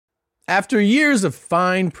After years of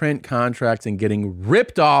fine print contracts and getting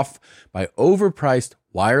ripped off by overpriced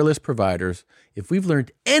wireless providers, if we've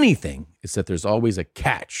learned anything, it's that there's always a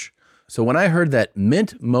catch. So when I heard that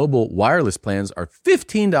Mint Mobile wireless plans are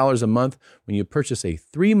 $15 a month when you purchase a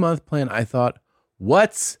 3-month plan, I thought,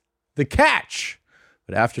 what's the catch?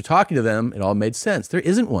 But after talking to them, it all made sense. There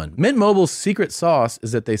isn't one. Mint Mobile's secret sauce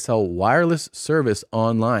is that they sell wireless service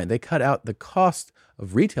online. They cut out the cost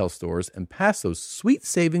of retail stores and pass those sweet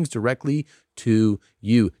savings directly to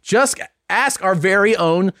you. Just ask our very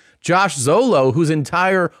own Josh Zolo, whose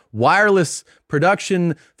entire wireless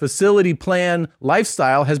production facility plan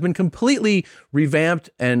lifestyle has been completely revamped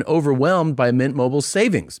and overwhelmed by Mint Mobile's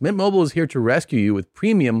savings. Mint Mobile is here to rescue you with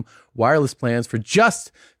premium wireless plans for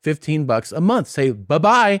just $15 a month. Say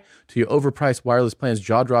bye-bye to your overpriced wireless plans,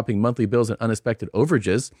 jaw-dropping monthly bills, and unexpected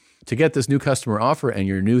overages. To get this new customer offer and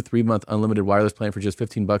your new 3-month unlimited wireless plan for just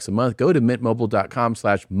 $15 a month, go to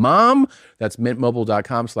mintmobile.com/mom. That's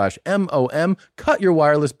mintmobile.com/MOM. Cut your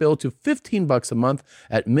wireless bill to $15 a month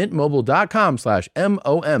at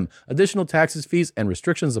mintmobile.com/MOM. Additional taxes, fees, and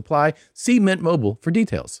restrictions apply. See Mint Mobile for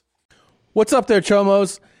details. What's up there,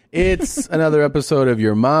 Chomos? It's another episode of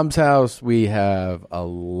Your Mom's House. We have a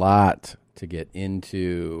lot to get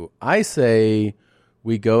into. I say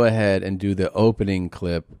we go ahead and do the opening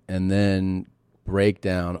clip and then break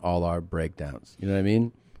down all our breakdowns. You know what I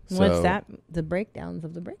mean? What's that? The breakdowns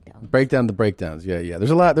of the breakdowns. Breakdown the breakdowns. Yeah. There's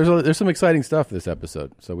a lot. There's some exciting stuff this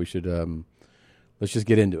episode. So we should let's just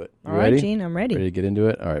get into it. All right, Gene, I'm ready. Ready to get into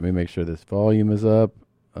it? All right, let me make sure this volume is up.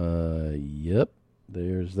 Yep.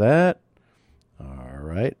 There's that. All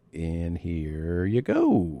right, and here you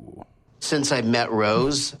go. Since I met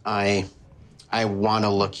Rose, I want to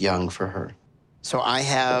look young for her. So I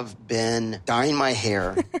have been dyeing my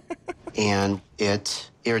hair, and it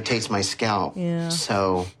irritates my scalp. Yeah.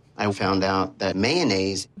 So I found out that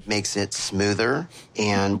mayonnaise makes it smoother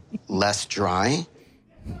and less dry.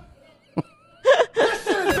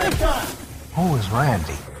 Who is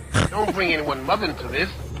Randy? Don't bring anyone mother into this.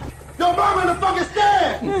 Your mom in the fucking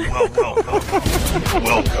stand!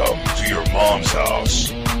 Welcome to Your Mom's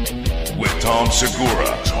House with Tom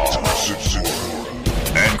Segura.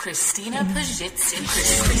 And Christina Pajitsin.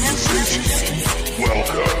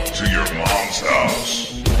 welcome to Your Mom's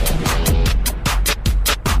House.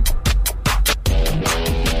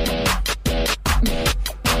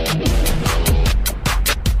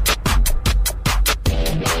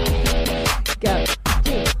 Go.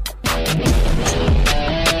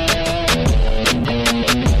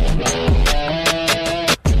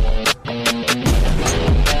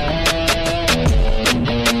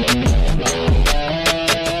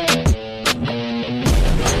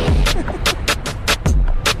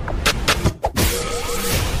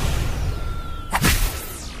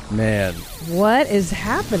 Man. What is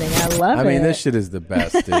happening? I love it. I mean, this shit is the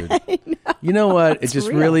best, dude. You know what? It just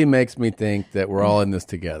real. really makes me think that we're all in this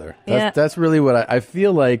together. Yeah. That's really what I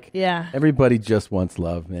feel like. Yeah. Everybody just wants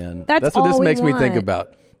love, man. That's what this all we makes me think want.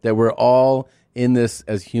 about. That we're all in this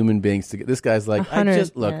as human beings together. This guy's like,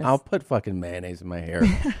 100, look, yes. I'll put fucking mayonnaise in my hair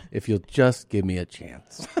if you'll just give me a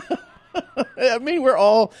chance. I mean,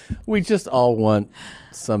 we just all want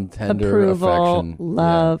some tender approval, affection.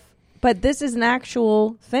 love. But this is an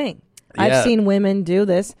actual thing. Yeah. I've seen women do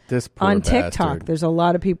this poor on TikTok. bastard. There's a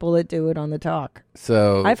lot of people that do it on the talk.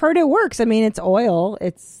 So I've heard it works. I mean, it's oil.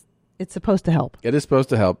 It's supposed to help. It is supposed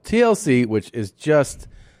to help. TLC, which is just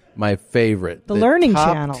my favorite. The learning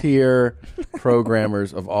top channel. tier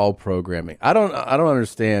programmers of all programming. I don't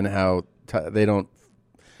understand how they don't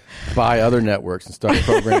buy other networks and start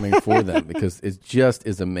programming for them, because it just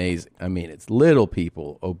is amazing. I mean, it's little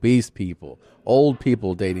people, obese people, old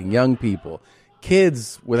people dating young people,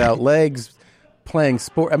 kids without legs playing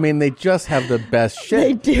sport. I mean, they just have the best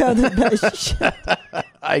shit. They do have the best shit.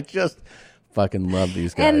 I just fucking love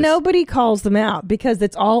these guys. And nobody calls them out because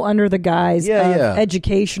it's all under the guise of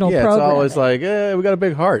educational programming. It's always like, we got a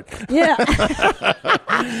big heart. Yeah.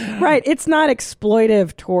 Right. It's not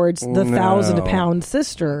exploitive towards the 1,000-pound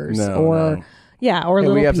sisters or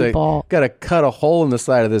little we have people. Got to cut a hole in the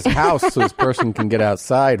side of this house so this person can get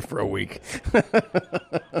outside for a week.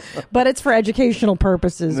 But it's for educational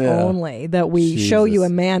purposes only that we show you a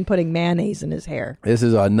man putting mayonnaise in his hair. This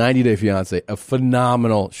is a 90 Day Fiancé, a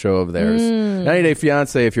phenomenal show of theirs. 90 Day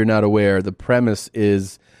Fiancé, if you're not aware, the premise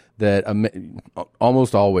is that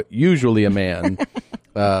usually a man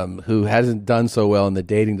who hasn't done so well in the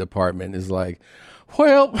dating department is like,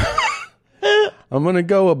 well, I'm going to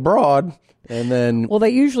go abroad. And then, well, they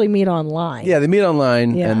usually meet online. Yeah, they meet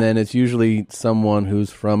online, and then it's usually someone who's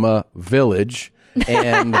from a village,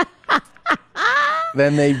 and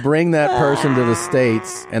Then they bring that person to the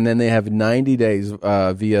States, and then they have 90 days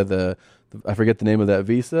via the I forget the name of that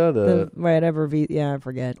visa. Whatever visa. Yeah, I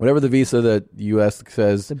forget. Whatever the visa that the U.S.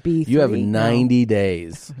 says, the B3, you have 90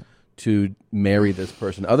 days to marry this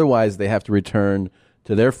person. Otherwise, they have to return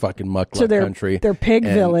to their fucking muck-luck country. Their pig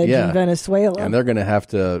village in Venezuela. And they're going to have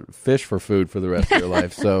to fish for food for the rest of their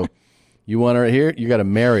life. So you want her here, you got to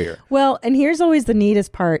marry her. Well, and here's always the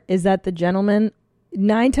neatest part is that the gentlemen,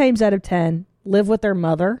 9 times out of 10, live with their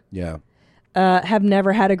mother. Yeah. Have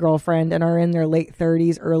never had a girlfriend and are in their late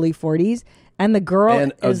 30s, early 40s. And the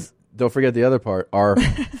girl is... don't forget the other part, are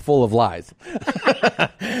full of lies.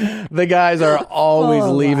 The guys are always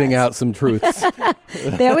leaving out some truths.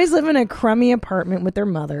 They always live in a crummy apartment with their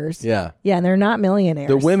mothers. Yeah. Yeah, and they're not millionaires.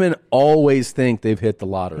 The women always think they've hit the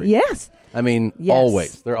lottery. Yes. I mean,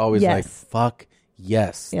 always. They're always like, fuck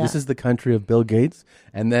yes. Yeah. This is the country of Bill Gates.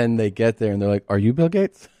 And then they get there and they're like, are you Bill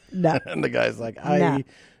Gates? No. And the guy's like, I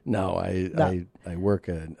work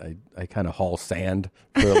I kind of haul sand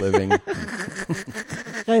for a living.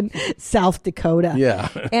 In South Dakota. Yeah.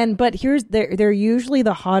 But they're usually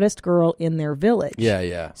the hottest girl in their village.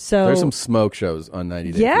 Yeah. So there's some smoke shows on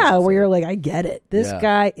 90 Day Yeah, Fiancé. where you're like, I get it. This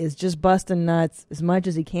guy is just busting nuts as much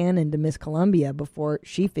as he can into Miss Columbia before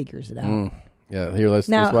she figures it out. Yeah, here let's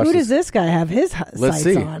now, watch who this. does this guy have his Let's sights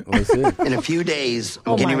see. on? Let's see. In a few days,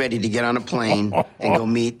 I'm getting ready to get on a plane and go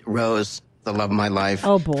meet Rose, the love of my life,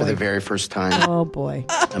 for the very first time. Oh, boy.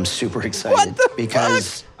 I'm super excited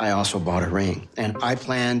because I also bought a ring. And I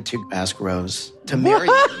plan to ask Rose to marry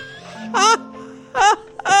me. I've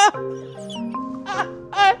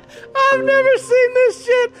never seen this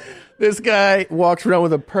shit. This guy walks around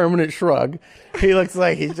with a permanent shrug. He looks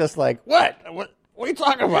like he's just like, what? What are you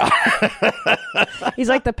talking about? He's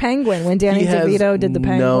like the penguin when Danny DeVito did the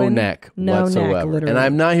penguin. No neck whatsoever. Neck, literally. And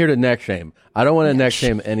I'm not here to neck shame. I don't want to neck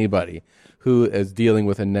shame anybody who is dealing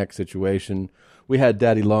with a neck situation. We had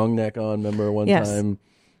Daddy Long Neck on, remember one time?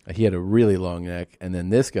 He had a really long neck, and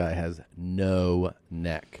then this guy has no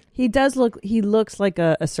neck. He looks like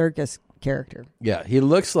a circus character. Yeah, he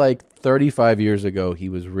looks like 35 years ago he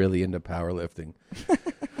was really into powerlifting.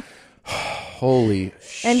 Holy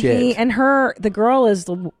shit. The girl is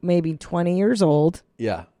maybe 20 years old.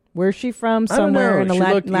 Yeah. Where's she from? Somewhere in a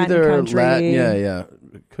Latin country. Latin, yeah.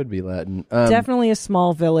 It could be Latin. Definitely a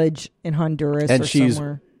small village in Honduras and or she's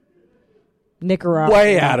somewhere. Nicaragua.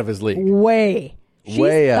 Way out of his league. She's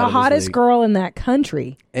way out the of his hottest league. girl in that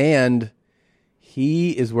country. And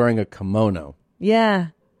he is wearing a kimono. Yeah.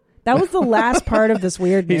 That was the last part of this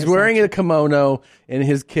weirdness. He's wearing a kimono in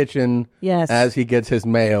his kitchen as he gets his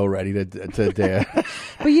mayo ready to dare.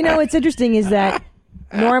 But what's interesting is that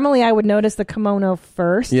normally I would notice the kimono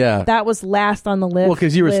first. Yeah. That was last on the list. Well,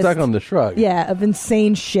 because you were stuck on the shrug. Yeah, of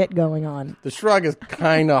insane shit going on. The shrug is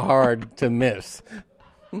kind of hard to miss.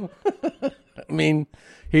 I mean,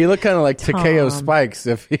 he looked kind of like Takeo Spikes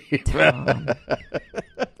if he...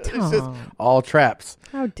 It's just all traps.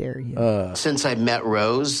 How dare you? Since I met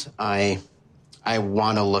Rose, I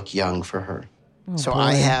want to look young for her. So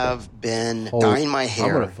I have been dyeing my hair.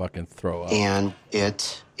 I'm going to fucking throw up. And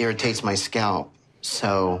it irritates my scalp.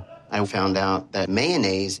 So I found out that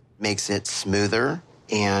mayonnaise makes it smoother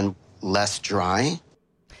and less dry.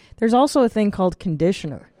 There's also a thing called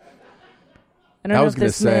conditioner. I don't know was if gonna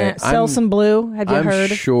this say, man sells some blue. Have you heard?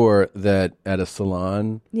 I'm sure that at a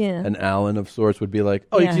salon, an Allen of sorts would be like,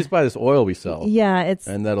 you can just buy this oil we sell. Yeah, it's...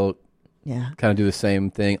 And that'll kind of do the same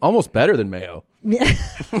thing. Almost better than mayo. Yeah.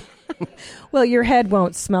 Well, your head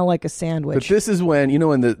won't smell like a sandwich. But this is when,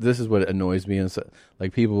 this is what annoys me. And so,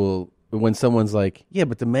 like people, when someone's like, yeah,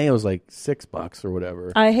 but the mayo's like $6 or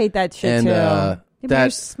whatever. I hate that shit too.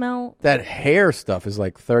 That smell... That hair stuff is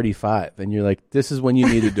like $35. And you're like, this is when you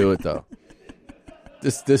need to do it though.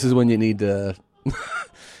 This is when you need to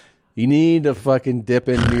you need to fucking dip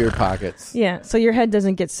into your pockets. Yeah, so your head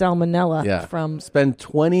doesn't get salmonella from... Spend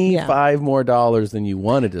 $25 more than you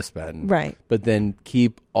wanted to spend. Right. But then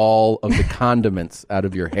keep all of the condiments out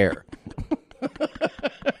of your hair.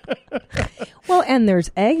 Well, and there's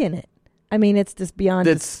egg in it. I mean, it's just beyond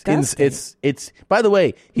disgusting. It's by the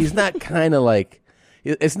way, he's not kind of like...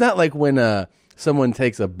 It's not like when someone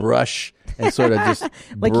takes a brush and sort of just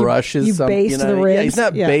like brushes you something. baste the ribs. Yeah, he's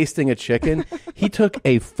not basting a chicken. He took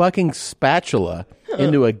a fucking spatula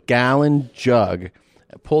into a gallon jug,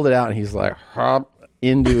 pulled it out, and he's like, hop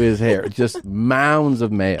into his hair. Just mounds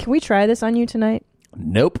of mayo. Can we try this on you tonight?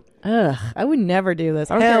 Nope. Ugh, I would never do this.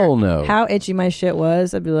 I don't Hell care no. how itchy my shit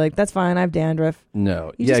was. I'd be like, that's fine. I have dandruff.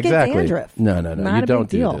 No. You just exactly. get dandruff. No. Not You a don't big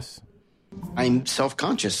deal. do this. I'm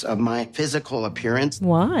self-conscious of my physical appearance.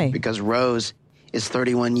 Why? Because Rose is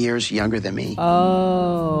 31 years younger than me.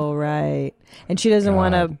 Oh, right. And she doesn't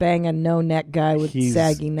want to bang a no-neck guy with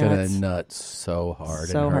saggy nuts. He's gonna nut so hard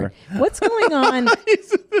So in her. hard. What's going on?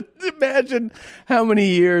 Imagine how many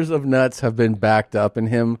years of nuts have been backed up in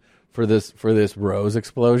him for this rose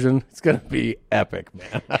explosion. It's gonna be epic,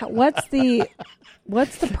 man. What's the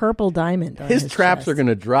purple diamond on his traps chest? are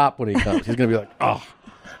gonna drop when he comes. He's gonna be like, oh.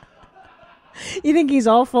 You think he's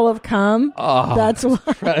all full of cum? Oh, that's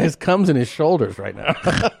why. His cum's in his shoulders right now.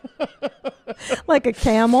 Like a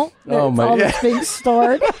camel. Oh my! That's being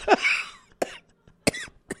stored.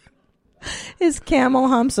 His camel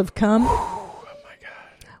humps of cum. Oh my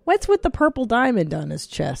god! What's with the purple diamond on his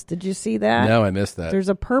chest? Did you see that? No, I missed that. There's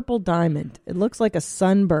a purple diamond. It looks like a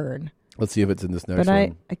sunburn. Let's see if it's in this next but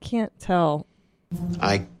one. I can't tell.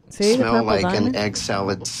 I See, the smell purple like diamond? an egg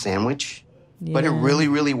salad sandwich, but it Yeah. really,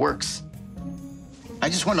 really works. I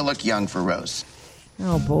just want to look young for Rose.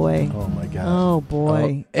 Oh boy. Oh my god. Oh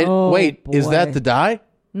boy. And Oh, wait, is that boy. the dye?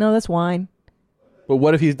 No, that's wine. But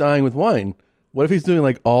what if he's dying with wine? What if he's doing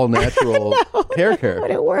like all natural hair care? Would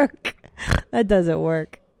it work? That doesn't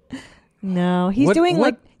work. No, he's What- doing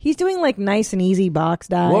what- like nice and easy box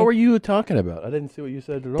dye. What were you talking about? I didn't see what you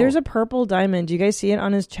said at all. There's a purple diamond. Do you guys see it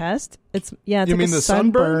on his chest? It's You like mean a the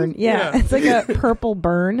sunburn. sunburn? Yeah, Yeah. it's like a purple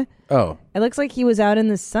burn. Oh. It looks like he was out in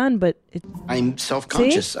the sun, but I'm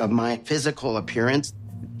self-conscious of my physical appearance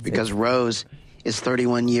because Rose is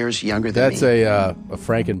 31 years younger than That's me. a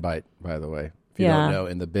Frankenbite, by the way. If you Yeah. don't know,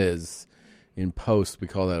 in the biz, in post, we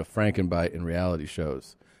call that a Frankenbite in reality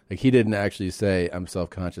shows. Like he didn't actually say, "I'm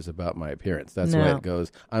self-conscious about my appearance." That's the way No. it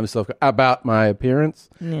goes. I'm about my appearance.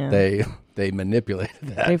 Yeah. They manipulated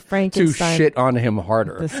that They to Frankenstein shit on him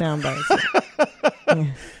harder. the sound bites.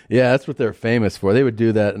 Yeah, that's what they're famous for. They would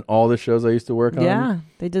do that in all the shows I used to work on. Yeah,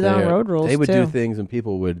 they did that on Road Rules, They would too. do things, and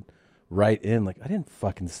people would write in like, "I didn't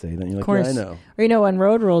fucking say that." And you're like, Of course. "Yeah, I know." Or on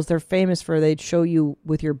Road Rules, they're famous for they'd show you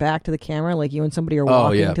with your back to the camera, like you and somebody are Oh,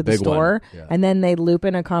 walking yeah, to the big one. store, Yeah. and then they'd loop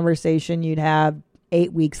in a conversation you'd have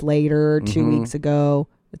 8 weeks later, 2 weeks ago.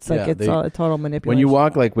 It's like Yeah, it's all a total manipulation. When you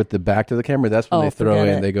walk like with the back to the camera, that's when Oh, they throw forget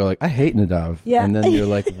in. it. They go like, "I hate Nadav," Yeah. and then you're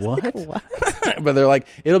like, "What?" But they're like,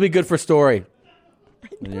 "It'll be good for story,"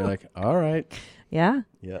 and you're like, "All right." Yeah.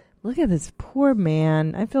 Yeah. Look at this poor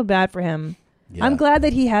man. I feel bad for him. Yeah. I'm glad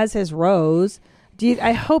that he has his Rose.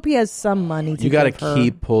 I hope he has some money to You got to give her.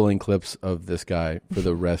 keep pulling clips of this guy for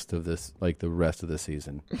the rest of this, like the rest of the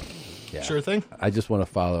season. Yeah. Sure thing. I just want to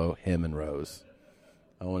follow him and Rose.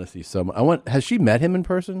 I want to see someone. Has she met him in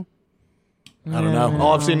person? I don't know.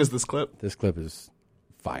 All I've seen is this clip. This clip is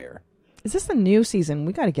fire. Is this a new season?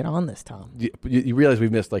 We got to get on this, Tom. You realize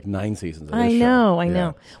we've missed like 9 seasons of this I show. know.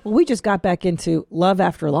 Yeah. Well, we just got back into Love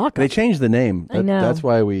After Lockup. They changed the name. I know. That's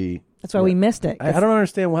why we missed it. I don't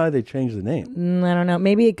understand why they changed the name. I don't know.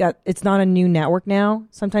 Maybe it's not a new network now.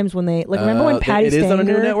 Sometimes when they remember when Patty it is on a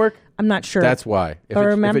new Stanger- network? I'm not sure. That's why. If But it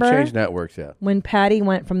remember changed networks, yeah. when Patty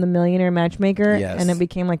went from the Millionaire Matchmaker Yes. and it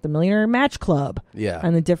became like the Millionaire Match Club, Yeah.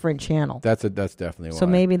 on a different channel. That's definitely why. So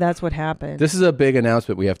maybe that's what happened. This is a big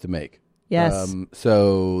announcement we have to make. Yes.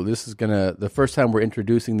 So this is the first time we're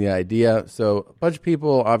introducing the idea. So a bunch of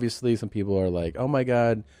people, obviously, some people are like, "Oh my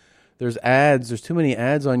God, there's ads. There's too many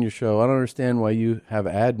ads on your show. I don't understand why you have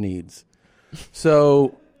ad needs."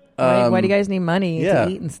 So why do you guys need money yeah.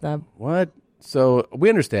 to eat and stuff? What? So we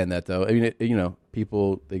understand that, though. I mean,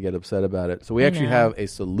 people, they get upset about it. So we actually know. have a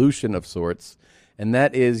solution of sorts, and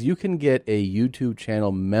that is you can get a YouTube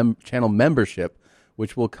channel membership,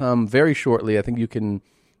 which will come very shortly. I think you can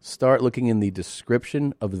start looking in the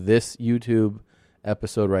description of this YouTube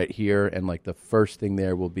episode right here, and like the first thing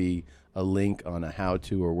there will be a link on a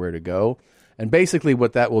how-to or where to go. And basically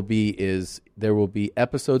what that will be is there will be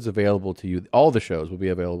episodes available to you. All the shows will be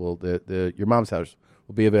available. Your Mom's House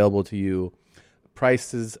will be available to you.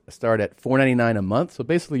 Prices start at $4.99 a month. So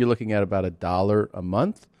basically you're looking at about $1 a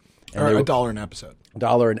month. Or $1 an episode.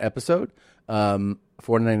 $1 an episode.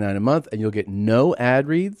 $4.99 a month. And you'll get no ad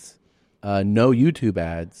reads, no YouTube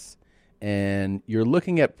ads. And you're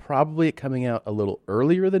looking at probably it coming out a little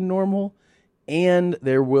earlier than normal. And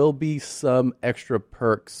there will be some extra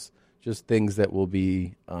perks, just things that will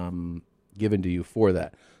be given to you for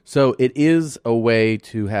that. So it is a way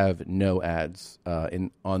to have no ads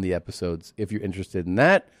on the episodes if you're interested in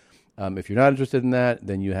that. If you're not interested in that,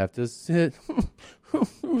 then you have to sit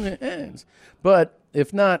ads. But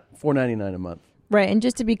if not, $4.99 a month. Right, and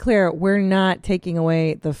just to be clear, we're not taking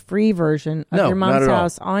away the free version of No, Your not Mom's at all.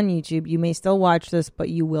 House on YouTube. You may still watch this, but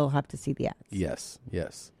you will have to see the ads. Yes.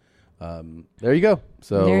 There you go.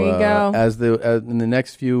 So There you go. As in the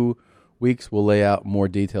next few weeks, we'll lay out more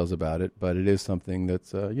details about it. But it is something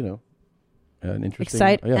that's an interesting.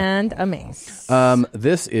 Excite and amaze.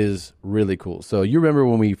 This is really cool. So you remember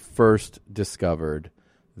when we first discovered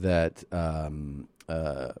that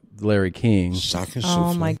Larry King.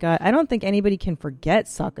 Oh my God! I don't think anybody can forget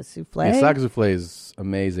Saka Souffle. Yeah, Saka Souffle is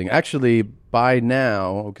amazing. Actually, by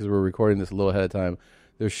now, because we're recording this a little ahead of time,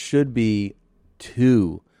 there should be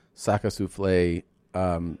 2 Saka Souffle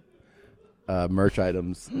merch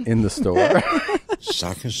items in the store.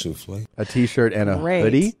 Saka Souffle, a T-shirt and a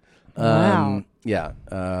hoodie. Wow. Yeah.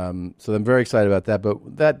 So I'm very excited about that.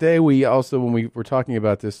 But that day, we also, when we were talking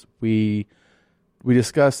about this, we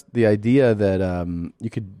discussed the idea that you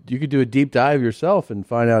could do a deep dive yourself and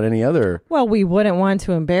find out any other. Well, we wouldn't want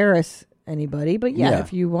to embarrass anybody, but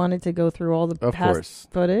if you wanted to go through all the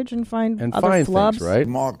past footage and find other flubs, things, right?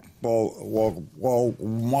 Mark Wahlberg.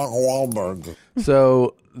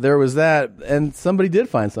 So there was that, and somebody did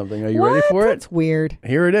find something. Are you ready for it? That's weird.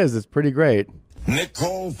 Here it is. It's pretty great.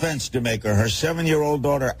 Nicole Fenstermaker, her 7-year-old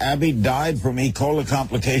daughter Abby died from E. coli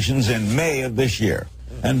complications in May of this year.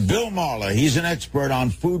 And Bill Marler, he's an expert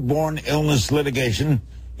on foodborne illness litigation.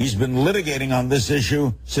 He's been litigating on this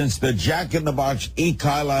issue since the Jack in the Box E.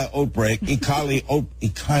 coli outbreak in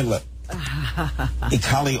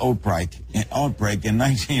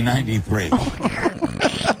 1993. He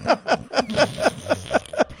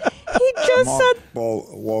just said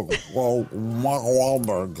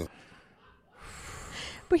Wahlberg.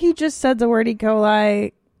 But he just said the word E.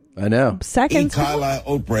 coli. I know. Seconds. E. coli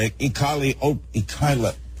outbreak. E. coli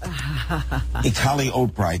outbreak. E.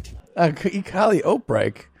 coli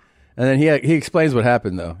outbreak. And then he explains what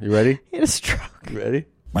happened, though. You ready? He had a stroke. You ready?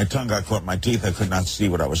 My tongue got caught in my teeth. I could not see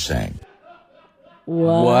what I was saying.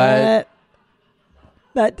 What?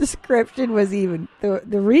 That description was even,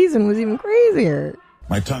 the reason was even crazier.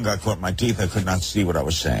 My tongue got caught in my teeth. I could not see what I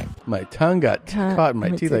was saying. My tongue got caught in my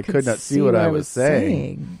teeth. I could not see what I was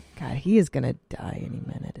saying. God, he is going to die any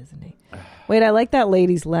minute, isn't he? Wait, I like that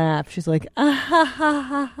lady's laugh. She's like, ah, ha,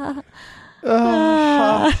 ha, ha, ha.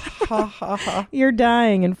 You're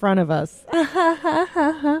dying in front of us. Ah, ha, ha,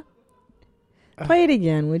 ha, ha. Play it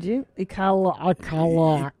again, would you?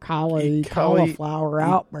 Cauliflower outbreak.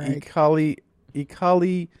 E.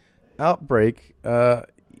 coli outbreak.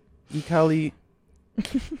 E. coli.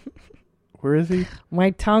 Where is he? My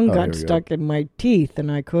tongue got stuck in my teeth and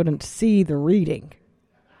I couldn't see the reading.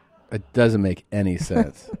 It doesn't make any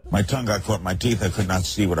sense. My tongue got caught in my teeth. I could not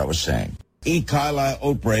see what I was saying. E. coli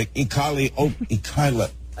outbreak. E. coli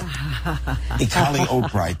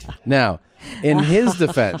outbreak. Now, in his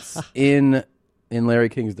defense, in Larry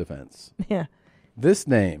King's defense, this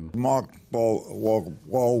name, Mark Wahlberg,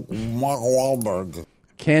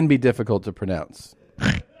 can be difficult to pronounce.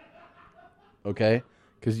 Okay?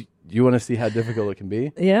 Because you want to see how difficult it can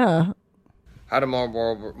be? Yeah. How did Mark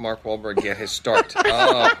Wahlberg get his start?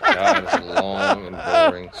 Oh, God, it's a long and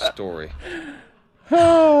boring story.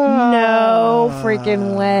 No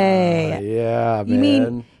freaking way. Yeah, you man.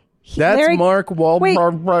 Mean that's Larry, Mark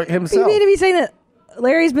Wahlberg himself. You mean to be saying that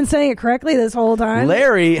Larry's been saying it correctly this whole time?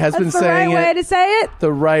 Larry has been saying it the right way to say it?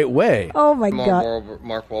 The right way. Oh, my God.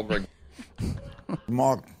 Mark Wahlberg.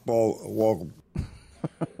 Mark Wahlberg.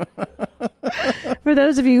 For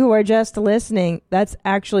those of you who are just listening, that's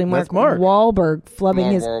actually Mark Wahlberg flubbing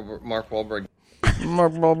his... Mark Wahlberg.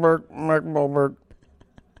 Mark Wahlberg.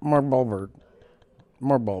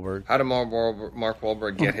 How did Mark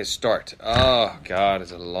Wahlberg get his start? Oh, God,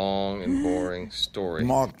 it's a long and boring story.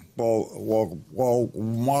 Mark Wahlberg. Oh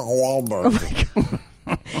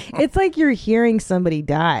it's like you're hearing somebody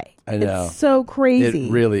die. I know. It's so crazy.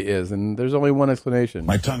 It really is. And there's only one explanation.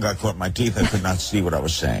 My tongue got caught in my teeth. I could not see what I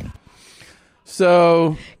was saying.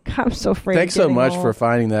 So, I'm so afraid. Thanks so much for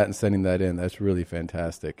finding that and sending that in. That's really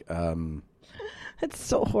fantastic. It's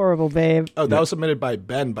so horrible, babe. Oh, that was submitted by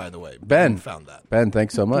Ben, by the way. Ben found that. Ben,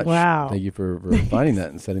 thanks so much. Wow. Thank you for finding that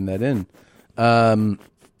and sending that in.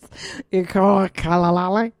 You call it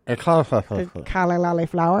calalali? Calalali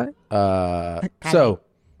flower? So,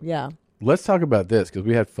 yeah. Let's talk about this because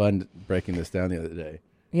we had fun breaking this down the other day.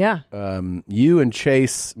 Yeah. You and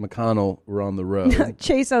Chase McConnell were on the road.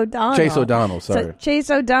 Chase O'Donnell. Sorry. So Chase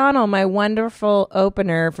O'Donnell, my wonderful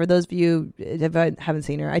opener. For those of you who haven't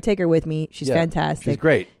seen her, I take her with me. She's fantastic. She's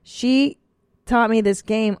great. She taught me this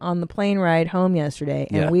game on the plane ride home yesterday,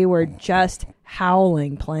 and we were just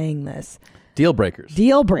howling playing this. Deal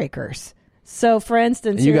breakers. So, for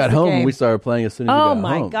instance, and you got home and we started playing as soon as you got home. Oh,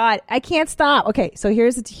 my God. I can't stop. Okay, so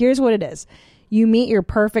here's what it is. You meet your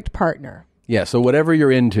perfect partner. Yeah, so whatever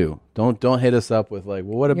you're into, don't hit us up with like,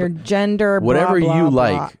 well, what about your gender, whatever blah, you blah,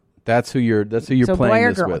 like. blah. That's who you're So playing boy or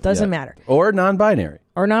this girl, with. it doesn't matter. Or non-binary.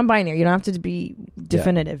 You don't have to be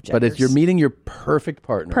definitive genders. But if you're meeting your perfect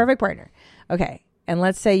partner. Okay. And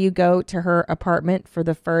let's say you go to her apartment for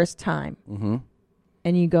the first time. Mm-hmm.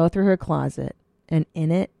 And you go through her closet, and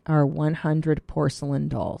in it are 100 porcelain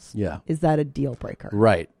dolls. Yeah. Is that a deal breaker?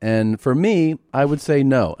 Right. And for me, I would say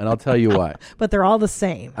no, and I'll tell you why. But they're all the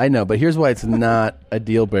same. I know, but here's why it's not a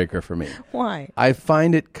deal breaker for me. Why? I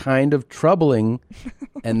find it kind of troubling,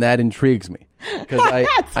 and that intrigues me. Because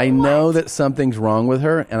I know that something's wrong with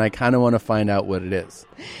her, and I kind of want to find out what it is.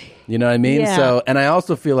 You know what I mean? Yeah. So, and I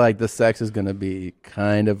also feel like the sex is going to be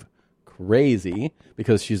kind of crazy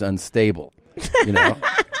because she's unstable. You know?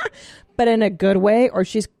 But in a good way, or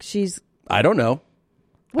she's I don't know.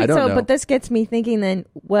 Wait, I don't know. But this gets me thinking then,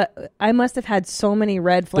 what I must have had so many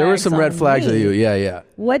red flags. There were some red flags with you. Yeah.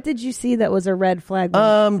 What did you see that was a red flag?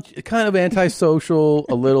 Kind of antisocial,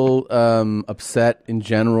 a little upset in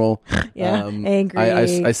general. Yeah, angry.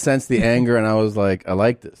 I sensed the anger, and I was like, I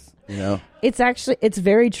like this. You know, it's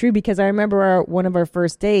very true, because I remember one of our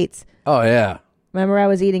first dates. Oh yeah. Remember, I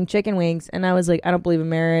was eating chicken wings, and I was like, I don't believe in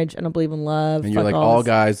marriage. I don't believe in love. And you're like, all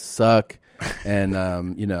guys suck. And,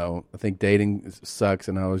 I think dating sucks.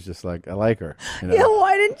 And I was just like, I like her. You know? Yeah,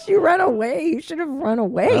 why didn't you run away? You should have run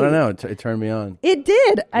away. I don't know. It turned me on. It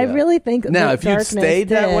did. Yeah. I really think now, if you'd stayed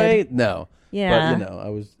that way, no. Yeah.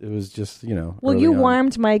 But, it was just, Well, you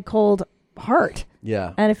warmed my cold heart.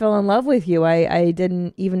 Yeah. And I fell in love with you. I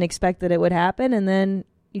didn't even expect that it would happen. And then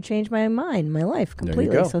you changed my mind, my life completely.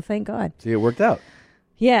 There you go. So thank God. See, it worked out.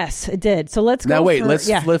 Yes, it did. So let's go. Now, wait, let's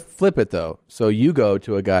flip it, though. So you go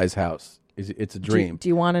to a guy's house. It's a dream. Do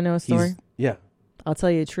you want to know a story? Yeah. I'll tell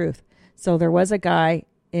you the truth. So there was a guy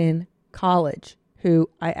in college who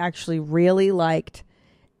I actually really liked.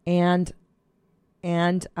 And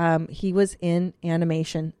he was in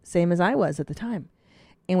animation, same as I was at the time.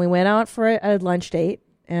 And we went out for a lunch date.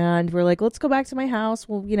 And we're like, let's go back to my house.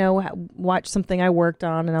 We'll, watch something I worked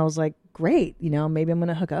on. And I was like, great. Maybe I'm going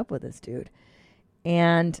to hook up with this dude.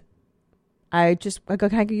 And I go,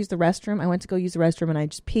 can I go use the restroom? I went to go use the restroom, and I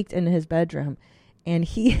just peeked into his bedroom. And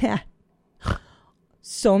he had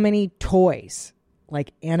so many toys,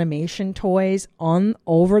 like animation toys,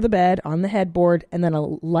 over the bed, on the headboard, and then a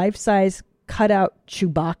life-size cutout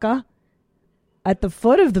Chewbacca at the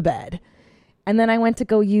foot of the bed. And then I went to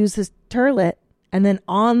go use his toilet. And then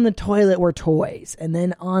on the toilet were toys. And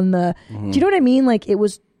then on the... Do you know what I mean? Like, it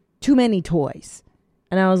was too many toys.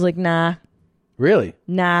 And I was like, nah. Really?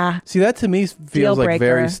 Nah. See, that to me feels like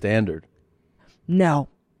very standard. No.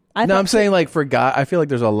 I'm saying like for guys, I feel like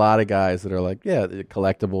there's a lot of guys that are like, yeah, they're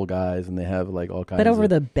collectible guys, and they have like all kinds of... But over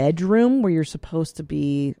the bedroom where you're supposed to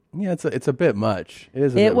be... Yeah, it's a bit much.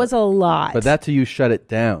 It was a lot. But that to you shut it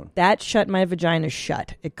down. That shut my vagina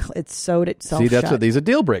shut. It sewed itself shut. See, shut. These are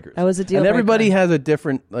deal breakers. That was a deal breaker. And everybody has a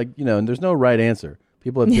different, and there's no right answer.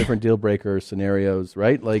 People have different deal breaker scenarios,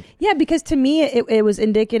 right? Like, yeah, because to me, it was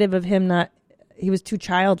indicative of him he was too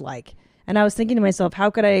childlike. And I was thinking to myself, how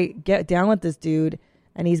could I get down with this dude?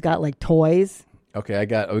 And he's got like toys. Okay, we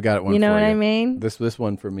got it one. You know for what you. I mean? This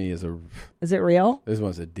one for me is Is it real? This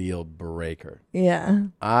one's a deal breaker. Yeah.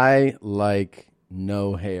 I like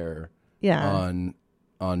no hair. Yeah.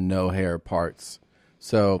 On no hair parts.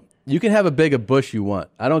 So you can have a big a bush you want.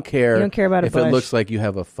 I don't care. You don't care about if a bush. it looks like you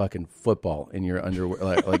have a fucking football in your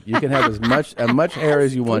underwear. like you can have as much hair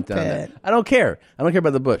as you want down there. I don't care. I don't care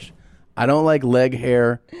about the bush. I don't like leg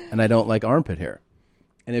hair, and I don't like armpit hair.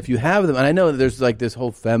 And if you have them, and I know that there's like this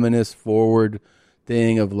whole feminist forward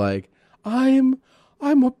thing of like, I'm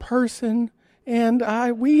a person, and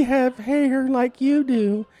we have hair like you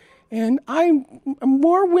do, and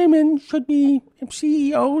more women should be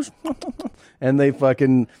CEOs. And they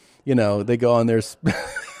fucking, they go on their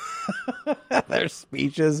their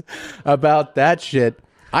speeches about that shit.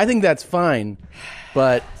 I think that's fine,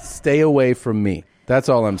 but stay away from me. That's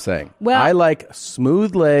all I'm saying. Well, I like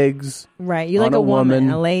smooth legs. Right. You like a woman,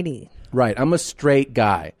 a lady. Right. I'm a straight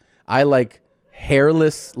guy. I like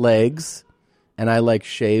hairless legs, and I like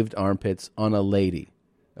shaved armpits on a lady.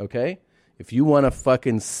 Okay? If you want to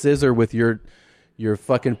fucking scissor with your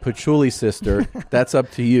fucking patchouli sister, that's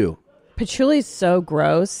up to you. Patchouli's so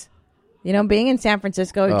gross. Being in San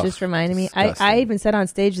Francisco just reminded me. I even said on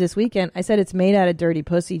stage this weekend, I said it's made out of dirty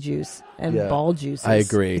pussy juice and ball juices. I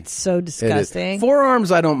agree. It's so disgusting.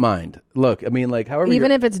 Forearms, I don't mind. Look, I mean, like, however.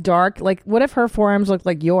 Even if it's dark, like, what if her forearms look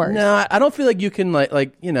like yours? No, I don't feel like you can, I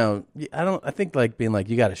think, like, being like,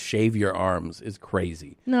 you got to shave your arms is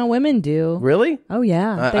crazy. No, women do. Really? Oh,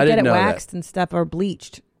 yeah. They get it waxed and stuff or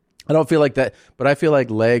bleached. I don't feel like that, but I feel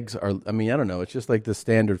like legs are. I mean, I don't know. It's just like the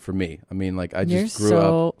standard for me. I mean, like I just grew up.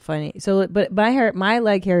 So funny. So, but my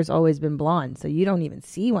leg hair has always been blonde, so you don't even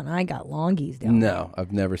see when I got longies down. No,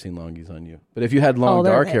 I've never seen longies on you. But if you had long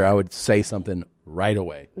dark hair, I would say something right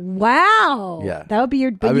away. Wow. Yeah, that would be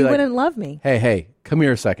your. But you wouldn't love me. Hey, come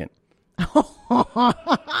here a second. You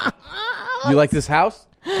like this house?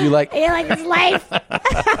 You like this life?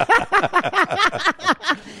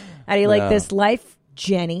 How do you like this life,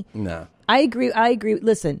 Jenny? No. I agree.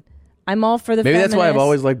 Listen, I'm all for the Maybe feminists. that's why I've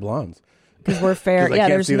always liked blondes. Because we're fair. Yeah,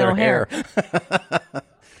 there's no hair.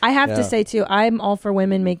 I have to say, too, I'm all for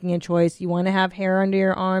women making a choice. You want to have hair under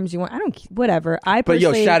your arms. I don't, whatever. But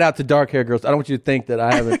shout out to dark hair girls. I don't want you to think that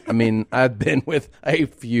I haven't, I mean, I've been with a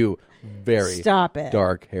few very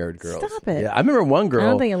dark haired girls. Stop it. Yeah, I remember one girl. I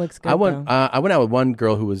don't think it looks good. I went out with one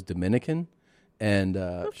girl who was Dominican. And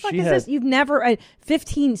what the fuck is this? You've never,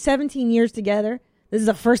 15, 17 years together. This is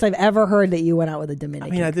the first I've ever heard that you went out with a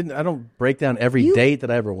Dominican. I mean, I don't break down every date that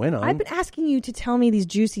I ever went on. I've been asking you to tell me these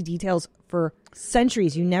juicy details for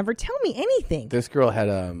centuries. You never tell me anything. This girl had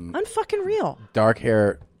unfucking real dark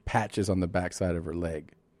hair patches on the backside of her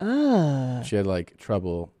leg. She had like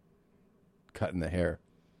trouble cutting the hair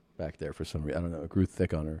back there for some reason. I don't know. It grew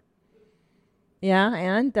thick on her. Yeah,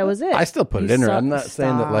 and that was it. I still put it in her. I'm not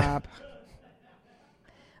saying that like.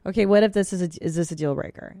 Okay, what if this is this a deal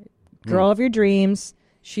breaker? Girl of your dreams.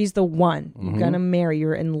 She's the one. You're going to marry.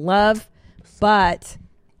 You're in love. But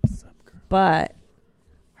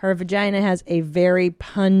her vagina has a very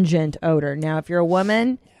pungent odor. Now, if you're a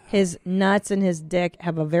woman, his nuts and his dick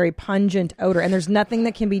have a very pungent odor. And there's nothing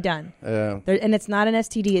that can be done. And it's not an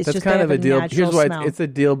STD. It's just kind of a deal. Here's why it's a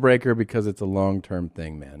deal breaker, because it's a long-term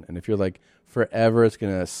thing, man. And if you're like, forever it's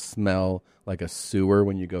going to smell like a sewer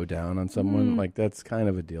when you go down on someone, like that's kind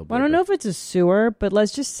of a deal breaker. Well, I don't know if it's a sewer, but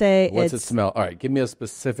let's just say What's it smell? All right, give me a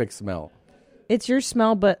specific smell. It's your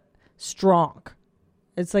smell, but strong.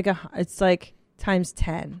 It's like times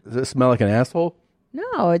 10. Does it smell like an asshole?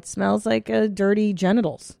 No, it smells like dirty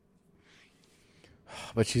genitals.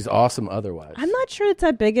 But she's awesome otherwise. I'm not sure it's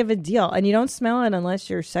that big of a deal. And you don't smell it unless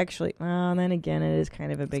you're sexually... Well, then again, it is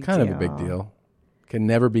kind of a big deal. It's kind of a big deal. Can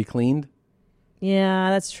never be cleaned. Yeah,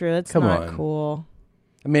 that's true. That's not cool.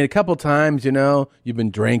 I mean, a couple times, you've been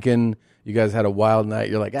drinking. You guys had a wild night.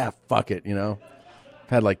 You're like, fuck it, I've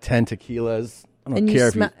had like 10 tequilas. I don't care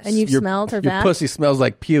if you've smelled her your back? Pussy smells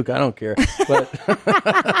like puke. I don't care. But,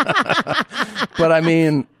 but I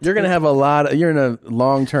mean, you're going to have you're in a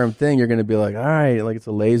long-term thing. You're going to be like, all right, like it's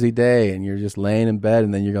a lazy day. And you're just laying in bed.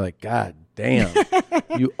 And then you're like, God damn,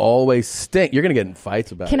 you always stink. You're going to get in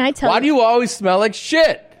fights about it. Can I tell Why do you always smell like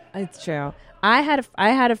shit? It's true. I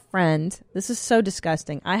had a friend. This is so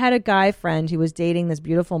disgusting. I had a guy friend who was dating this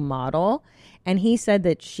beautiful model, and he said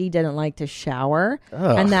that she didn't like to shower.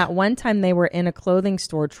 Ugh. And that one time they were in a clothing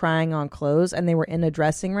store trying on clothes, and they were in a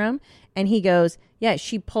dressing room, and he goes, yeah,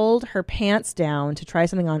 she pulled her pants down to try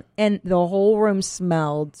something on, and the whole room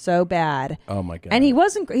smelled so bad. Oh my God. And he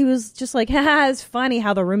was just like, haha, it's funny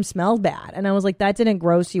how the room smelled bad. And I was like, that didn't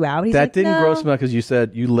gross you out? He's that like, didn't no. gross me out because you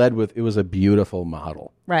said you led with it was a beautiful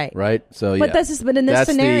model. Right. So but in this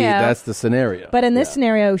scenario, that's the scenario. But in this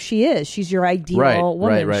scenario, she's your ideal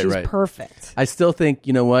woman. She's perfect. I still think,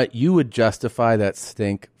 you know what, you would justify that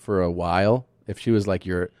stink for a while if she was like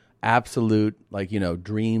your absolute, like,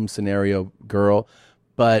 dream scenario girl.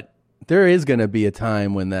 But there is going to be a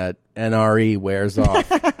time when that NRE wears off,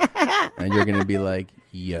 and you're going to be like,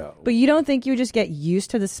 yo. But you don't think you would just get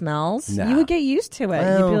used to the smells? Nah. You would get used to it.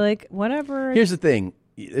 Well, you'd be like, whatever. Here's the thing.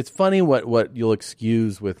 It's funny what you'll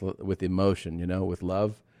excuse with emotion, with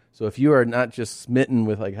love. So if you are not just smitten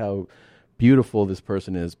with like how beautiful this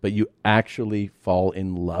person is, but you actually fall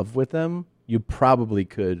in love with them, you probably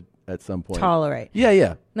could at some point tolerate.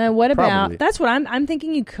 Yeah. Now, what Probably. about? That's what I'm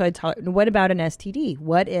thinking. You could tolerate. What about an STD?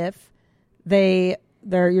 What if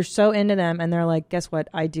you're so into them and they're like, guess what?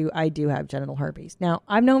 I do have genital herpes. Now,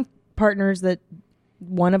 I've known partners that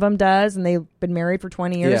one of them does, and they've been married for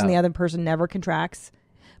 20 years, and the other person never contracts.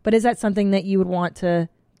 But is that something that you would want to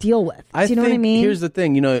deal with? Do you know what I mean? Here's the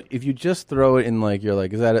thing. If you just throw it in, like, you're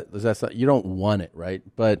like, is that something? You don't want it, right?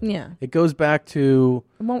 But it goes back to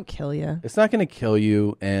it won't kill you. It's not going to kill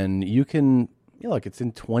you, and you can. Look, it's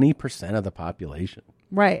in 20% of the population.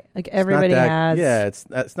 Right. Like everybody has. Yeah,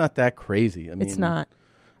 it's not that crazy. I mean, it's not.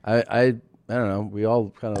 I don't know. We all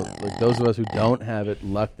kind of, like, those of us who don't have it,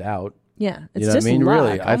 lucked out. Yeah, it's You know just what I mean? luck.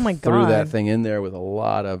 Really, I oh my threw God. that thing in there with a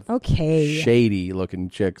lot of Okay. shady looking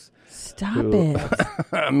chicks. Stop who- it.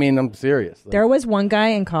 I mean, I'm serious. Like, There was one guy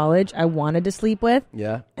in college I wanted to sleep with.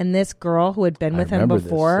 Yeah. And this girl who had been with him remember this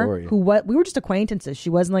before, story. we were just acquaintances. She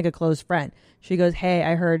wasn't like a close friend. She goes, "Hey,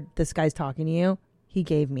 I heard this guy's talking to you. He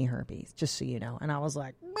gave me herpes, just so you know." And I was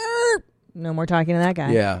like, "Burp. No more talking to that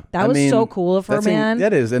guy." Yeah, That I was mean, so cool of her, that's in- man.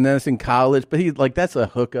 that is, and then it's in college. But he like that's a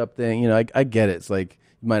hookup thing. You know, I get it. It's like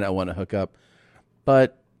you might not want to hook up,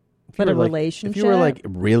 but if But you a were, like, relationship, if you were like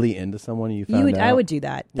really into someone, you found out, I would do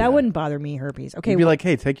that. That wouldn't bother me. Herpes. Okay, You'd be like,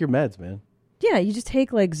 hey, take your meds, man. yeah, you just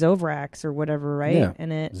take like Zovrax or whatever, right? Yeah.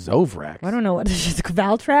 And it Zovrax. I don't know what it is.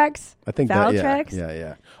 Valtrax. I think that, Valtrax.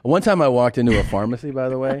 yeah. One time I walked into a pharmacy, by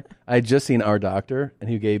the way. I had just seen our doctor, and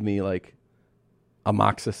he gave me like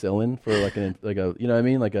amoxicillin for like a you know what I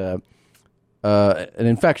mean, like an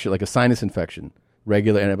infection, like a sinus infection,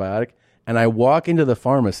 regular antibiotic. And I walk into the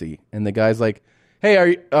pharmacy, and the guy's like, "Hey,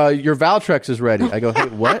 your Valtrex is ready." I go, "Hey,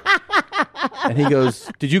 what?" And he goes,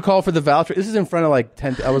 "Did you call for the Valtrex?" This is in front of like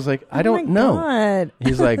 10. I was like, "I don't know." God.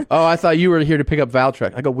 He's like, "Oh, I thought you were here to pick up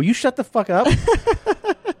Valtrex." I go, "Will you shut the fuck up?"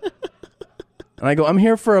 And I go, "I'm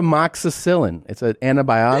here for amoxicillin. It's an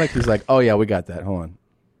antibiotic." He's like, "Oh yeah, we got that. Hold on."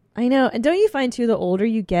 I know. And don't you find too, the older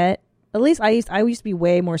you get, at least I used to be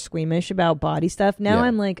way more squeamish about body stuff. Now Yeah.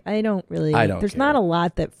 I'm like, I don't really. I don't There's care. not a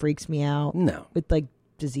lot that freaks me out. No. With like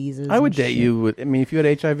diseases. I would and date shit. you. I mean, if you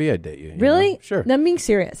had HIV, I'd date you. Really? know? Sure. No, I'm being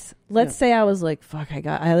serious. Let's say I was like, fuck,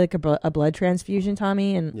 I like a blood transfusion,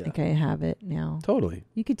 Tommy, and like I have it now. Totally.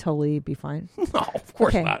 You could totally be fine. No, of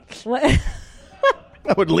course Okay. not. What?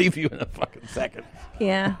 I would leave you in a fucking second.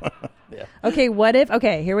 Yeah. Yeah. Okay, what if?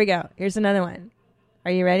 Okay, here we go. Here's another one.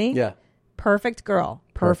 Are you ready? Yeah. Perfect girl.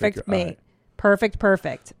 Perfect, Perfect girl. mate. All right.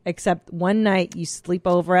 Perfect. Except one night you sleep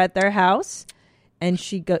over at their house, and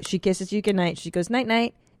she kisses you goodnight. She goes night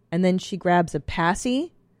night, and then she grabs a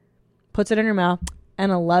passy, puts it in her mouth,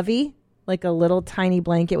 and a lovey, like a little tiny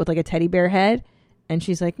blanket with like a teddy bear head, and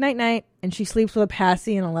she's like night night, and she sleeps with a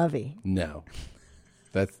passy and a lovey. No.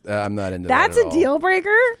 That's I'm not into That's that. a at all. deal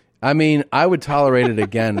breaker. I mean, I would tolerate it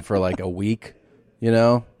again for like a week. You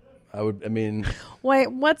know, I would. I mean, Wait,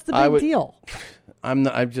 what's the I big would- deal? I'm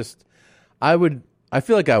not. I would. I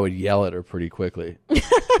feel like I would yell at her pretty quickly.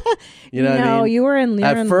 You know what I No, mean? you were in.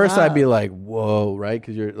 At first, I'd be like, "Whoa," right?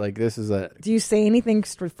 Because you're like, "This is a." Do you say anything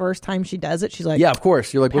for the first time she does it? She's like, Yeah, of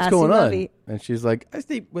course. You're like, "What's Passy going on?" lovey. And she's like, "I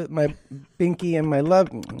sleep with my binky and my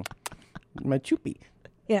choopy."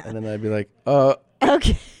 Yeah. And then I'd be like,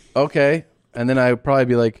 Okay. okay." And then I'd probably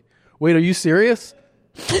be like, "Wait, are you serious?"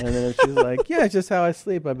 And then if she's like, "Yeah, it's just how I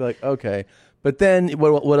sleep," I'd be like, "Okay." But then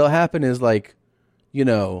what'll happen is like, you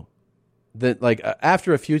know, that like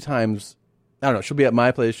after a few times, I don't know, she'll be at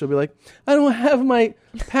my place. She'll be like, "I don't have my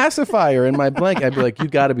pacifier in my blanket." I'd be like, "You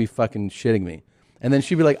got to be fucking shitting me." And then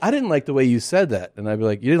she'd be like, "I didn't like the way you said that." And I'd be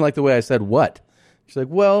like, "You didn't like the way I said what?" She's like,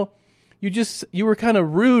 "Well, you were kind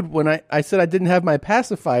of rude when I said I didn't have my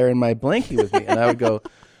pacifier in my blankie with me." And I would go,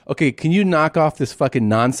 "Okay, can you knock off this fucking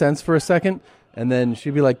nonsense for a second?" And then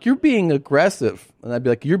she'd be like, "You're being aggressive." And I'd be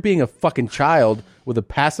like, "You're being a fucking child with a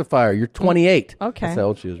pacifier. You're 28. Okay. That's how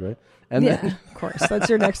old she is, right? And Yeah, then, of course. That's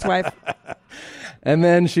your next wife. and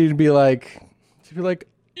then she'd be like,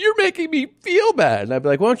 "You're making me feel bad." And I'd be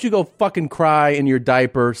like, "Why don't you go fucking cry in your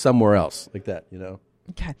diaper somewhere else?" Like that, you know?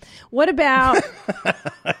 Okay. What about?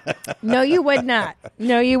 No, you would not.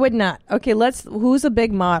 No, you would not. Okay, who's a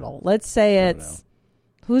big model? Let's say it's.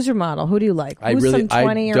 Who's your model? Who do you like? Who's some I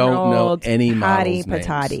 20-year-old don't know any models' hottie names.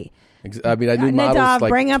 patati? I mean, I knew models Nadav, like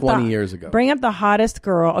bring up 20 years ago. Bring up the hottest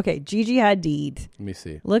girl. Okay, Gigi Hadid. Let me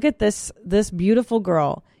see. Look at this beautiful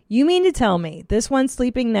girl. You mean to tell me this one's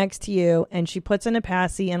sleeping next to you and she puts in a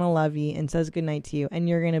passy and a lovey and says goodnight to you and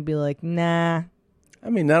you're going to be like, nah. I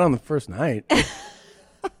mean, not on the first night.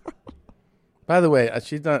 By the way,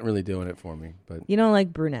 she's not really doing it for me. But You don't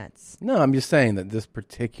like brunettes. no, I'm just saying that this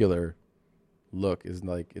particular look is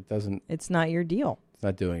like, it doesn't, It's not your deal. it's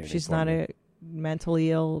not doing it. She's not a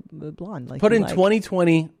mentally ill blonde. Like Put you in like.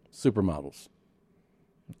 2020 supermodels.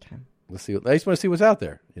 Okay. Let's see. I just want to see what's out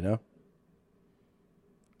there, you know?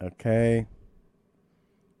 Okay.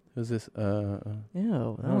 Who's this? Ew, that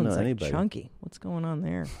don't one's know like anybody. chunky. What's going on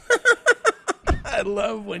there? I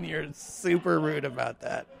love when you're super rude about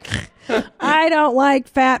that. I don't like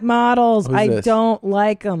fat models. Who's I this? don't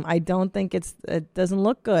like them. I don't think it doesn't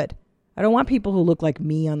look good. I don't want people who look like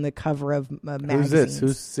me on the cover of magazines. Who's this?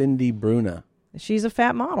 Who's Cindy Bruna? She's a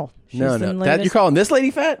fat model. She's No. in You're calling this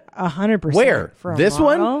lady fat? 100%. Where? For a This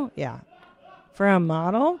one? model? Yeah. For a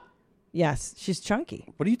model? Yes, she's chunky.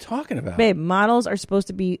 What are you talking about? Babe, models are supposed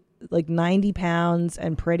to be like 90 pounds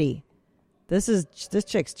and pretty. This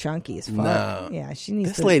chick's chunky as fuck. No. Yeah, she needs.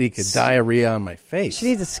 This lady could diarrhea on my face. She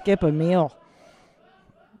needs to skip a meal.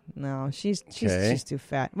 No, she's too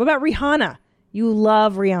fat. What about Rihanna? You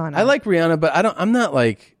love Rihanna. I like Rihanna, but I'm not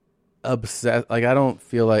like obsessed. Like I don't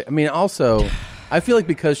feel like. I mean, also, I feel like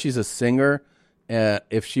because she's a singer.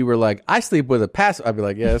 If she were like, I sleep with a pastor, I'd be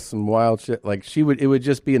like, yeah, some wild shit. Like it would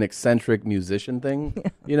just be an eccentric musician thing,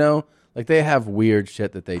 you know? Like they have weird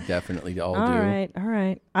shit that they definitely all do. All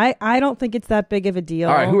right. I don't think it's that big of a deal.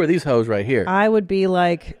 All right, who are these hoes right here? I would be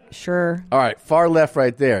like, sure. All right, far left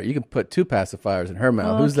right there. You can put 2 pacifiers in her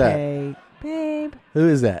mouth. Who's that? Okay, babe. Who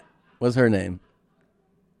is that? What's her name?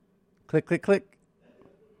 Click, click, click.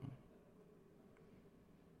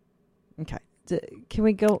 Okay. Can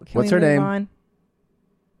we go? What's we her move name? On?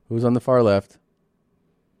 Who's on the far left?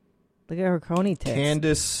 Look at her coney tits.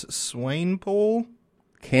 Candace Swainpole.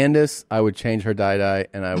 Candace, I would change her dye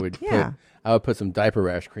and I would put some diaper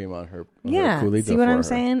rash cream on her. Her see what I'm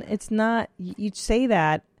saying? It's not. You say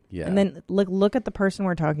that, and then look at the person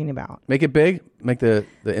we're talking about. Make it big. Make the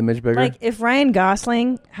image bigger. Like if Ryan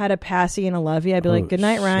Gosling had a passy and a lovey, I'd be like, "Good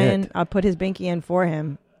night, Ryan." I'll put his binky in for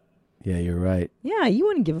him. Yeah, you're right. Yeah, you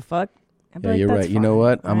wouldn't give a fuck. Yeah, you're right. You know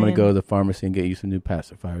what? I'm going to go to the pharmacy and get you some new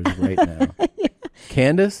pacifiers right now.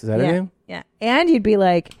 Candace? Is that her name? Yeah. And you'd be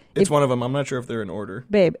like... It's one of them. I'm not sure if they're in order.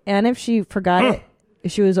 Babe, and if she forgot it,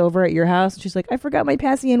 if she was over at your house, she's like, I forgot my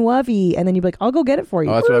passy and wovey. And then you'd be like, I'll go get it for you.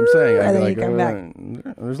 Oh, that's what I'm saying. And then like, you come back.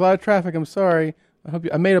 There's a lot of traffic. I'm sorry.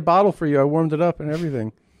 I made a bottle for you. I warmed it up and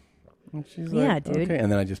everything. And she's like, yeah, dude. Okay. And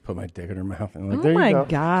then I just put my dick in her mouth. And I'm like, oh there my you go.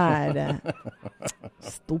 God.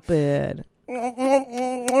 Stupid.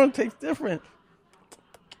 It tastes different.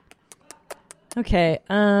 Okay.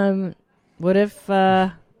 What if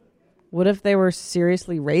they were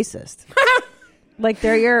seriously racist? Like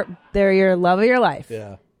they're your love of your life.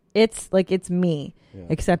 Yeah. It's like it's me. Yeah.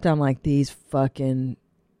 Except I'm like these fucking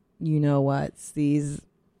you know what's these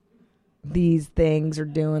things are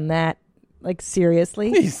doing that. Like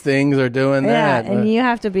seriously? These things are doing that. Yeah, and you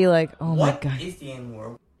have to be like, oh my God. What is the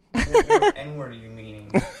N-word? What N-word are you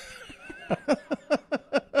meaning?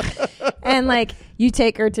 And like you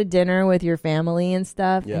take her to dinner with your family and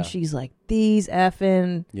stuff, and she's like, "These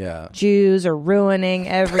effing Jews are ruining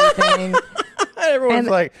everything." everyone's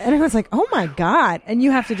like, "Oh my God!" And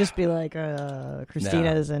you have to just be like,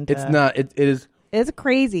 "Christina isn't." It's not. It is. It's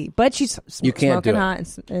crazy, but she's you can't smoking do it.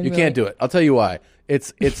 hot. And you can't do it. I'll tell you why.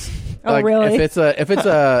 It's oh like, really? If it's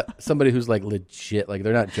a somebody who's like legit, like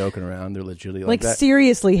they're not joking around, they're legitimately like that.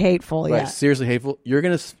 Seriously hateful. Right, yeah, seriously hateful. You're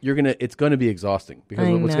gonna it's gonna be exhausting because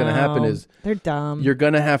what's gonna happen is they're dumb. You're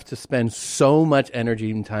gonna have to spend so much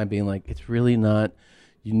energy and time being like, it's really not.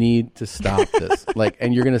 You need to stop this. Like,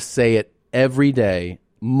 and you're gonna say it every day,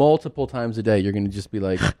 multiple times a day. You're gonna just be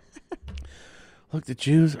like, look, the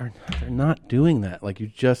Jews they're not doing that. Like you're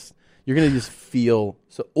gonna just feel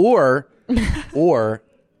so or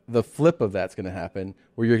the flip of that's gonna happen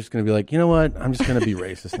where you're just gonna be like, you know what? I'm just gonna be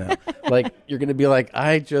racist now. Like you're gonna be like,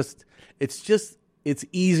 it's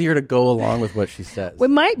easier to go along with what she says. It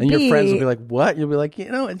might and your friends will be like, what? You'll be like, you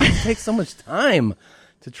know, it just takes so much time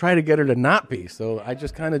to try to get her to not be. So I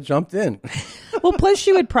just kind of jumped in. Well, plus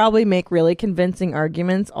she would probably make really convincing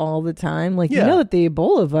arguments all the time. Like, you know that the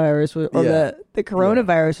Ebola virus or the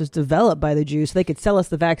coronavirus was developed by the Jews so they could sell us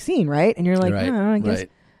the vaccine, right? And you're like, right, I guess.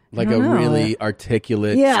 Right. Like a really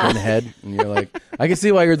articulate skinhead. And you're like, I can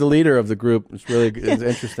see why you're the leader of the group. It's it's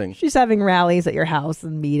interesting. She's having rallies at your house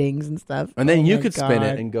and meetings and stuff. And then you could spin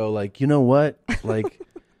it and go like, you know what? Like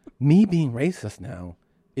me being racist now,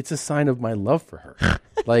 it's a sign of my love for her.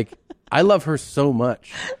 Like I love her so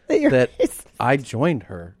much that I joined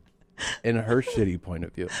her in her shitty point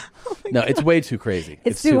of view. Oh no, it's way too crazy.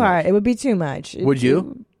 It's too hard. It would be too much. Would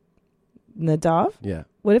you? Nadav? Yeah.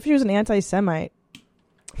 What if she was an anti-Semite?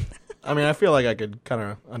 I mean, I feel like I could kind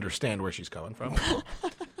of understand where she's coming from.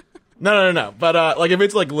 No. But like, if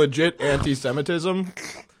it's like legit anti-Semitism,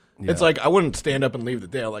 it's like I wouldn't stand up and leave the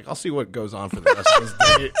day. Like, I'll see what goes on for the rest of this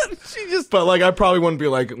date. But like, I probably wouldn't be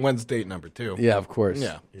like, when's date number 2? Yeah, of course.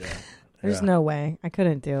 Yeah. There's no way. I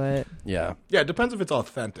couldn't do it. Yeah. Yeah, it depends if it's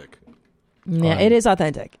authentic. Yeah, it is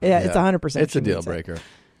authentic. Yeah, it's 100%. It's a deal breaker.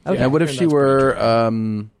 Okay. And what if she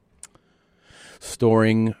were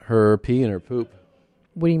storing her pee and her poop?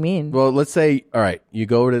 What do you mean? Well, let's say, all right, you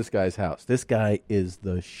go to this guy's house. This guy is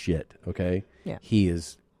the shit, okay? Yeah. He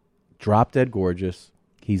is drop dead gorgeous.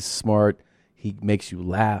 He's smart. He makes you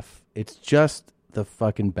laugh. It's just the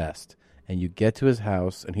fucking best. And you get to his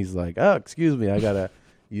house, and he's like, oh, excuse me, I got to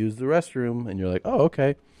use the restroom. And you're like, oh,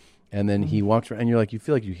 okay. And then he walks around, and you're like, you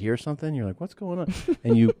feel like you hear something. You're like, what's going on?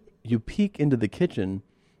 And you peek into the kitchen,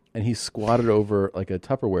 and he's squatted over like a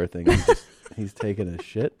Tupperware thing. He's taking a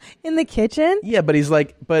shit in the kitchen. Yeah, but he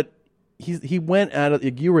went out of.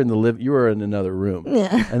 You were in you were in another room.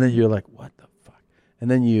 Yeah, and then you're like, what the fuck?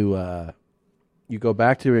 And then you go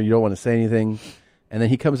back to it and you don't want to say anything. And then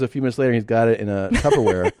he comes a few minutes later and he's got it in a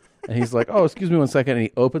Tupperware and he's like, oh, excuse me 1 second. And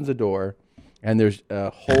he opens the door and there's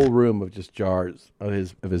a whole room of just jars of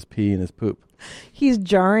his pee and his poop. He's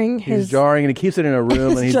jarring and he keeps it in a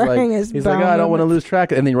room and he's like, oh, I don't want to lose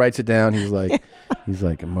track. And then he writes it down. He's like,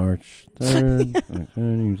 March 3rd.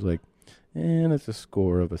 And he's like, and it's a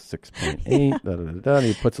score of a 6.8. And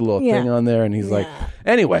he puts a little thing on there and he's like,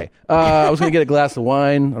 anyway, I was going to get a glass of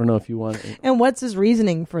wine. I don't know if you want it. And what's his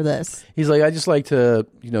reasoning for this? He's like, I just like to,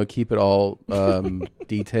 keep it all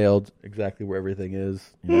detailed, exactly where everything is.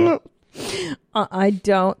 I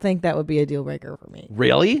don't think that would be a deal breaker for me.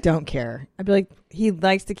 Really? Don't care. I'd be like, he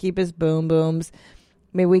likes to keep his boom booms.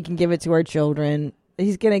 Maybe we can give it to our children.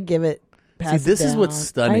 He's going to give it. See, this is what's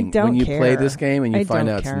stunning when you play this game and you find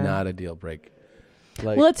out it's not a deal break.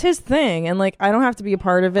 Like, well, it's his thing, and like I don't have to be a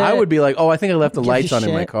part of it. I would be like, oh, I think I left the lights on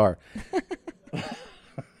in my car.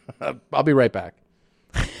 I'll be right back.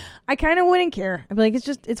 I kind of wouldn't care. I'd be like,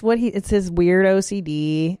 it's his weird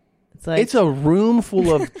OCD. It's like it's a room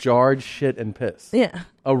full of jarred shit and piss. Yeah,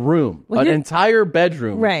 a room, an entire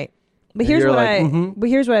bedroom. Right. But here's what I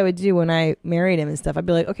would do when I married him and stuff. I'd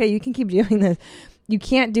be like, okay, you can keep doing this. You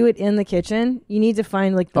can't do it in the kitchen. You need to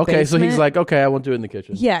find like the basement. So he's like, okay, I won't do it in the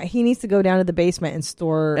kitchen. Yeah, he needs to go down to the basement and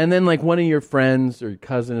store. And then like one of your friends or your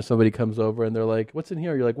cousin or somebody comes over and they're like, what's in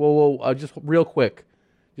here? You're like, whoa, just real quick.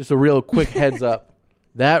 Just a real quick heads up.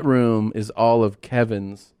 That room is all of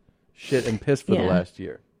Kevin's shit and piss for the last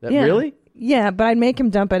year. Really? Yeah, but I'd make him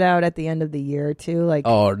dump it out at the end of the year too. Like,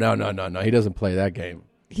 oh, no. He doesn't play that game.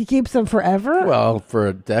 He keeps them forever? Well, for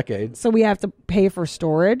a decade. So we have to pay for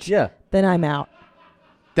storage? Yeah. Then I'm out.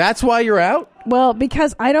 That's why you're out? Well,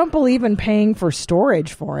 because I don't believe in paying for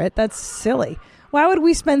storage for it. That's silly. Why would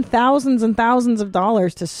we spend thousands and thousands of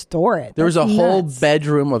dollars to store it? There was a whole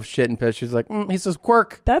bedroom of shit and piss. She's like, he says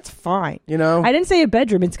quirk. That's fine. I didn't say a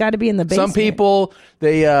bedroom. It's got to be in the basement. Some people,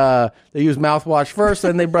 they use mouthwash first,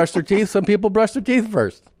 then they brush their teeth. Some people brush their teeth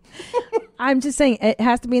first. I'm just saying it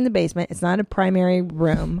has to be in the basement. It's not a primary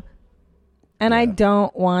room. And I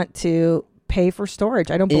don't want to pay for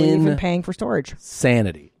storage. I don't believe in paying for storage.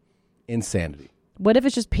 Insanity. What if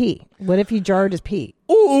it's just pee? What if he jarred his pee?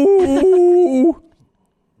 Ooh.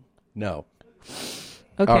 No.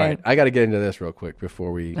 Okay. All right. I got to get into this real quick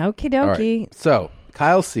before we. Okie dokie. Right. So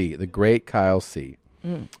Kyle C., the great Kyle C.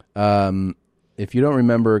 If you don't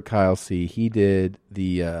remember Kyle C., he did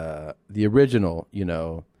the original,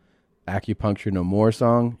 Acupuncture No More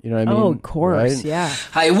song. You know what I mean? Oh, of course, right? yeah.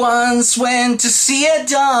 I once went to see a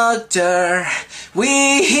doctor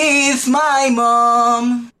with my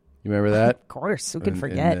mom. You remember that? Of course, who could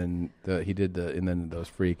forget? And then he did those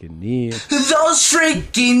freaking needles. Those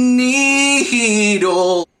freaking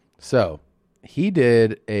needles. So he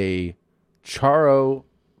did a Charo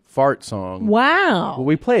fart song. Wow. Well,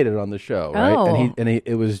 we played it on the show, right? Oh. And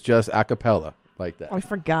it was just a cappella like that. I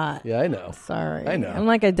forgot. Yeah, I know. Sorry. I know. I'm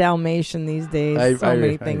like a Dalmatian these days. So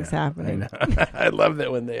many things happening. I love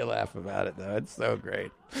that when they laugh about it, though. It's so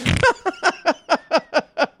great.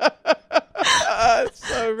 It's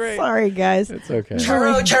so great. Sorry, guys. It's okay.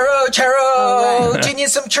 Churro. Do you need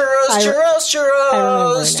some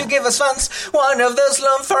churros to give us funds? One of those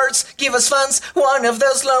long farts, give us funds. One of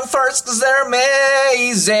those long farts, because they're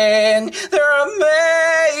amazing. They're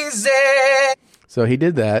amazing. So he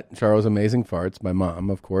did that, Charo's Amazing Farts, my mom,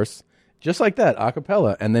 of course, just like that, a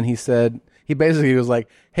cappella. And then he basically was like,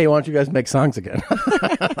 hey, why don't you guys make songs again?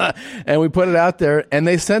 And we put it out there, and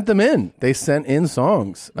they sent them in. They sent in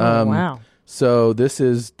songs. Wow. So this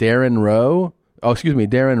is Darren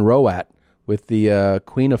Rowat with the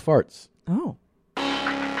Queen of Farts. Oh.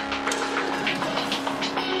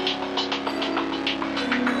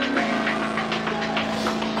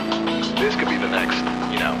 This could be the next,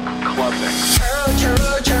 club thing.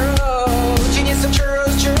 Churro. Do you need some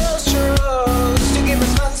churros to give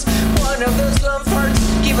us funds? One of those long farts,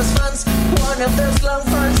 give us funds. One of those long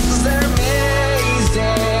farts, 'cause they're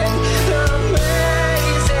amazing. They're amazing.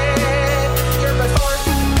 You're by far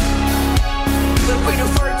the queen of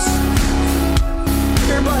farts.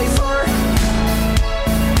 You're by far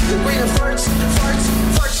the queen of farts.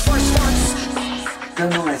 Farts.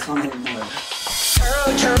 Don't know my song anymore.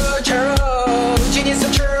 Churro. Do you need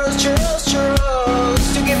some churros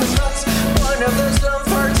to give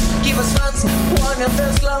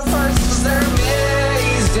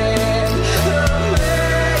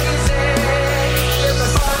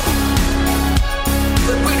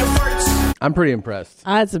I'm pretty impressed.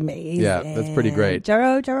 That's amazing. Yeah, that's pretty great.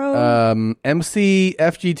 Charo. MC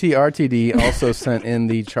FGT RTD also sent in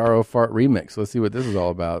the Charo Fart remix. Let's see what this is all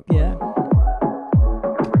about. Yeah.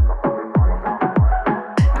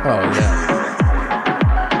 Oh,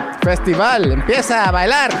 yeah. Festival, empieza a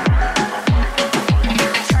bailar.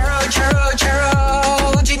 Churro, churro,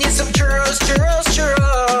 churro. Do you need some churros, churros,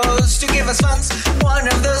 churros? To give us funds, one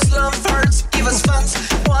of those lump farts. Give us funds,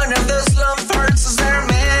 one of those lump farts. They're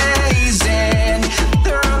amazing.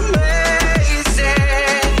 They're amazing.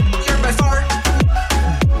 You're by far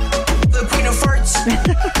the queen of farts.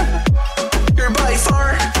 You're by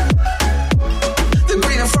far the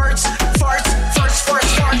queen of farts. Farts, farts,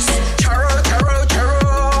 farts, farts. Churro, churro,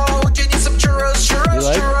 churro. Do you need some churros, churros,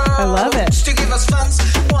 churros? I love it. To give us funds,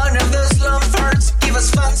 one of those lump farts. Give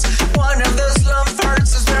us funds, one of those lump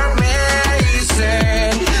farts. They're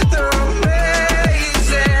amazing. They're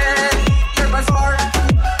amazing. You're by far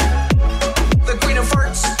the queen of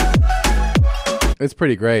farts. It's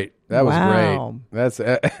pretty great. That was Wow. great. That's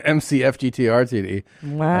MC FGT RTD.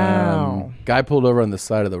 Wow. Guy pulled over on the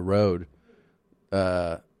side of the road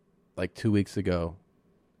like 2 weeks ago,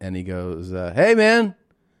 and he goes, hey, man,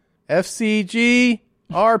 FCG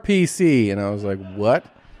RPC. And I was like, what?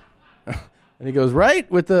 And he goes, right?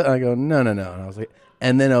 With the, I go, no. And I was like,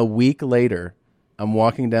 and then a week later, I'm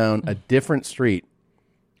walking down a different street,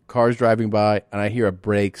 cars driving by, and I hear a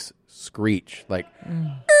brakes screech, like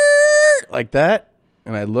that.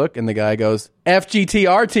 And I look, and the guy goes, FGT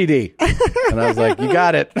RTD. And I was like, you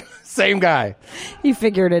got it. Same guy. You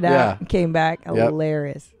figured it Yeah. out and came back. Yep.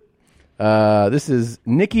 Hilarious. This is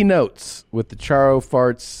Nikki Notes with the Charo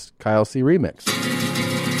Farts Kyle C remix.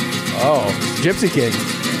 Oh, Gypsy King.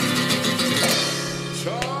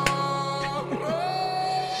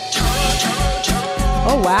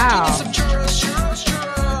 Oh, wow.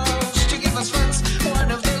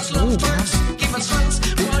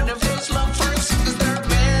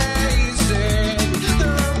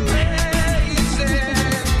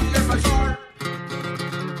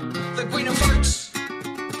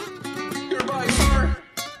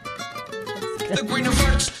 The queen of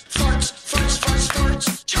farts, farts, farts, farts,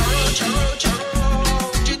 farts. Churro, churro,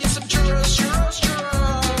 churro. Do you need some churros, churros,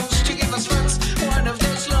 churros? To give us funds, one of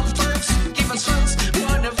those lump farts. Give us funds,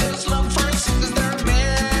 one of those lump farts. 'Cause they're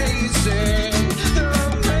amazing. They're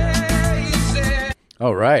amazing.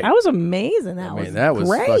 All right. That was amazing. That was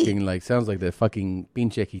great. fucking like, sounds like the fucking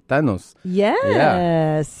pinche gitanos.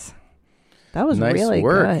 Yes. That was nice really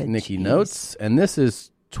work, good. Nikki Jeez. Notes. And this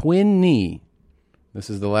is Twin Knee. This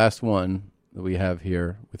is the last one that we have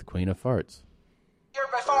here with Queen of Farts. You're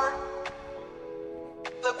by far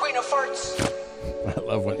the queen of farts. I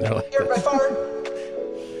love when they're like You're by that. far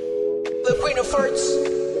the queen of farts.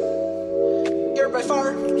 You're by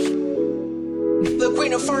far the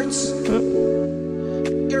queen of farts.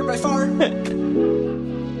 You're by far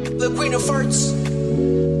the queen of farts.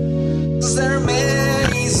 'Cause they're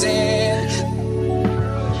amazing.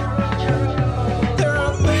 They're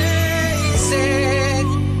amazing.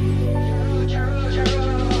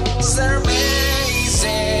 'Cause they're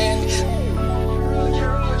amazing.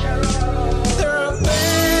 They're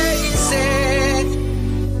amazing.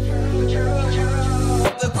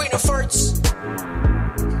 The queen of farts.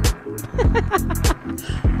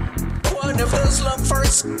 One of those lump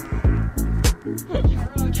farts.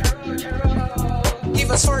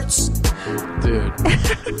 Give us farts. Dude.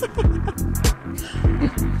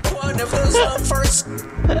 One of those lump farts.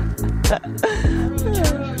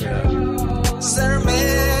 They're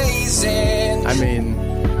amazing. I mean,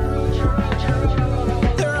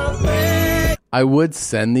 They're amazing. I would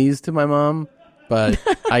send these to my mom, but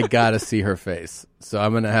I gotta see her face. So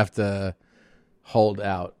I'm gonna have to hold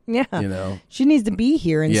out. Yeah. You know? She needs to be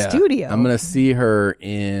here in studio. I'm gonna see her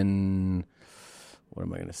in, what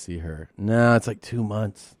am I gonna see her? No, it's like 2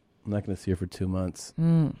 months. I'm not gonna see her for 2 months.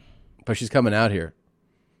 Mm. But she's coming out here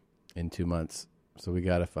in 2 months. So we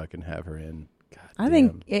gotta fucking have her in. I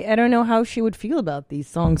think, I don't know how she would feel about these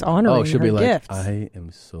songs honoring she'll her be like, gifts. I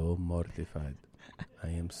am so mortified. I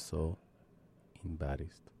am so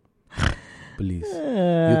embarrassed. Please, you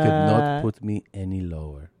could not put me any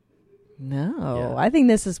lower. No, I think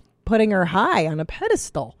this is putting her high on a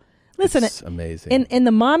pedestal. Listen, It's amazing. In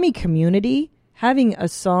the mommy community, having a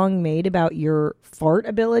song made about your fart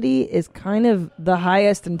ability is kind of the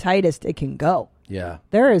highest and tightest it can go. Yeah.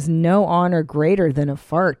 There is no honor greater than a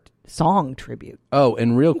fart song tribute. Oh,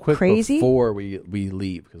 and real quick crazy? before we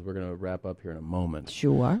leave, because we're going to wrap up here in a moment.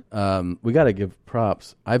 Sure. We got to give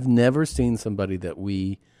props. I've never seen somebody that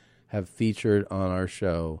we have featured on our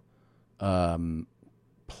show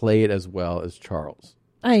play it as well as Charles.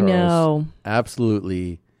 I Charles know.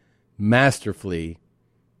 absolutely masterfully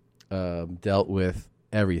dealt with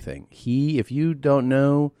everything. If you don't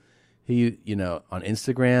know, on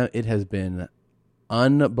Instagram, it has been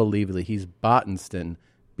unbelievably. He's Bottensten,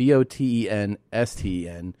 Botensten.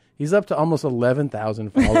 He's up to almost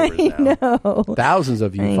 11,000 followers now. know. Thousands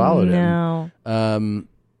of you followed know. him.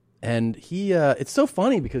 And he, it's so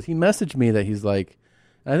funny because he messaged me that he's like,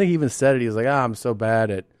 I think he even said it. He was like, I'm so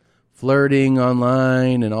bad at flirting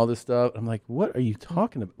online and all this stuff. I'm like, what are you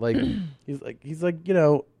talking about? Like, he's like,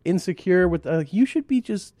 insecure with, you should be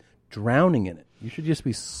just drowning in it. You should just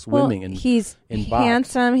be swimming he's in box.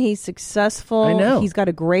 handsome. He's successful. I know. He's got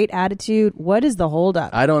a great attitude. What is the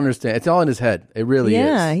holdup? I don't understand. It's all in his head. It really is.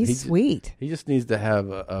 Yeah, he's sweet. He just needs to have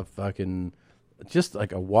a fucking, just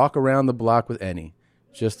like a walk around the block with Annie.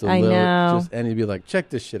 Just a I little, know. just Annie be like, check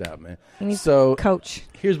this shit out, man. He needs So, coach.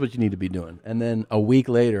 Here's what you need to be doing. And then a week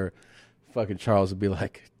later, fucking Charles would be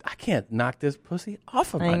like, I can't knock this pussy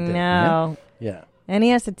off of my I dick, know. man. Yeah. And he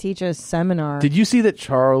has to teach a seminar. Did you see that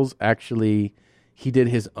Charles actually, he did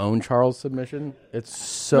his own Charles submission? It's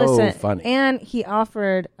so funny. And he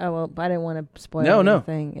offered, I didn't want to spoil No.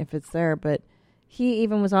 anything if it's there, but he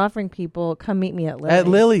even was offering people, come meet me at Lily's. At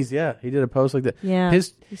Lily's, yeah. He did a post like that. Yeah,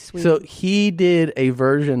 he's sweet. So he did a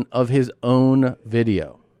version of his own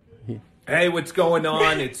video. Hey, what's going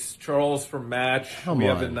on? It's Charles from Match. We on.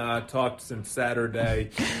 haven't talked since Saturday.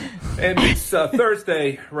 And it's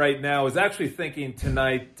Thursday right now. I was actually thinking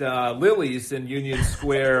tonight, Lily's in Union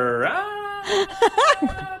Square.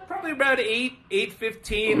 Probably about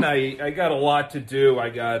 8:15. I got a lot to do. I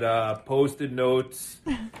got Post-it notes.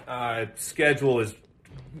 Schedule is,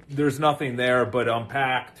 there's nothing there, but I'm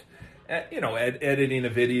packed. Editing a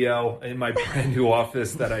video in my brand new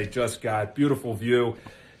office that I just got. Beautiful view.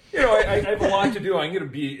 I have a lot to do. I'm going to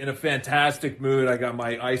be in a fantastic mood. I got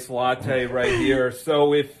my iced latte right here.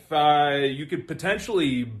 So if you could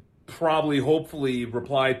potentially, hopefully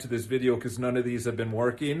reply to this video because none of these have been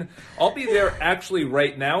working. I'll be there actually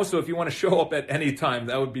right now. So if you want to show up at any time,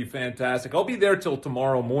 that would be fantastic. I'll be there till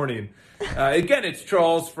tomorrow morning. Again, it's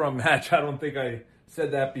Charles from Hatch. I don't think I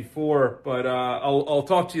said that before, but I'll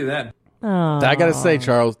talk to you then. Aww. I got to say,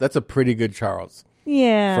 Charles, that's a pretty good Charles.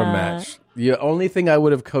 Yeah. From Match. The only thing I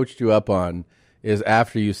would have coached you up on is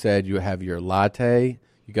after you said you have your latte,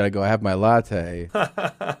 you got to go have my latte. You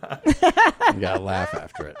got to laugh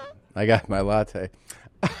after it. I got my latte.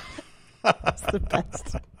 That's the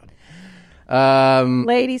best. we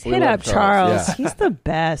Ladies, hit love up Charles. Yeah. He's the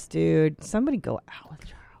best, dude. Somebody go out with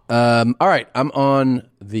Charles. All right. I'm on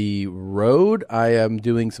the road. I am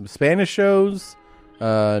doing some Spanish shows.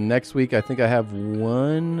 Next week, I think I have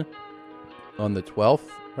one on the 12th,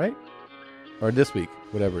 right? Or this week,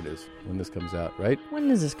 whatever it is, when this comes out, right? When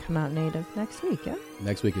does this come out, Native? Next week, yeah?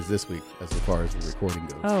 Next week is this week, as far as the recording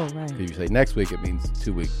goes. Oh, right. If you say next week, it means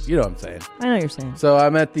 2 weeks. You know what I'm saying. I know what you're saying. So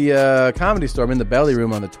I'm at the Comedy Store. I'm in the Belly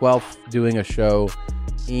Room on the 12th doing a show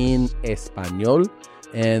in Espanol.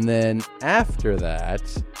 And then after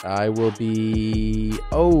that, I will be...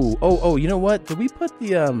 Oh, you know what? Did we put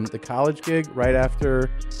the college gig right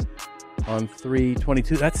after on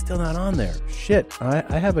 3/22? That's still not on there. Shit.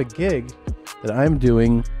 I have a gig that I'm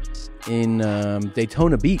doing in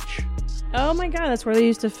Daytona Beach. Oh my God, that's where they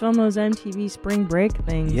used to film those MTV spring break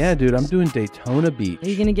things. Yeah, dude, I'm doing Daytona Beach. Are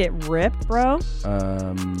you going to get ripped, bro?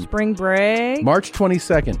 Spring break? March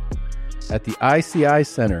 22nd at the ICI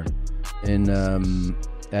Center in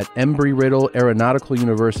at Embry-Riddle Aeronautical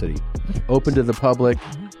University. Open to the public.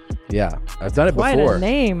 Yeah, I've done it Quite before. A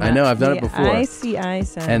name. I know, I've done it before. ICI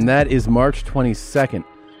Center. And that is March 22nd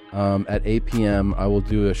at 8 p.m. I will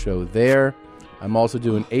do a show there. I'm also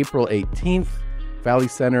doing April 18th, Valley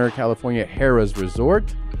Center, California, Harrah's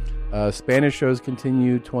Resort. Spanish shows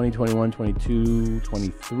continue 2021, 22,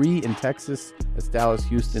 23 in Texas. That's Dallas,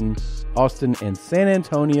 Houston, Austin, and San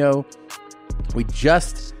Antonio. We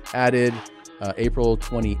just added April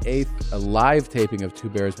 28th, a live taping of Two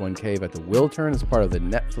Bears, One Cave at the Wiltern as part of the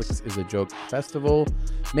Netflix is a Joke Festival.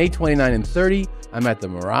 May 29 and 30, I'm at the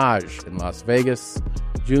Mirage in Las Vegas.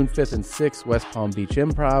 June 5th and 6th, West Palm Beach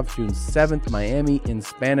Improv. June 7th, Miami in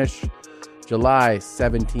Spanish. July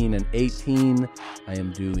 17 and 18, I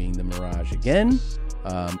am doing the Mirage again.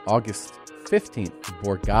 August 15th,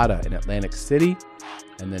 Borgata in Atlantic City.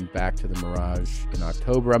 And then back to the Mirage in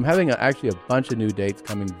October. I'm having actually a bunch of new dates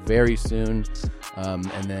coming very soon.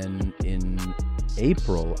 And then in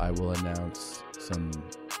April, I will announce some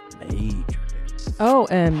major dates. Oh,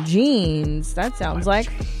 jeans. That sounds like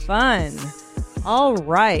fun. All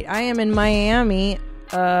right. I am in Miami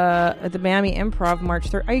at the Miami Improv March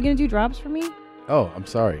 3rd. Are you going to do drops for me? Oh, I'm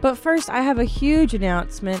sorry. But first, I have a huge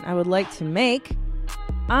announcement I would like to make.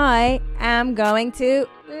 I am going to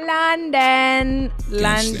London.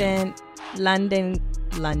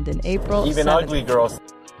 April Even 7th. ugly girls.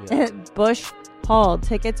 Bush Hall.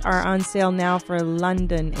 Tickets are on sale now for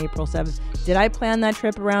London, April 7th. Did I plan that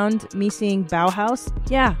trip around me seeing Bauhaus?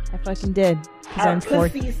 Yeah, I fucking did. Our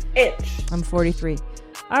pussies itch. I'm 43.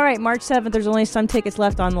 All right, March 7th, there's only some tickets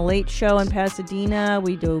left on The Late Show in Pasadena.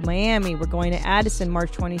 We do Miami. We're going to Addison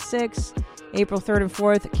March 26th. April 3rd and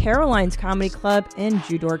 4th, Caroline's Comedy Club in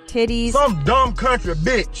Judork Titties. Some dumb country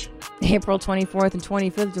bitch. April 24th and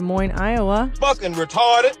 25th, Des Moines, Iowa. Fucking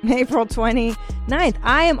retarded. April 29th.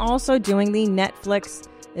 I am also doing the Netflix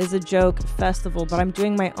is a Joke Festival, but I'm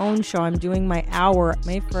doing my own show. I'm doing my hour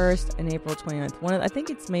May 1st and April 29th. I think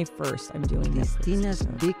it's May 1st I'm doing Christina's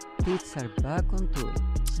big tits are back on tour.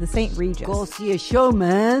 The St. Regis. Go see a show,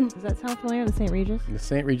 man. Does that sound familiar, the St. Regis? The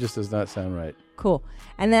St. Regis does not sound right. Cool.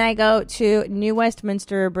 And then I go to New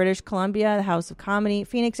Westminster, British Columbia, the House of Comedy,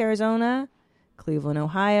 Phoenix, Arizona, Cleveland,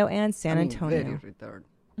 Ohio, and San Antonio. Very retarded.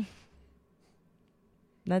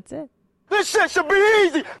 That's it. This shit should be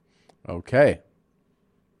easy. Okay.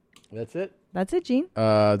 That's it. That's it, Gene.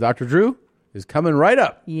 Dr. Drew is coming right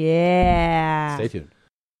up. Yeah. Stay tuned.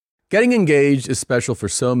 Getting engaged is special for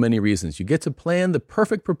so many reasons. You get to plan the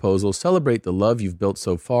perfect proposal, celebrate the love you've built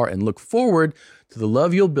so far, and look forward to the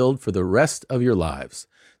love you'll build for the rest of your lives.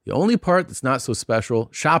 The only part that's not so special,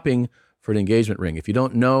 shopping for an engagement ring. If you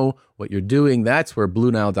don't know what you're doing, that's where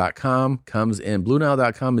BlueNile.com comes in.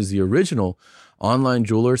 BlueNile.com is the original online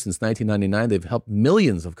jeweler since 1999. They've helped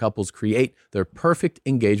millions of couples create their perfect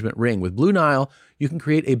engagement ring. With Blue Nile, you can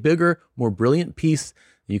create a bigger, more brilliant piece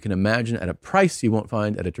than you can imagine at a price you won't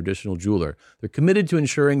find at a traditional jeweler. They're committed to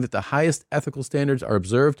ensuring that the highest ethical standards are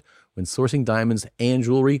observed when sourcing diamonds and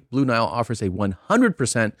jewelry. Blue Nile offers a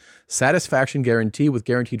 100% satisfaction guarantee with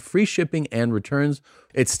guaranteed free shipping and returns.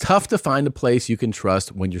 It's tough to find a place you can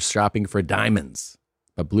trust when you're shopping for diamonds,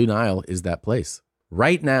 but Blue Nile is that place.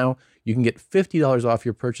 Right now, you can get $50 off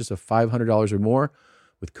your purchase of $500 or more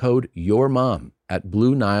with code YOURMOM at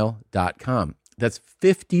BlueNile.com. That's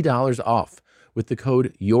 $50 off with the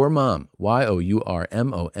code YOURMOM,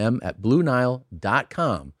 YOURMOM at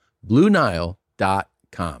BlueNile.com.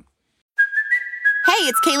 BlueNile.com. Hey,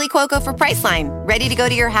 it's Kaylee Cuoco for Priceline. Ready to go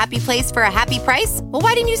to your happy place for a happy price? Well,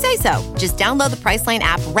 why didn't you say so? Just download the Priceline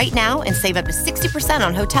app right now and save up to 60%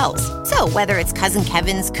 on hotels. So whether it's Cousin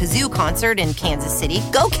Kevin's Kazoo Concert in Kansas City,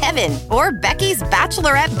 go Kevin, or Becky's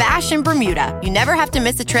Bachelorette Bash in Bermuda, you never have to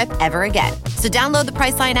miss a trip ever again. So download the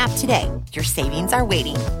Priceline app today. Your savings are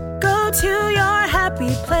waiting. Go to your happy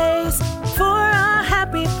place for a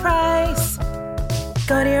happy price.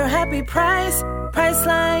 Go to your happy price,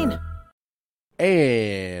 Priceline.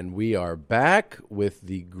 And we are back with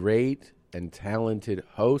the great and talented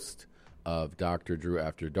host of Dr. Drew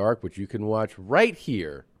After Dark, which you can watch right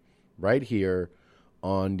here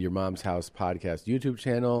on your Mom's House podcast YouTube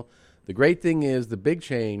channel. The great thing is, the big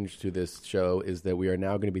change to this show is that we are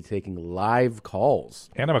now going to be taking live calls.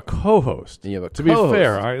 And I'm a co-host. And you have a to co-host. be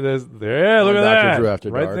fair, look at Dr. that. Drew After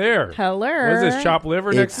right Dark. there. Hello. What is this, chopped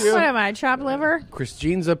liver next to you? What am I, chopped liver?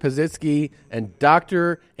 Christina Pazitsky and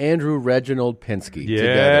Dr. Andrew Reginald Pinsky Yeah.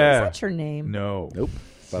 together. Is that your name? No. Nope.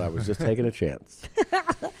 But I was just taking a chance.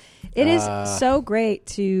 It is so great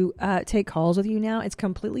to take calls with you now. It's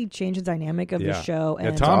completely changed the dynamic of the show. Yeah,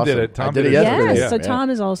 And Tom did it. I did it yesterday. Yes, so Tom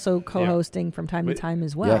is also co-hosting from time to time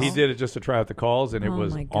as well. He did it just to try out the calls, and it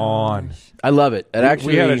was my on. I love it. It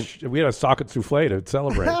actually, we had a socket souffle to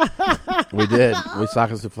celebrate. we did. We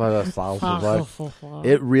socket souffle.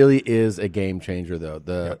 It really is a game changer, though.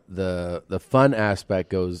 The fun aspect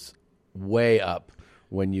goes way up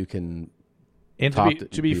when you can. And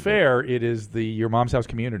to be people. fair, it is the Your Mom's House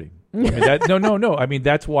community. I mean, no. I mean,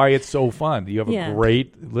 that's why it's so fun. You have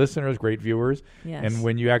great listeners, great viewers, and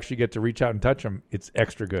when you actually get to reach out and touch them, it's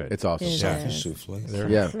extra good. It's awesome.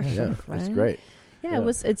 Yeah. It's great. Yeah,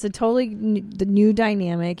 it's a totally the new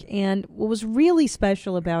dynamic. And what was really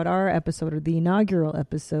special about our episode, or the inaugural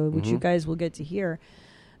episode, which you guys will get to hear,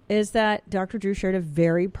 is that Dr. Drew shared a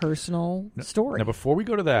very personal story. Now, before we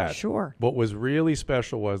go to that, sure. What was really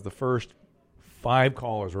special was the first 5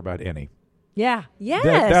 callers were about Annie. Yeah. Yes.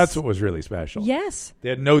 That's what was really special. Yes. They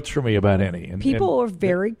had notes for me about Annie. And people were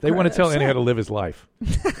very They want to tell Annie how to live his life.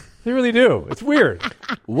 They really do. It's weird.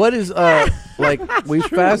 What is, like, we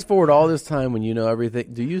fast forward all this time when you know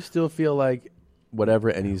everything. Do you still feel like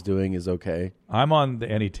whatever Annie's doing is okay? I'm on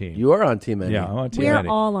the Annie team. You are on Team Annie. Yeah, I'm on Team We're Annie.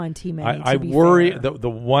 all on Team Annie. I worry. The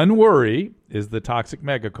one worry is the toxic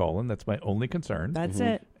megacolon. That's my only concern. That's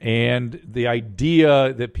it. And the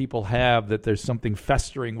idea that people have that there's something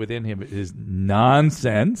festering within him is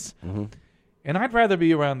nonsense. And I'd rather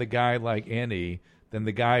be around the guy like Annie than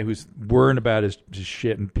the guy who's worrying about his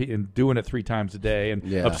shit and doing it 3 times a day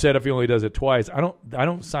and upset if he only does it twice. I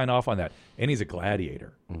don't sign off on that. And he's a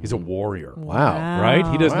gladiator. He's a warrior. Wow. Right?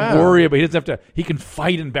 He doesn't worry about. He doesn't have to. He can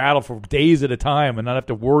fight in battle for days at a time and not have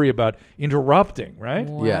to worry about interrupting. Right?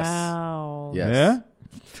 Wow. Yes. Yeah.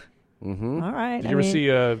 Mm-hmm. All right. Did you ever see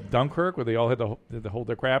Dunkirk where they all had to hold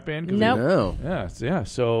their crap in? Nope. No. Yeah.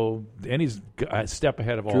 So and he's a step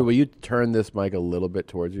ahead of all. Drew, will you turn this mic a little bit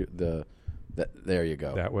towards you? There you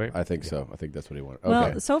go. That way? I think so. I think that's what he wanted. Well,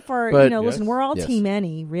 okay. so far, But- listen, we're all Team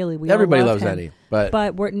Annie, really. Everybody all love loves him. Annie,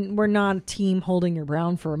 but we're not a team holding your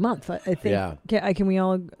brown for a month. I think. Yeah. Can we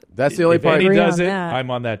all? That's the only if part. Andy agree does on it, that. I'm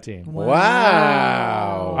on that team.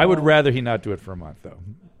 Wow. I would rather he not do it for a month, though.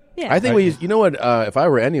 Yeah. I think you know what? If I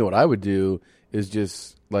were Annie, what I would do is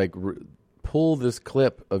just like pull this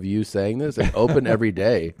clip of you saying this and open every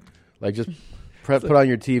day, like just put on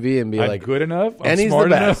your TV and be I'm like, good enough. I'm Annie's smart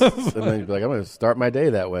the best, enough. and then you'd be like, I'm going to start my day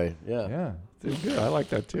that way. Yeah, Yeah, it's good. I like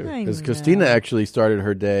that too. because Christina actually started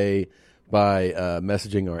her day by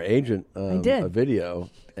messaging our agent did. a video,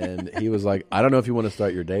 and he was like, I don't know if you want to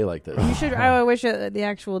start your day like this. You should. I wish the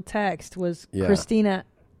actual text was Christina.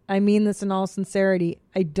 I mean this in all sincerity.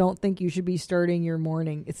 I don't think you should be starting your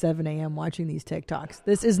morning at 7 a.m. watching these TikToks.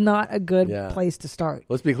 This is not a good place to start.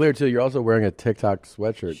 Let's be clear, too. You're also wearing a TikTok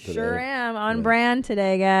sweatshirt today. Sure am. On brand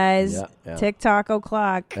today, guys. Yeah. TikTok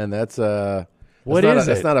o'clock. And that's What is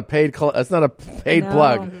it? That's not a paid. That's not a paid No.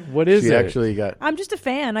 plug. What is she it? actually got. I'm just a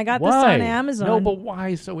fan. I got this Why? on Amazon. No, but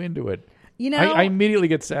why so into it? You know, I immediately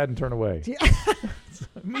get sad and turn away.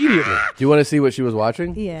 Immediately. Do you want to see what she was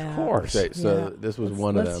watching? Yeah. Of course. Okay, so this was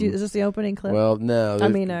one of them. Is this the opening clip? Well, no. I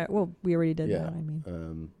mean, we already did yeah. that. I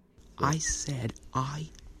mean, I said I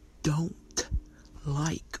don't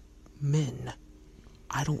like men.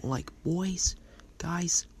 I don't like boys,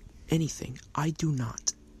 guys, anything. I do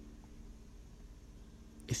not.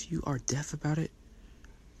 If you are deaf about it,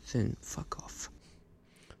 then fuck off.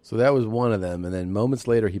 So that was one of them, and then moments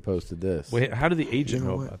later he posted this. Wait, how did the agent You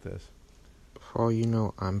know know what? about this? For all you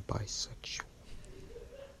know, I'm bisexual.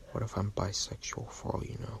 What if I'm bisexual for all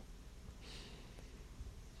you know?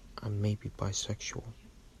 I may be bisexual.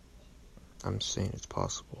 I'm saying it's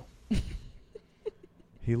possible.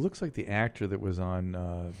 He looks like the actor that was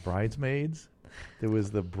on Bridesmaids. There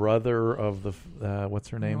was the brother of the what's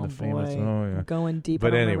her name? Oh, the famous. boy. Oh yeah. Going deep.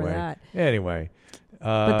 But I don't anyway, remember that. anyway.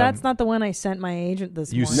 But that's not the one I sent my agent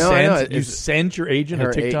this You morning. you sent your agent a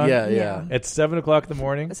her TikTok. yeah. At 7:00 in the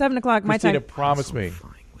morning. 7 o'clock my Christina, time. promise me.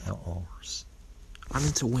 I'm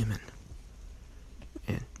into women.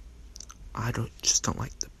 And I just don't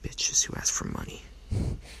like the bitches who ask for money.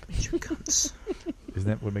 You cunts. Isn't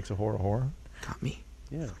that what makes a whore a whore? Got me?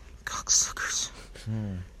 Yeah. Cocksuckers.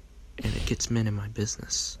 And it gets men in my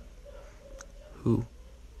business. Who,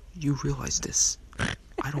 you realize this,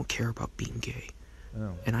 I don't care about being gay.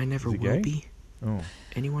 Oh. And I never Is he will gay? be. Oh.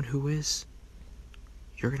 Anyone who is,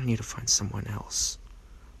 you're going to need to find someone else.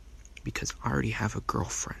 Because I already have a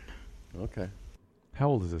girlfriend. Okay. How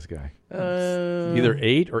old is this guy? Either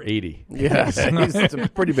 8 or 80. Yeah, it's a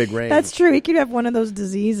pretty big range. That's true. He could have one of those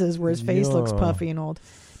diseases where his face looks Yeah. puffy and old.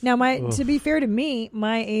 Now, to be fair to me,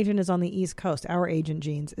 my agent is on the East Coast. Our agent,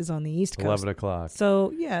 Jeans, is on the East Coast. 11 o'clock.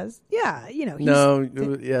 So, yes. Yeah, you know. No,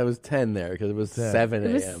 it was 10 there because it was 7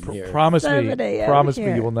 It was a.m. here. Promise 7 me a.m. Promise me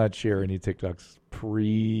here. you will not share any TikToks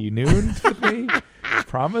pre-noon with me.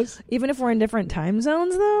 Promise? Even if we're in different time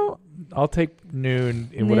zones, though? I'll take noon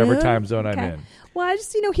in whatever Noon? time zone I'm Okay. in. Well, I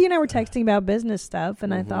just, he and I were texting about business stuff,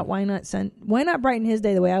 and I thought, why not brighten his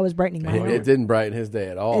day the way I was brightening mine? It didn't brighten his day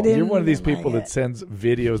at all. It You're one of these didn't people like that sends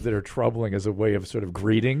videos that are troubling as a way of sort of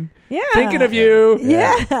greeting. Yeah. Thinking of you.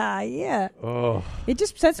 Yeah. Oh. It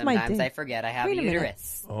just sets my Sometimes day. I forget I have Wait a a minute.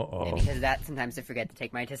 uterus. Uh-oh. And because of that, sometimes I forget to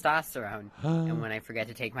take my testosterone. And when I forget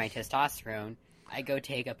to take my testosterone, I go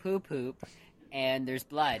take a poop, and there's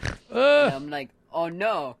blood. And I'm like, oh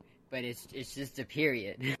no, but it's just a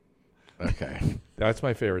period. Okay. That's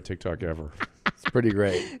my favorite TikTok ever. It's pretty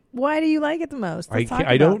great. Why do you like it the most? Let's talk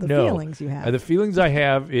I about don't the know. feelings you have. The feelings I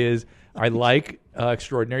have is I like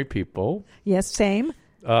extraordinary people. Yes, same.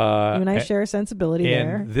 You and I share a sensibility and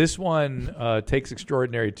there. this one takes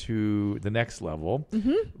extraordinary to the next level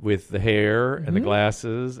Mhm. with the hair and the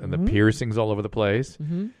glasses and the piercings all over the place.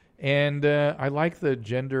 And I like the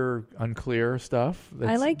gender unclear stuff.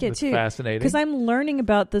 I like it that's too. Fascinating. Because I'm learning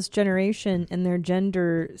about this generation and their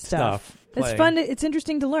gender stuff. It's playing. fun. It's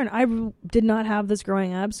interesting to learn. I did not have this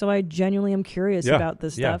growing up, so I genuinely am curious Yeah, about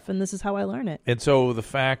this yeah. stuff, and this is how I learn it. And so the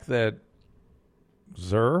fact that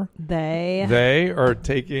they are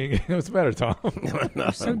taking what's the matter, Tom?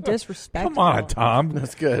 So disrespectful. Come on, Tom.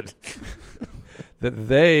 That's good. that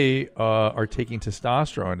they are taking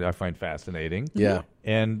testosterone that I find fascinating. Yeah.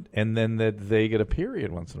 And then that they get a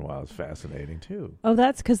period once in a while is fascinating too. Oh,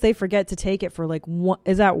 that's because they forget to take it for like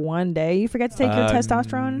is that one day you forget to take your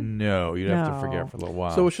testosterone? No, you'd have to forget for a little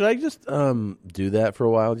while. So should I just do that for a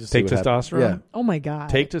while? Just take see what testosterone? Yeah. Oh my God.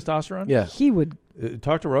 Take testosterone? Yeah. He would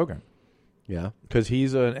talk to Rogan. Yeah. Because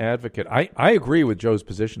he's an advocate. I agree with Joe's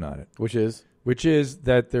position on it. Which is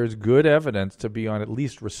that there's good evidence to be on at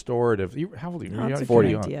least restorative. How old are you? Oh, You're it's a 40.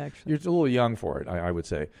 good idea, actually. You're a little young for it, I would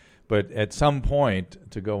say. But at some point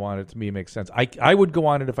to go on it, to me, makes sense. I would go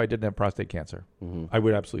on it if I didn't have prostate cancer. Mm-hmm. I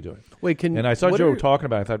would absolutely do it. Wait, and I saw Joe talking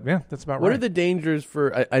about it. I thought, yeah, that's about right. What are the dangers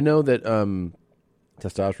for... I know that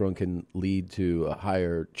testosterone can lead to a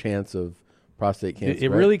higher chance of prostate cancer.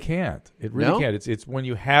 It really can't. It really No? can't. It's when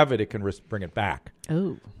you have it, it can bring it back.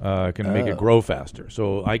 Oh. It can make it grow faster.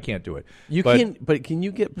 So I can't do it. But can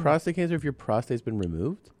you get prostate cancer if your prostate's been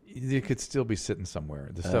removed? It could still be sitting somewhere.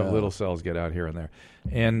 The stuff, little cells get out here and there,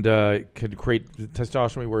 and could create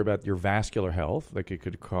testosterone. We worry about your vascular health. Like it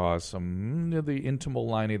could cause some the intimal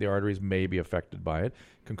lining of the arteries may be affected by it.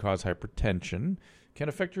 Can cause hypertension. Can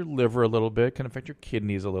affect your liver a little bit. Can affect your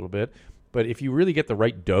kidneys a little bit. But if you really get the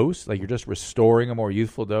right dose, like you're just restoring a more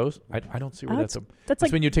youthful dose, I don't see where that's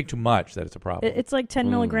like, when you take too much that it's a problem. It's like 10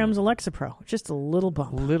 milligrams of Lexapro, just a little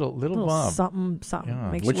bump, little bump, something.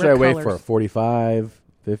 Yeah. Makes What you should I wear wait colors. for? 45,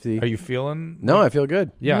 50? Are you feeling? No, I feel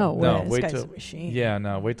good. Yeah, no, wait this till guy's a machine. Yeah,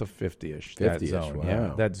 no, wait till 50ish. That 50-ish, zone, wow.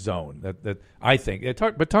 yeah, that zone. That I think.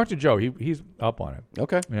 But talk to Joe. He's up on it.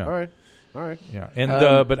 Okay, yeah. all right. Yeah, and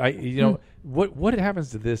but I, what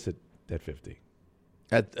happens to this at 50?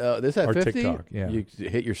 At this at or 50, TikTok, yeah. You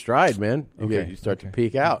hit your stride, man. You start to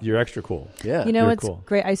peak out. You're extra cool. Yeah, You know You're what's cool.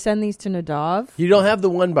 great? I send these to Nadav. You don't have the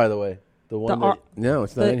one, by the way. The one. No,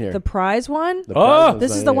 it's not in here. The prize one. The prize one's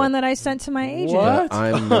This not is in the here. one that I sent to my agent. What?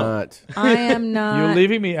 I'm not. I am not. You're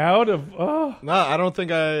leaving me out of. Oh. No, I don't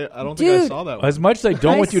think I saw that one. As much as I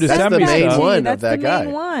don't want you to That's send the me main stuff, one That's of that the guy.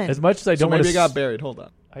 main one. as much as I So don't want maybe to, it got buried. Hold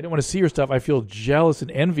on. I don't want to see your stuff. I feel jealous and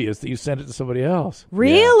envious that you sent it to somebody else.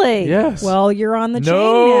 Really? Yes. Well, you're on the chain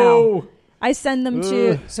No. now. I send them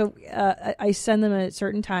to I send them at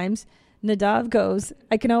certain times. Nadav goes,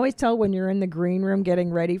 I can always tell when you're in the green room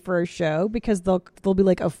getting ready for a show because there'll be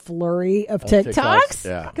like a flurry of TikToks.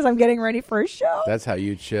 Yeah. Because I'm getting ready for a show. That's how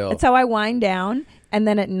you chill. That's how I wind down. And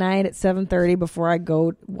then at night at 7:30 before I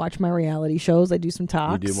go watch my reality shows, I do some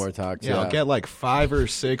talks. You do more talks. Yeah, I'll get like 5 or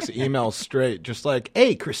 6 emails straight, just like,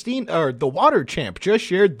 "Hey, Christina, or the Water Champ just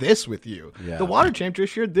shared this with you. Yeah. The Water Champ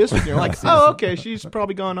just shared this with you." I'm like, oh, okay, she's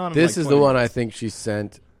probably going on. This in is like the 20 one minutes. I think she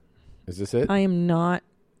sent. Is this it? I am not.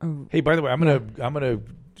 Hey, by the way, I'm gonna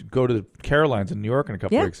go to the Carolines in New York in a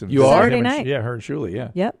couple Yeah. weeks. And You are? Saturday Saturday night. Yeah, her and Shuli. Yeah.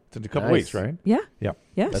 Yep. It's in a couple Nice. weeks, right? Yeah. Yeah.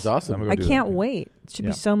 Yes. That's awesome. I'm gonna I go do can't that. wait. It should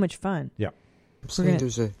Yeah. be so much fun. Yeah. I'm saying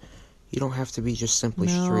you don't have to be just simply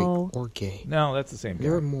No. straight or gay. No, that's the same guy.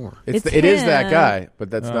 There are more. It's it is that him. guy, but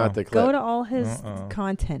that's Oh. not the clip. Go to all his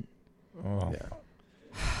content. Oh. Yeah.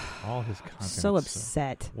 All his content. So is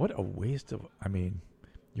upset. What a waste of. I mean,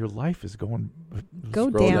 your life is going. Go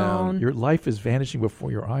Scroll down. Your life is vanishing before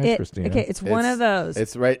your eyes, Christina. Okay, it's one of those.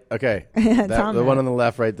 It's right. Okay. It's on The one there. on the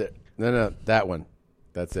left, right there. No, that one.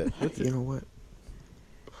 That's it. You know what?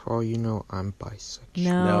 For all you know, I'm bisexual.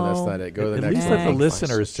 No, that's not it. Go to the At next least one. let the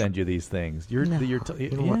listeners send you these things. You're. No. You're You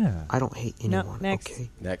know what? I don't hate No, anyone. next. Okay,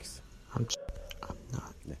 Next. I'm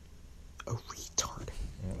not a retard.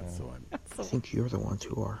 That's the one. I think you're the ones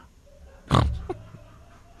who are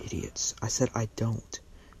idiots. I said I don't.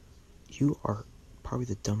 You are probably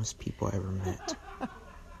the dumbest people I ever met.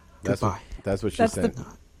 Goodbye. That's what she That's sent.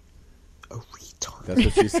 Not a retard. That's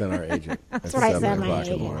what she sent our agent. That's at what I 7 sent my o'clock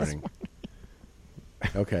in the agent this morning.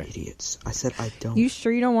 Okay. Idiots. I said I don't. You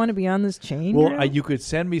sure you don't want to be on this chain? Well, Drew? you could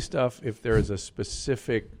send me stuff if there is a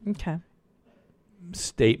specific okay.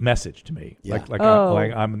 state message to me. Yeah. Like Oh.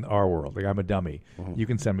 I'm in our world. Like I'm a dummy. You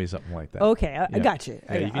can send me something like that. Okay, I Yeah. got you.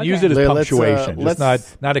 Yeah, you can Okay. use it as Let's, punctuation. Just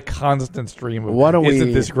let's- not a constant stream of. Why don't Isn't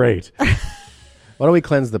we- this great? Why don't we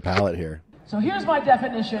cleanse the palate here? So here's my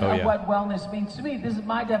definition Oh, of yeah. what wellness means to me. This is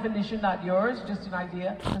my definition, not yours, just an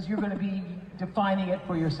idea, because you're going to be defining it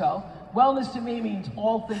for yourself. Wellness to me means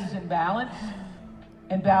all things in balance,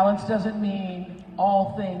 and balance doesn't mean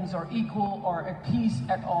all things are equal or at peace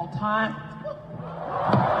at all times.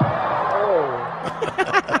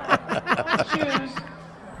 Choose.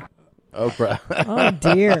 Oprah. Oh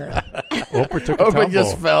dear. Oprah took a Oprah tumble.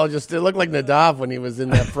 just fell. It looked like Nadav when he was in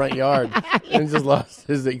that front yard and just lost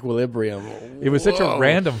his equilibrium. It was such a Whoa.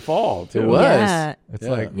 random fall, too. It was. Yeah. It's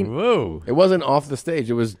like, whoa. It wasn't off the stage.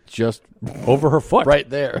 It was just over her foot. right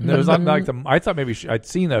there. And it was like I thought maybe I'd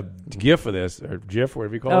seen a GIF of this, or GIF,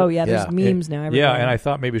 whatever you call it. Oh, yeah, there's memes now everywhere. Yeah, and I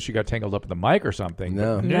thought maybe she got tangled up in the mic or something.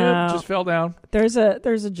 No. But No. just fell down. There's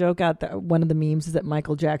a joke out there. One of the memes is that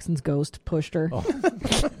Michael Jackson's ghost pushed her. Oh.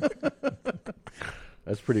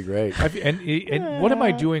 That's pretty great. And what am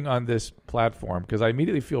I doing on this platform? Because I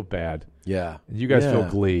immediately feel bad. Yeah. And you guys feel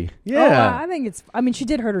glee. Yeah. I think she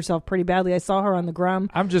did hurt herself pretty badly. I saw her on the grum.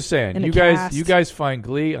 I'm just saying, in a you cast. guys find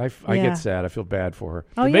glee. I Yeah. get sad. I feel bad for her.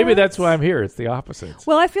 Oh, But maybe yeah? that's why I'm here. It's the opposite.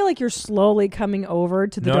 Well, I feel like you're slowly coming over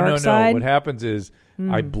to the dark side. No. What happens is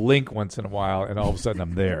I blink once in a while, and all of a sudden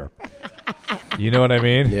I'm there. You know what I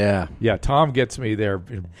mean? Yeah. Yeah, Tom gets me there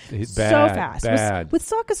He's bad, so fast. bad. With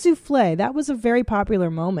Saka Souffle, that was a very popular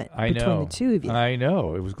moment between the two of you. I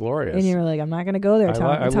know. It was glorious. And you were like, I'm not going to go there, Tom.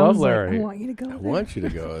 I And Tom's love like, Larry. I want you to go there. I want you to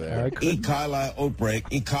go there. Ekali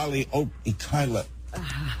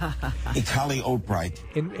Oatbright.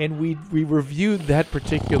 And we reviewed that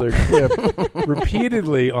particular clip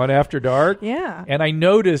repeatedly on After Dark. Yeah. And I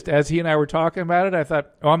noticed as he and I were talking about it, I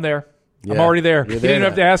thought, oh, I'm there. I'm Yeah. already there. You're You there didn't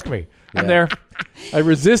have to now. ask me. I'm Yeah. there. I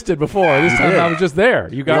resisted before. This time did. I was just there.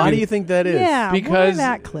 You got Why me. do you think that is? Yeah, Because why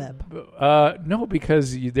that clip? No,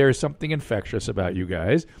 because there's something infectious about you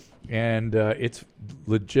guys, and it's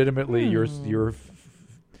legitimately your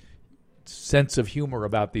sense of humor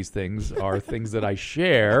about these things are things that I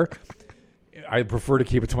share. I prefer to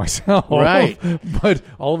keep it to myself, Right. But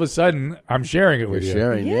all of a sudden, I'm sharing it with you.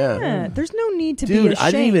 Sharing, Yeah. There's no need to be Dude, ashamed.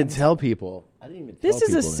 I didn't even tell people. This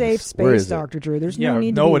is a safe Where space, is it? Dr. Drew. There's Yeah, no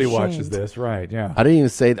need to nobody be ashamed. watches this, right? Yeah. I didn't even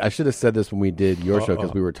say. I should have said this when we did your show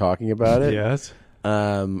because we were talking about it. Yes.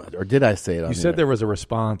 Or did I say it? You said there was a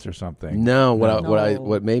response or something. No.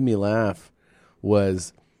 What made me laugh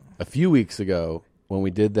was a few weeks ago when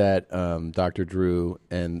we did that. Dr. Drew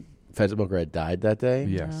and Fed Smoker had died that day.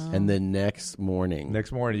 Yes. And then next morning,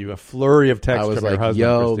 you have a flurry of texts I was from her like, husband,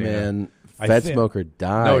 "Yo, Christina. man, I Fed think- Smoker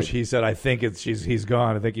died." No, she said, I think he's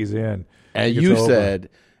gone. I think he's in. And It's you over. said,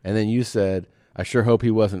 and then you said, I sure hope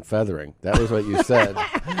he wasn't feathering. That was what you said.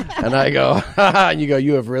 And I go, haha, and you go,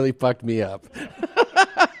 you have really fucked me up.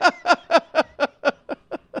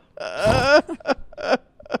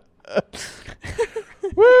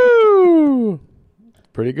 Woo!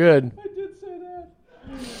 Pretty good. I did say that.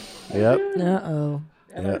 Yep. Uh-oh.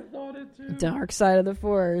 And I thought it too. Dark side of the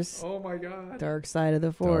force. Oh my God. Dark side of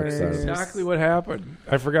the force. side of the force. Exactly what happened.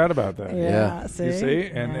 I forgot about that. Yeah, see? You see?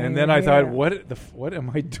 And Yeah, and then I thought, yeah. what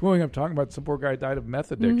am I doing? I'm talking about some poor guy died of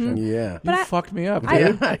meth addiction. Yeah. You But I- fucked me up, I-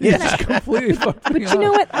 dude. You just completely fucked me But up. you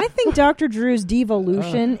know what? I think Dr. Drew's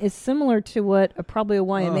devolution is similar to what probably a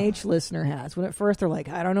YMH listener has. When at first they're like,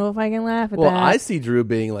 I don't know if I can laugh at Well, that. I see Drew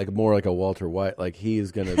being like more like a Walter White. Like he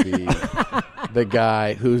is going to be the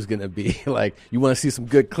guy who's going to be like, you want to see some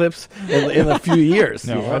good clips in a few years.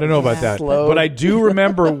 No, you know? I don't know about that. Slow. But I do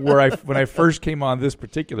remember when I first came on this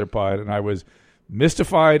particular pod, and I was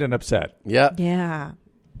mystified and upset. Yeah. Yeah.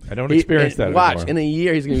 I don't experience that Watch, anymore. in a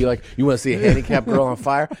year he's going to be like, you want to see a handicapped girl on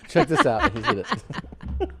fire? Check this out. He's gonna...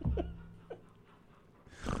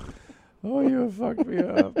 Oh, you fucked me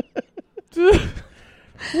up.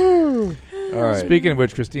 All right. Speaking of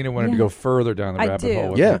which, Christina wanted to Yeah. go further down the I rabbit do. hole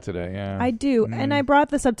with Yeah. me today. Yeah, I do. Mm. And I brought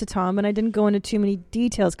this up to Tom, and I didn't go into too many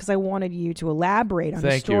details because I wanted you to elaborate on the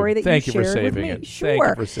Thank story you. that Thank you you for shared with saving me. it. Sure. Thank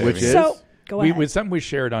you for saving Which it. is? So, go It ahead. was something we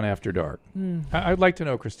shared on After Dark. I'd like to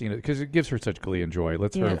know, Christina, because it gives her such glee and joy.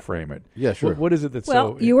 Let's Yeah. her frame it. Yeah, sure. What is it that's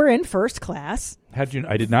Well, so... you were in first class. Had you?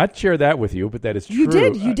 I did not share that with you, but that is true. You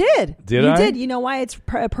did. You did. Did you I? did. You know why it's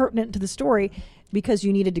pertinent to the story? Because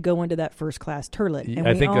you needed to go into that first class turlet. And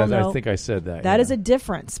I we think all know I think I said that. that yeah. is a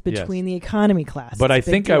difference between the economy class. But I It's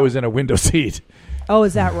a big think I deal. was in a window seat. Oh,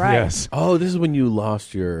 is that right? Yes. Oh, this is when you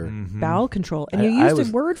lost your... Bowel control. And I- you I used was-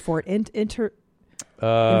 a word for it.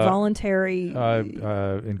 Involuntary...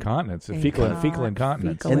 Incontinence, fecal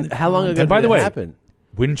incontinence. And how long ago And by did the it way, happen?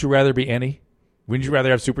 wouldn't you rather be any? Wouldn't you rather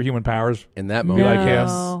have superhuman powers? In that Be moment? like him?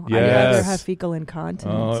 No, Yes. I'd rather have fecal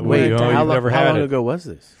incontinence. Oh, Wait, you've how never had long it. ago was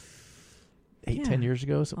this? 10 years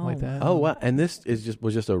ago, something like that. Oh, wow. And this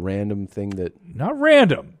was just a random thing that... Not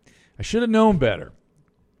random. I should have known better.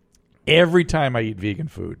 Every time I eat vegan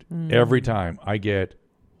food, every time I get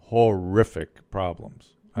horrific problems.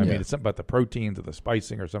 I mean, it's something about the proteins or the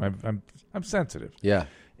spicing or something. I'm sensitive. Yeah.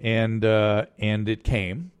 And it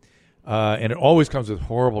came. And it always comes with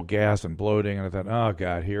horrible gas and bloating. And I thought, oh,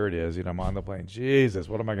 God, here it is. I'm on the plane. Jesus,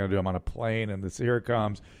 what am I going to do? I'm on a plane, and here it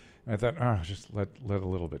comes. And I thought, just let a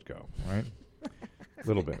little bit go, right? A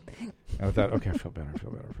little bit. And I thought, okay, I feel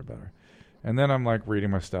better. And then I'm like reading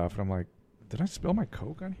my stuff, and I'm like, did I spill my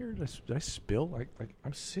Coke on here? Did I spill? Like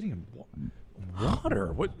I'm sitting in water.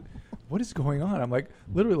 What is going on? I'm like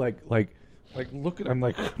literally like looking. I'm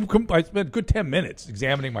like I spent a good 10 minutes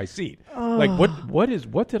examining my seat. Like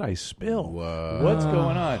what did I spill? Whoa. What's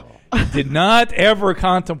going on? Did not ever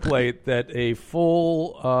contemplate that a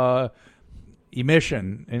full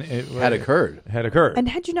emission had occurred. And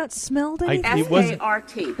had you not smelled anything? It wasn't.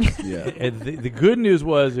 S-A-R-T. Yeah. The good news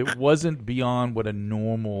was it wasn't beyond what a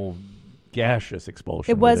normal gaseous expulsion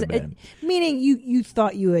It was, would have been. meaning you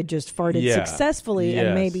thought you had just farted successfully,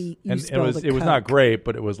 and maybe you spilled it was not great,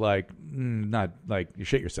 but it was like not like you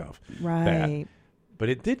shit yourself. Right. Bad. But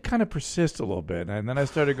it did kind of persist a little bit, and then I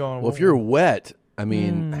started going. Well, if you're wet, I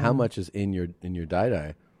mean, how much is in your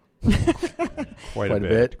dye? Quite a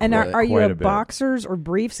bit. And are you a bit. boxers or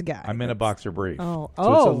briefs guy? I'm in a boxer brief. Oh,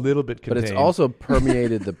 so it's a little bit contained. But it's also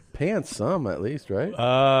permeated the pants some, at least, right?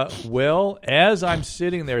 Well, as I'm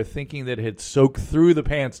sitting there thinking that it had soaked through the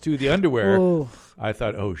pants to the underwear, I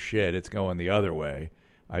thought, oh shit, it's going the other way.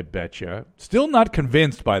 I betcha. Still not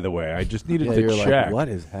convinced, by the way. I just needed to check. Like, what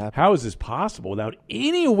is happening? How is this possible without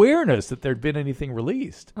any awareness that there'd been anything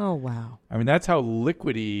released? Oh, wow. I mean, that's how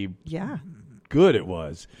liquidy good it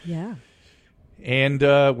was. Yeah. And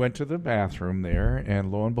went to the bathroom there,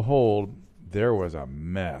 and lo and behold, there was a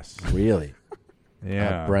mess. Really?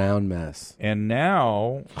 Yeah. A brown mess. And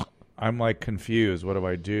now I'm like confused.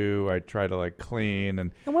 What do? I try to like clean.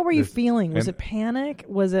 And what were you feeling? Was it panic?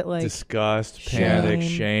 Was it like disgust, panic,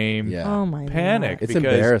 shame? Yeah. Oh my panic. God. It's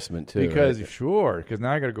embarrassment too. Because right? because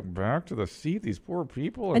now I got to go back to the seat. These poor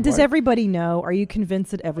people. And does everybody know? Are you convinced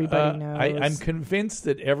that everybody knows? I'm convinced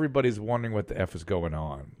that everybody's wondering what the F is going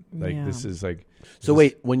on. Like this is like. So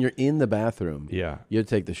wait, when you're in the bathroom, you have to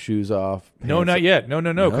take the shoes off. No, not yet. No,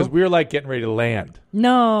 because we were like getting ready to land.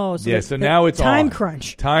 No. So now it's time on.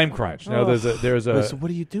 crunch. Time crunch. Now there's a. So what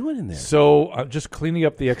are you doing in there? So I'm just cleaning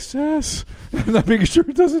up the excess, and I'm making sure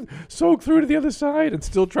it doesn't soak through to the other side, and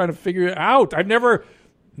still trying to figure it out. I've never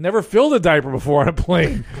filled a diaper before on a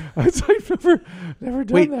plane. I've never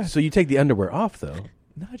done that. So you take the underwear off though?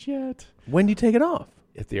 Not yet. When do you take it off?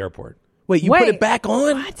 At the airport. Wait, you put it back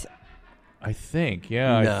on? What? I think,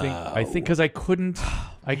 yeah. No. I think because I couldn't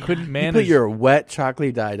manage. You put your wet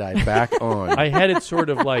chocolate dye back on. I had it sort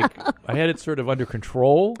of under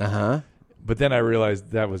control. Uh-huh. But then I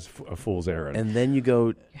realized that was a fool's errand. And then you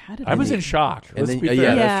go. I was in shock. And Let's then, be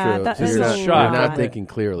fair. that's true. That's You're a not, lot. you're not thinking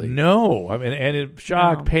clearly. No, I mean, and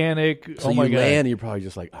shock, panic. So oh my you god! land, you're probably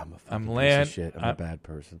just like, I'm a fucking piece of shit. I'm a bad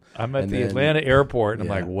person. I'm at the Atlanta airport, and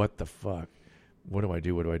I'm like, what the fuck? What do I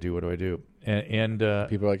do? And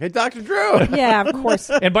people are like, hey, Dr. Drew. Yeah, of course.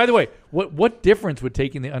 And by the way, what difference would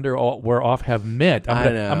taking the underwear off have meant?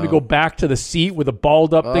 I'm going to go back to the seat with a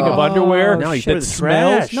balled up thing of underwear that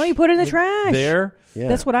smells. No, you put it in the trash. There. Yeah.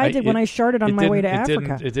 That's what I did when I started on my way to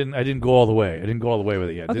Africa. I didn't go all the way. I didn't go all the way with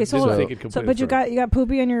it yet. Okay, but you got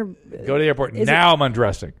poopy on your. Go to the airport. Now I'm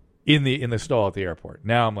undressing in the stall at the airport.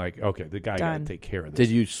 Now I'm like, okay, the guy got to take care of this.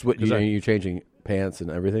 Did you switch? Are you changing pants and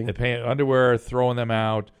everything? The underwear, throwing them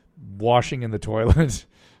out, washing in the toilet.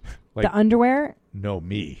 Like, the underwear? No,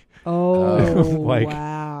 me. Oh,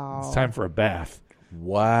 wow! It's time for a bath.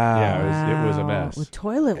 Wow. Yeah, it was a mess. With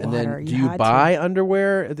toilet water. And then do you buy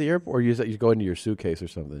underwear at the airport, or you go into your suitcase or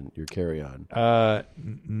something, your carry-on?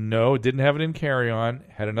 No, didn't have it in carry-on.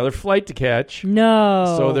 Had another flight to catch.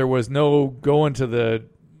 No. So there was no going to the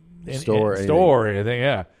store or anything.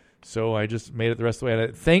 Yeah. So I just made it the rest of the way.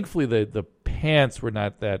 And thankfully, the pants were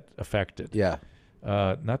not that affected. Yeah.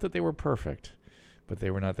 Not that they were perfect, but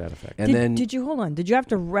they were not that affected. And did you hold on? Did you have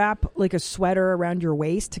to wrap like a sweater around your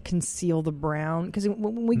waist to conceal the brown? Because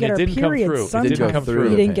when we get our periods, sometimes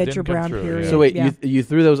you didn't get your brown period. So wait, you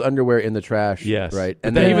threw those underwear in the trash? Yes, right.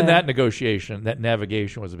 And then even that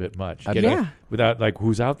navigation was a bit much. Without like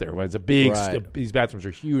who's out there? It's a big. These bathrooms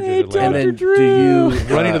are huge. Hey, and then do you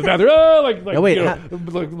running to the bathroom? Oh, like wait,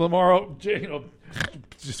 Lamar,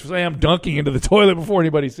 just slam dunking into the toilet before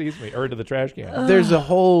anybody sees me, or into the trash can. There's a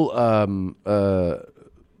whole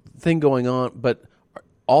thing going on, but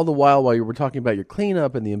all the while you were talking about your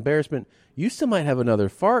cleanup and the embarrassment, you still might have another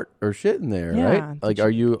fart or shit in there, right? Like, are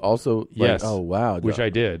you also like, yes? Oh wow, which I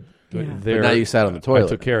did. Yeah. But now you sat on the toilet. I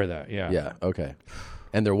took care of that. Yeah. Yeah. Okay.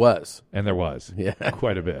 And there was. Yeah.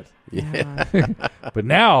 Quite a bit. Yeah. But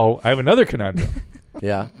now I have another conundrum.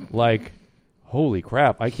 Yeah. Like, holy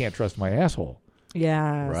crap, I can't trust my asshole.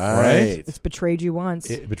 Yeah. Right. It's betrayed you once.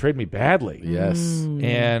 It betrayed me badly. Yes.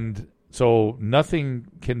 And So nothing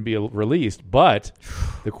can be released, but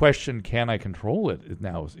the question, can I control it,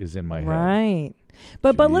 now is in my head. Right.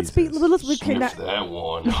 But let's be Sniff that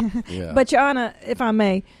one. Yeah. But Yana, if I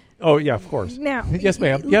may. Oh yeah, of course. Now, yes,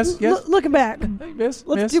 ma'am. Yes. Looking back,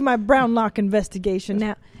 let's do my Brownlock investigation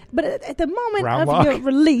now. But at the moment Brownlock? of your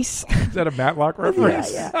release, Is that a Matlock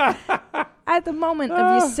reference? Yeah. At the moment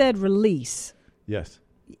of your said release, Yes.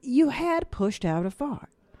 you had pushed out a fart.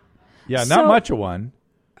 Yeah, not much of one.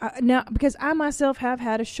 Now, because I myself have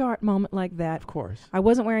had a short moment like that. Of course. I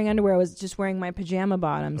wasn't wearing underwear. I was just wearing my pajama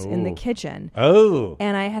bottoms in the Oh. kitchen. Oh.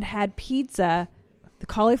 And I had pizza, the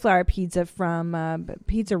cauliflower pizza from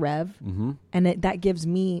Pizza Rev. Mhm. And that gives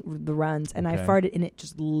me the runs. And I Okay. farted and it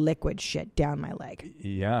just liquid shit down my leg.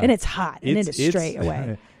 Yeah. And it's hot. And it is straight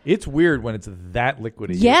away. It's weird when it's that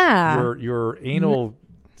liquidy. Yeah. Your anal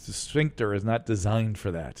sphincter is not designed for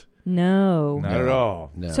that. No. Not at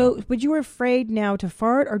all. No. So, but you were afraid now to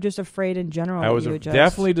fart or just afraid in general? I was that you would just-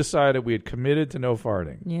 definitely decided we had committed to no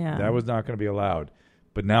farting. Yeah. That was not going to be allowed.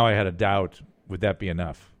 But now I had a doubt, would that be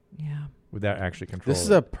enough? Yeah. Would that actually control This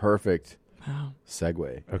is it? a perfect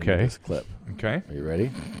segue. Okay. into this clip. Okay. Are you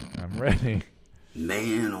ready? I'm ready.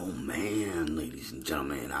 Man, oh man, ladies and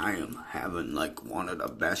gentlemen, I am having like one of the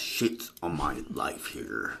best shits of my life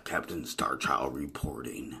here. Captain Starchild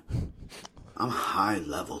reporting. I'm high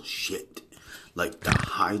level shit. Like the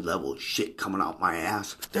high level shit coming out my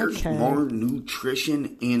ass. There's more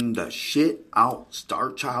nutrition in the shit out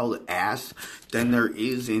Starchild ass than there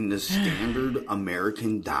is in the standard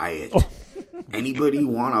American diet. Anybody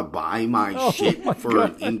want to buy my shit for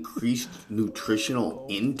an increased nutritional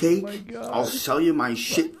intake? I'll sell you my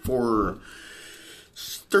shit for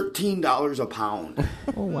 $13 a pound.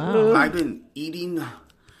 Oh, wow. I've been eating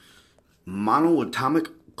monoatomic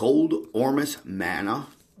gold ormus manna,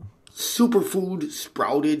 superfood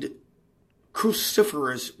sprouted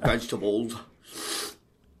cruciferous vegetables,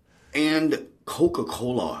 and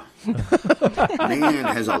Coca-Cola. Man,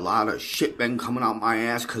 has a lot of shit been coming out my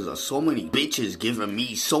ass because of so many bitches giving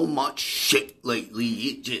me so much shit lately.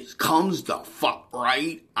 It just comes the fuck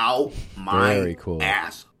right out my Very cool.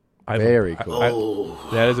 ass. Very cool.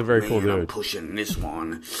 That is a very cool man, I'm dude. pushing this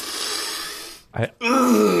one. I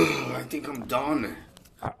think I'm done.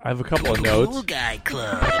 I have a couple of notes. Guy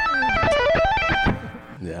Club.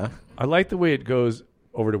 Yeah. I like the way it goes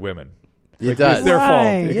over to women. It does. It's their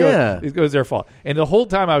Right, fault. yeah. It goes their fault. And the whole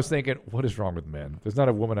time I was thinking, what is wrong with men? There's not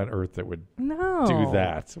a woman on earth that would No. do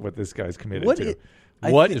that, what this guy's committed What to.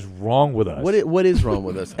 I What think- is wrong with us? What is wrong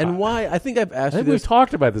with us? And why? I think I've I asked you think we've this.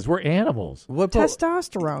 talked about this. We're animals. What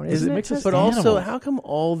Testosterone, is isn't it? it? makes us But also, animals. how come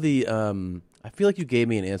all the I feel like you gave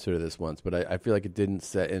me an answer to this once, but I feel like it didn't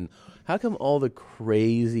set in. How come all the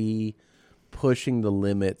crazy pushing the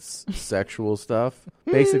limits sexual stuff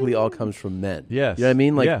basically all comes from men? Yes. You know what I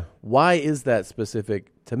mean? Like, Yeah. why is that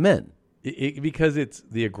specific to men? Because it's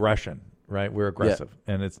the aggression, right? We're aggressive,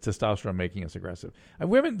 and it's testosterone making us aggressive.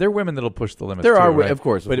 And women, there are women that'll push the limits. There too, are, right? of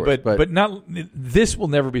course, but not. This will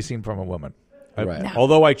never be seen from a woman. Right. No.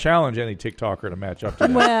 Although I challenge any TikToker to match up to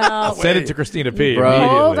that. Well, I'll send it to Christina P. Bro,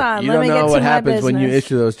 immediately. Hold on, you let don't me know get what to my happens when you business.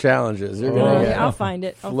 issue those challenges. You're gonna get I'll find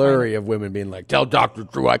it. I'll flurry of women being like, "Tell Dr.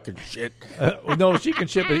 Drew I can shit." No, she can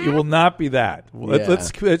ship it. It will not be that. Yeah.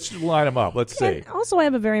 Let's line them up. Let's see. And also, I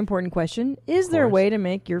have a very important question. Is there a way to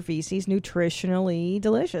make your feces nutritionally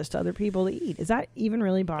delicious to other people to eat? Is that even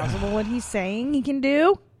really possible, what he's saying he can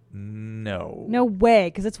do? No. No way,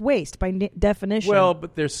 because it's waste by definition. Well,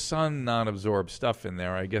 but there's some non-absorbed stuff in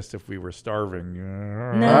there. I guess if we were starving.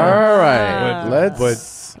 No. All right,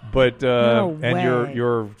 let's. But No and way.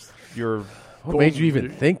 your What made you even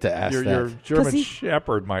think to ask your that? German he-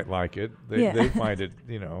 Shepherd might like it. Yeah. They find it,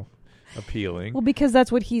 appealing. Well, because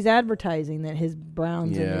that's what he's advertising, that his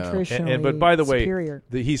browns are nutritionally But by the way, superior.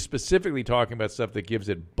 he's specifically talking about stuff that gives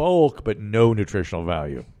it bulk but no nutritional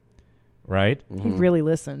value. Right? He really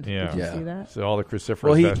listened. Yeah. Did you see that? So all the cruciferous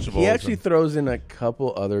Well, vegetables. he actually throws in a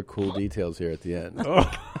couple other cool details here at the end.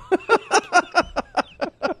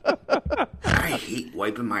 I hate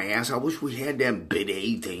wiping my ass. I wish we had them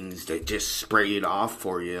bidet things that just spray it off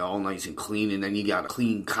for you all nice and clean, and then you got a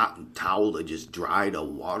clean cotton towel to just dry the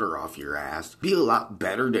water off your ass. Be a lot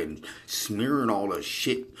better than smearing all the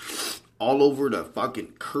shit all over the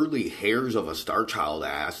fucking curly hairs of a Star Child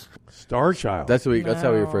ass. Star Child. That's how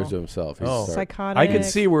he refers to himself. He's Oh, psychotic. I could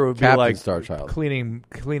see where it would be Captain like Starchild.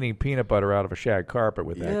 cleaning peanut butter out of a shag carpet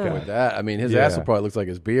with that guy. With that, I mean, his Yeah. ass probably looks like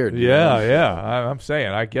his beard. you Yeah, know? yeah. I'm saying,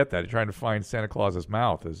 I get that. You're trying to find Santa Claus's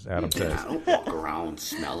mouth, as Adam says. I don't walk around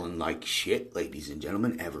smelling like shit, ladies and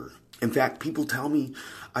gentlemen, ever. In fact, people tell me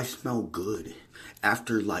I smell good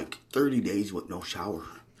after like 30 days with no shower.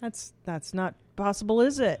 That's not possible,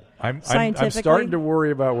 is it? I'm Scientifically? starting to worry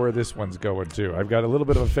about where this one's going too. I've got a little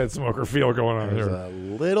bit of a Fed smoker feel going on There's here. a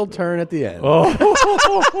little turn at the end.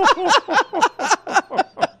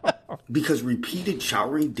 Because repeated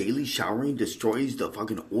daily showering destroys the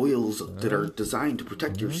fucking oils that are designed to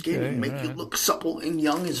protect your skin and make you look supple and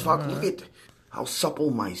young as fuck. Look at how supple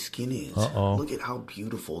my skin is. Look at how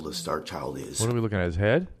beautiful the Star Child is. What are we looking at? His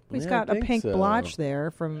head? He's got a pink blotch there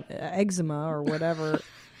from eczema or whatever.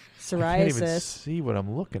 Psoriasis. I can't even see what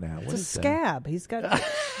I'm looking at. It's a scab. He's got.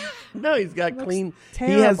 No, he's got clean.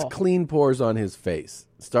 terrible. He has clean pores on his face.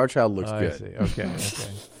 Star Child looks I good. see. Okay.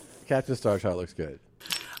 Captain Star Child looks good.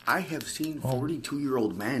 I have seen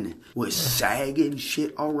 42-year-old men with sag and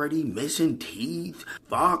shit already, missing teeth,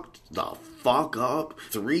 fucked the fuck up,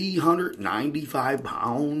 395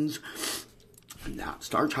 pounds. Not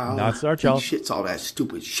Star Child. Not Star Child. He shits all that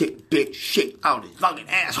stupid shit, bitch, shit out his fucking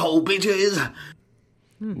asshole, bitches.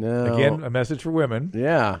 No. Again, a message for women.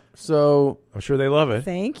 Yeah. So I'm sure they love it.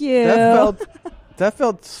 Thank you. That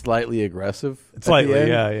felt slightly aggressive. Slightly, at the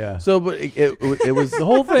yeah, end. yeah. So, but it was the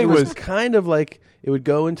whole thing was kind of like it would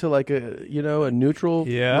go into like a neutral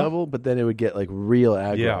level, but then it would get like real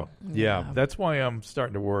aggro. Yeah. That's why I'm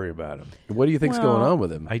starting to worry about him. What do you think's going on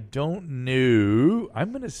with him? I don't know.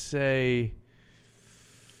 I'm going to say.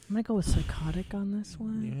 I'm going to go with psychotic on this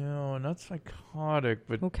one. No, not psychotic,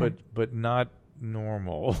 but Okay. but not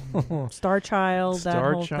normal. Star Child, that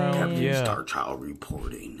Star whole Child, thing. yeah. Star Child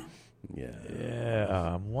reporting.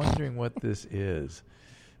 Yeah. I'm wondering what this is.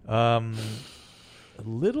 A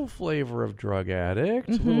little flavor of drug addict,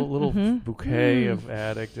 little bouquet of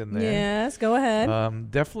addict in there. Yes, go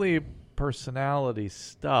ahead. Definitely personality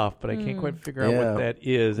stuff, but I can't quite figure out what that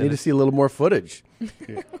is. Need to see a little more footage.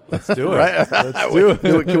 Let's do it. Right? Let's do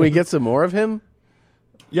it. Can we get some more of him?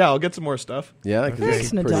 Yeah, I'll get some more stuff. Yeah,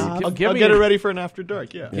 I'll get it ready for an after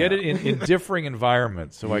dark. Yeah, Get it in differing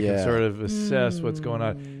environments so I can sort of assess what's going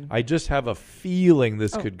on. I just have a feeling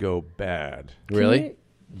this could go bad. Really?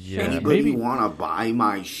 Yeah. Anybody Maybe. want to buy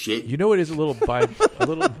my shit? You know, it is a little by the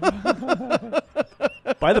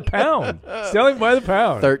pound. Selling by the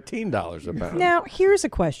pound. $13 a pound. Now, here's a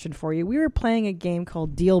question for you. We were playing a game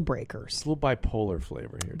called Deal Breakers. A little bipolar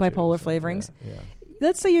flavor here. Bipolar flavorings.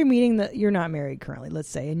 Let's say you're not married currently, let's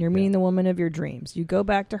say, and you're meeting the woman of your dreams. You go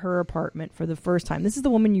back to her apartment for the first time. This is the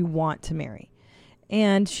woman you want to marry.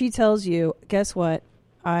 And she tells you, guess what?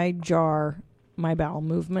 I jar my bowel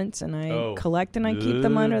movements and I collect and I keep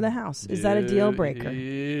them under the house. Is that a deal breaker?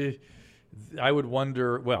 I would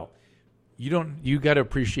wonder, well, you got to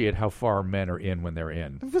appreciate how far men are in when they're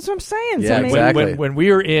in. That's what I'm saying. Yeah, so exactly. When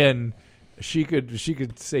we were in, she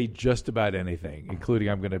could say just about anything, including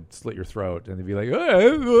 "I'm going to slit your throat," and they'd be like,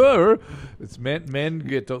 "It's men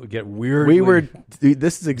get weird."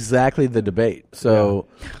 This is exactly the debate. So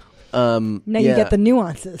now you get the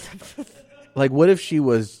nuances. Like, what if she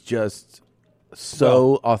was just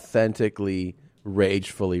so authentically,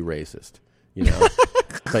 ragefully racist? You know,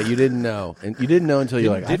 but you didn't know, and you didn't know until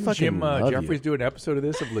you're like, I Didn't fucking Jim love Jeffries you. do an episode of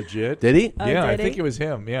this of Legit? Did he? Yeah, I did think he? it was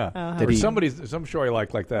him. Yeah, Uh-huh. or some show I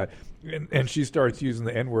like that, and she starts using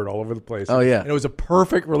the N-word all over the place. Oh, yeah. and it was a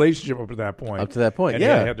perfect relationship up to that point. Up to that point, and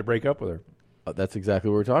yeah. I had to break up with her. Oh, that's exactly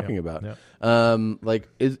what we're talking about. Yeah. Like,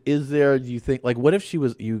 is there? Do you think? Like, what if she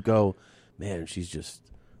was? You go, man, she's just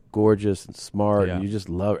gorgeous and smart, and you just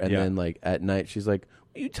love her. And then, like, at night, she's like,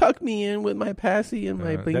 you tuck me in with my passy and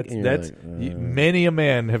my pink. Many a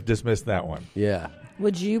man have dismissed that one. Yeah.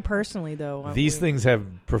 Would you personally, though? These things have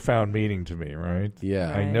profound meaning to me, right?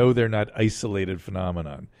 Yeah. I know they're not isolated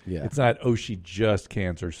phenomenon. Yeah. It's not, she just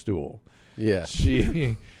cans her stool. Yeah.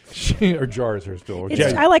 She or jars her stool.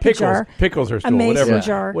 I like a jar. Pickles her stool. A mason whatever.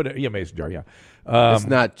 jar. Yeah, mason jar, yeah. It's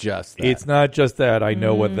not just that. It's not just that. I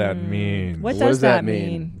know what that means. What does that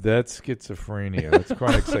mean? That's schizophrenia. That's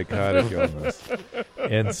chronic psychotic illness.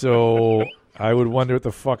 And so I would wonder what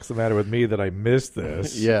the fuck's the matter with me that I missed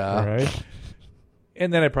this. Yeah. Right?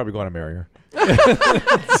 And then I'd probably go on to marry her.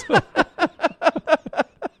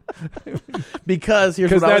 Because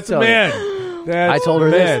here's what I was that's men. I told her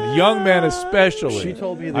men, young men especially. She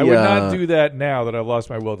told me I would not do that now that I've lost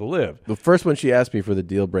my will to live. The first one she asked me for the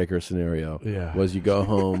deal breaker scenario was you go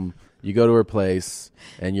home, you go to her place,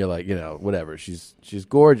 and you're like, whatever. She's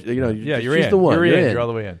gorgeous. You're she's in. the one. You're in. You're all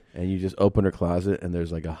the way in. And you just open her closet, and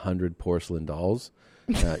there's like 100 porclousn dolls.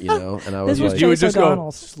 And I was This like, you would just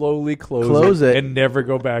O'Donnell's. go slowly close it and never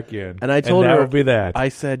go back in. And I told her that would be that. I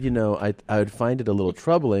said, I would find it a little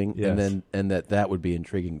troubling, and that would be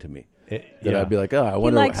intriguing to me. that I'd be like, oh, I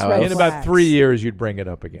wonder likes how red else. In about 3 years, you'd bring it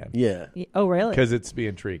up again. Yeah. Oh, really? Because it's be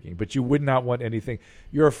intriguing. But you would not want anything.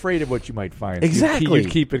 You're afraid of what you might find. Exactly.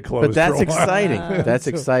 You'd keep it closed. But that's for a while. exciting. That's So-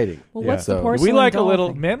 exciting. Well, what's the We porcelain like a doll little.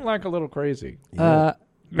 thing? Men like a little crazy.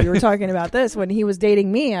 We were talking about this when he was dating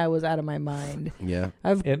me. I was out of my mind. Yeah.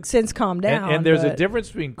 I've since calmed down. And there's a but- difference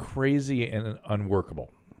between crazy and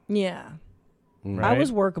unworkable. Yeah. Right? I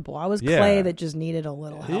was workable. I was Yeah. clay that just needed a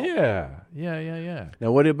little help. Yeah.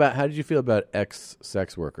 Now, how did you feel about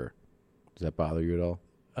ex-sex worker? Does that bother you at all?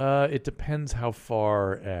 It depends how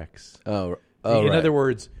far X. In In other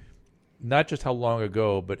words, not just how long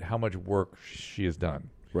ago, but how much work she has done.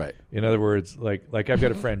 Right. In other words, like I've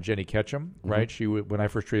got a friend, Jenny Ketchum, right? She when I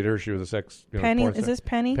first treated her, she was a sex Penny, porn is star. this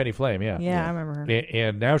Penny? Penny Flame, yeah. Yeah, I remember her.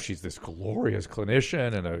 And now she's this glorious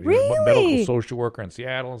clinician and a Really? medical social worker in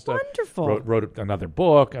Seattle and stuff. Wonderful. Wrote another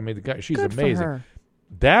book. I mean, the guy, she's Good for amazing. her.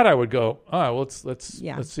 That I would go, well, let's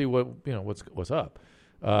Yeah. see what what's up.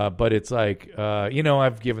 But it's like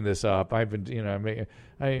I've given this up. I've been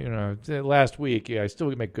last week I still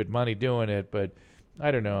make good money doing it, but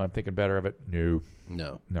I don't know. I'm thinking better of it.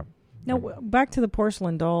 No. Now, back to the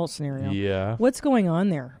porcelain doll scenario. Yeah. What's going on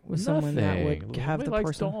there with someone that Nothing. would have Nobody the likes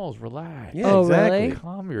porcelain dolls. Relax. Yeah, exactly. Really?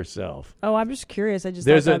 Calm yourself. Oh, I'm just curious. I just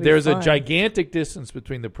There's thought that'd be a fun. gigantic distance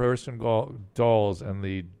between the porcelain dolls and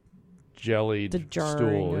the jellied The jarring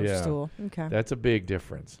stool. of Yeah, stool. Okay. That's a big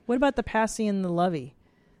difference. What about the passy and the lovey?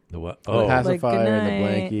 The what? The Oh, pacifier Like, and the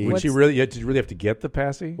goodnight. blankie. did you really have to get the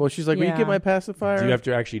passy? Well, she's like, will you Yeah. get my pacifier? Do you have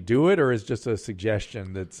to actually do it, or is it just a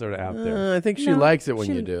suggestion that's sort of out there? I think she No, likes it when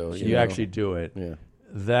she- you do. You actually do it. Yeah.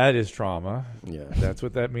 That is trauma. Yeah. That's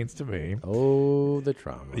what that means to me. Oh, the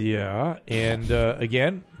trauma. Yeah, and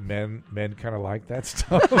again, men kind of like that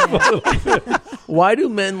stuff. A little bit. Why do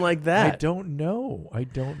men like that? I don't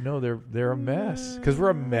know. They're a mess because we're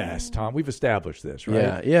a mess, Tom. We've established this,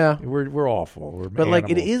 right? Yeah. We're awful. We're But like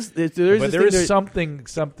it animals. is, there is something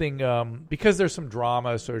because there's some drama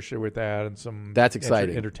associated with that and some That's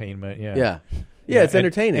exciting. entertainment. Yeah. Yeah, it's and-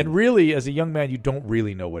 entertaining. And really, as a young man, you don't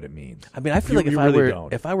really know what it means. I mean, I feel like You really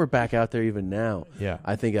don't. if I were back out there even now, Yeah.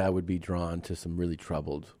 I think I would be drawn to some really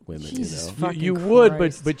troubled women. Jesus You know, fucking You would,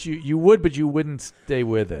 Christ. but you would, but you wouldn't stay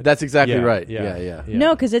with it. That's exactly Yeah, right. Yeah, Yeah.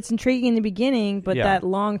 No, because it's intriguing in the beginning, but Yeah. that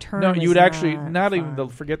long term. No, you would actually not even fun.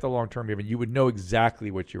 forget the long term. Even you would know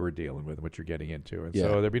exactly what you were dealing with, what you're getting into, and Yeah.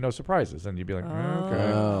 so there'd be no surprises, and you'd be like,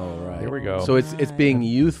 okay, Oh, right. here we go. So it's being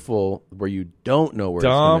youthful where you don't know where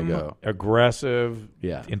dumb, it's going to go. aggressive,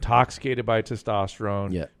 Yeah. intoxicated by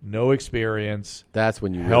testosterone, Yeah. no experience. That's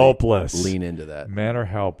when you really helpless. lean into that. Men are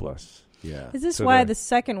helpless. Yeah. Is this So why they're- the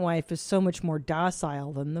second wife is so much more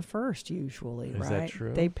docile than the first? Usually, Is right? that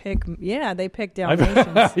true? They pick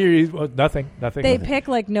Dalmatians. Nothing. They pick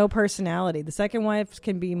like no personality. The second wife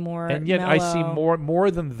can be more. And yet, I see mellow.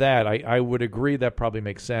 more than that. I would agree that probably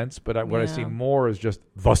makes sense, but what I see Yeah. more is just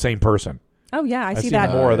the same person. Oh yeah, I see see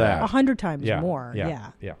that more of that. 100 times Yeah, more. yeah, Yeah.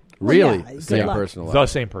 yeah. Well, Really? yeah, good Same luck. person. The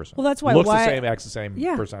same person. Well, that's why. Looks why, the same, acts the same,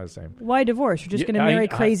 Yeah. personality the same. Why divorce? You're just Yeah, going to marry I-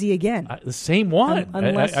 crazy again. The same one.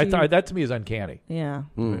 Unless I you- thought that to me is uncanny. Yeah.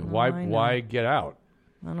 Why? I know. Why get out?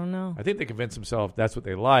 I don't know. I think they convince themselves that's what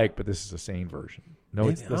they like, but this is a sane version. No,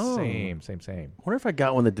 it's the same. I wonder if I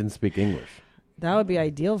got one that didn't speak English. That would be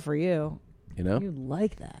ideal for you. You know? You'd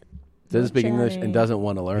like that. Doesn't No speak English and chatting. doesn't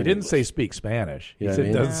want to learn He didn't English. say speak Spanish. He You know said what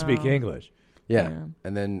I mean? doesn't speak English. Yeah. Yeah.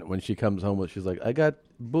 And then when she comes home, she's like, I got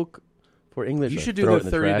book for English. You I should do throw the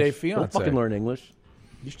it in 30-day trash. Don't fiance. fucking learn English.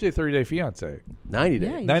 You should do a 30-day fiance. 90 day.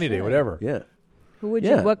 Yeah, you 90-day, should. whatever. Yeah. Who would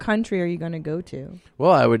Yeah. you? What country are you going to go to?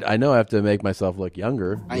 Well, I know I have to make myself look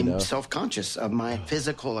younger. You I'm know? self-conscious of my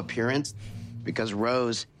physical appearance because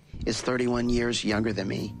Rose is 31 years younger than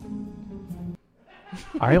me.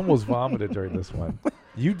 I almost vomited during this one.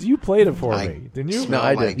 You played it for I me, didn't you? smell No,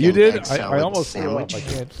 I like did. You an did? egg I salad almost threw up. sandwich.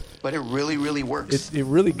 I can't. But it really, really works. It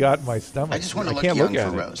really got my stomach. I just want to look can't young look for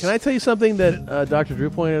at it. Rose. Can I tell you something that Dr. Drew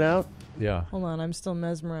pointed out? Yeah. Hold on, I'm still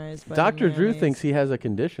mesmerized. By Dr. the Drew mayonnaise. thinks he has a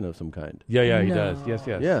condition of some kind. Yeah, he No. does. Yes.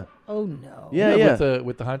 Yeah. Oh no. Yeah.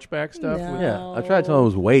 With the hunchback stuff. No. Yeah. I tried to tell him it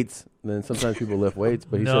was weights. And then sometimes people lift weights,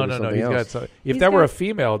 but he said it No. was something He's got. else. If He's that were got- a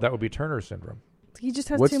female, that would be Turner syndrome. He just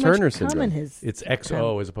has What's too Turner much cum syndrome? in his. It's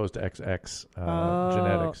XO as opposed to XX Oh,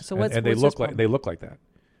 genetics. so what's- and they what's look his like problem? they look like that.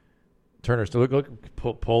 Turner. So look.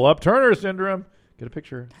 Pull up Turner syndrome. Get a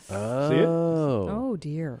picture. See it? Oh. Oh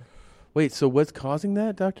dear. Wait, so what's causing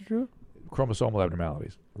that, Dr. Drew? Chromosomal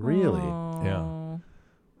abnormalities. Really? Yeah.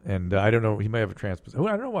 And I don't know. He may have a transposition.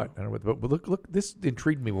 I don't know what. But look. This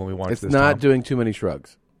intrigued me when we watched It's this. not Tom. doing too many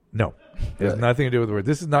shrugs. No, it has Really? nothing to do with the word.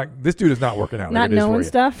 This dude is not working out. Not like it is for knowing you.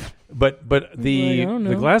 stuff. But Like, I don't the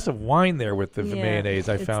know. glass of wine there with the Yeah, mayonnaise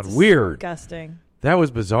I it's found weird. Disgusting. That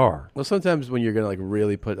was bizarre. Well, sometimes when you're going to like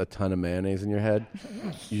really put a ton of mayonnaise in your head,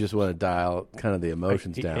 you just want to dial kind of the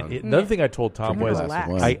emotions down. Another thing I told Tom Drink a was glass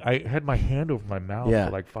of wine. I had my hand over my mouth Yeah.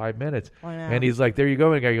 for like 5 minutes. I know. And he's like, there you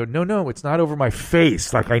go. And I go, no, it's not over my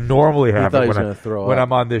face like I normally have thought he it was when, gonna throw when up.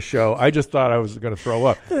 I'm on this show. I just thought I was going to throw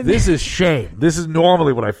up. This is shame. This is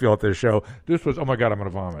normally what I feel at this show. This was, oh my God, I'm going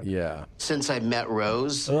to vomit. Yeah. Since I met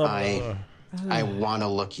Rose, I want to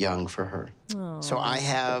look young for her. So I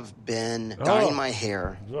have been dyeing my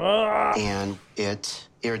hair, and it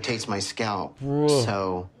irritates my scalp.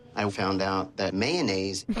 So I found out that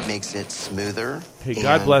mayonnaise makes it smoother. Hey,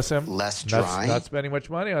 God and bless him. Less dry. Not spending much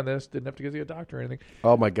money on this. Didn't have to give you a doctor or anything.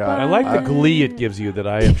 Oh my God! I like the glee it gives you that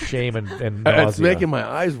I have shame and nausea. It's making my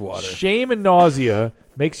eyes water. Shame and nausea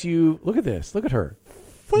makes you look at this. Look at her.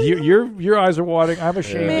 Your eyes are watering. I'm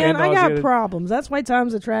ashamed. Man, and I got nauseated. problems. That's why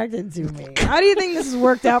Tom's attracted to me. How do you think this has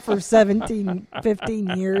worked out for 17, 15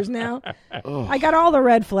 years now? I got all the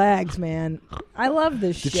red flags, man. I love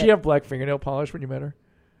this shit. Did she have black fingernail polish when you met her?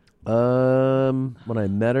 When I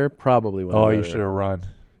met her, probably. When I met you her. should have run.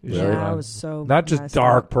 You Really? should have I run. was so not just messed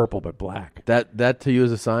dark up. purple, but black. That to you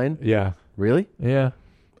is a sign? Yeah. Really? Yeah.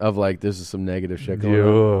 Of like, this is some negative shit going on.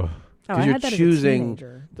 Yeah. Oh, I Because you're had that as a choosing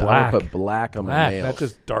teenager. black. Put black on my nails. Not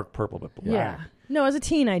just dark purple, but black. Yeah. No, as a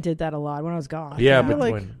teen, I did that a lot when I was gone. Yeah, I but feel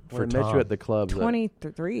like when I met you at the club.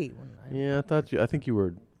 23. Yeah, I think you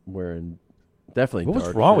were wearing definitely. What was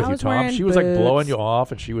dark wrong with shit. you, was Tom? wearing She was like boots. blowing you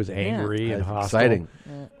off, and she was angry and hostile. Exciting.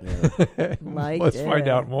 Liked Let's it. find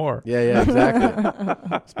out more. Yeah,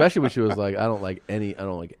 exactly. Especially when she was like, I don't like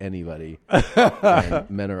anybody. And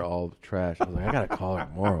men are all trash. I was like, I gotta call her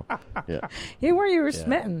tomorrow. Yeah. You were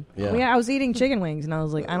smitten. Yeah. I was eating chicken wings, and I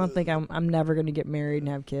was like, I don't think I'm never going to get married and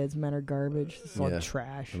have kids. Men are garbage. It's all Yeah.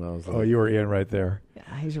 trash. And I was like, Oh, you were in right there.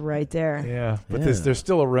 Yeah, he's right there. Yeah, but Yeah. there's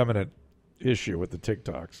still a remnant issue with the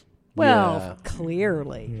TikToks. Well, Yeah.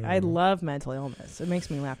 clearly. I love mental illness. It makes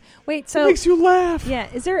me laugh. Wait, so... It makes you laugh. Yeah,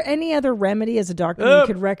 is there any other remedy as a doctor you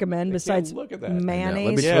could recommend besides look at that.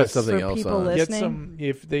 mayonnaise Let me put something for else people on.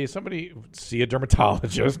 listening? Somebody see a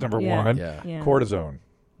dermatologist, number Yeah. one. Yeah. Yeah. Cortisone.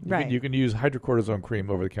 Right. You can use hydrocortisone cream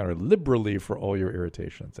over the counter liberally for all your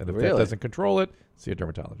irritations. And if that Really? doesn't control it, see a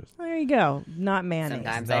dermatologist. There you go. Not mayonnaise.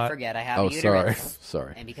 Sometimes not- I forget I have Oh, a uterus.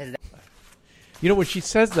 sorry. And because You know, when she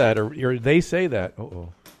says that, or they say that,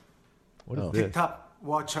 what is this? TikTok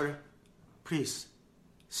watcher, please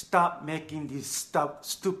stop making these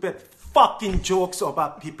stupid fucking jokes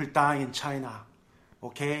about people dying in China.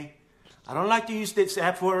 Okay? I don't like to use this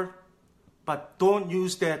F word, but don't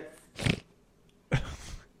use that.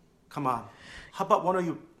 Come on. How about one of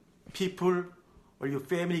you people or your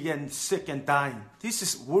family getting sick and dying? This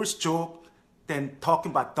is worse joke than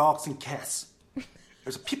talking about dogs and cats.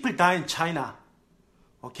 There's people dying in China.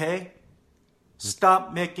 Okay?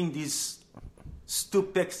 Stop making these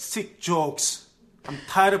stupid, sick jokes. I'm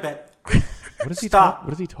tired of it. What is he Stop.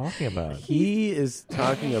 What is he talking about? He is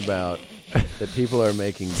talking about that people are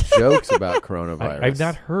making jokes about coronavirus. I've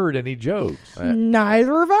not heard any jokes.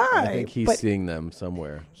 Neither have I. I think he's but seeing them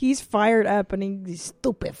somewhere. he's fired up and these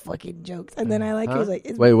stupid fucking jokes. And then I like, Huh? he's like,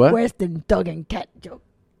 it's Wait, what? worse than dog and cat joke.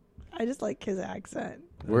 I just like his accent.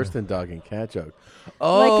 Worse than dog and cat joke.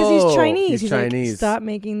 Oh, Like, because he's Chinese. He's Chinese. like, stop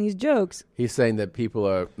making these jokes. He's saying that people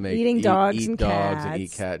are Eating dogs eat and dogs cats. and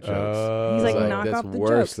eat cat jokes. He's like, It's knock that's off the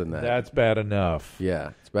worse jokes. than that. That's bad enough.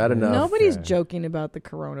 Yeah, it's bad enough. Nobody's Okay. joking about the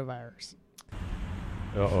coronavirus.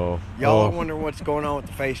 Uh-oh. Y'all Oh. are wondering what's going on with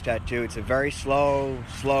the face tattoo. It's a very slow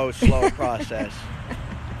process.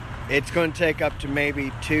 It's going to take up to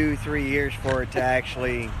maybe 2-3 years for it to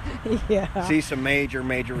actually Yeah. see some major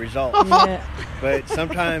results. Yeah. But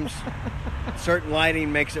sometimes certain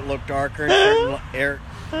lighting makes it look darker and certain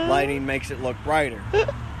lighting makes it look brighter.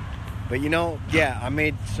 But I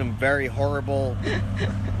made some very horrible,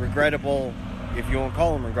 regrettable, if you want to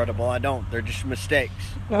call them regrettable, I don't. They're just mistakes.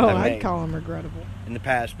 Oh, I I'd made call him regrettable. in the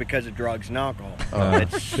past because of drugs and alcohol.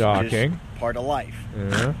 That's shocking. Just part of life.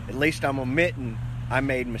 Yeah. At least I'm admitting I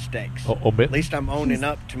made mistakes. Omit? At least I'm owning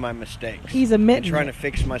up to my mistakes. He's admitting and trying it. to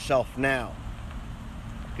fix myself now.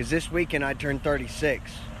 Because this weekend I turned 36.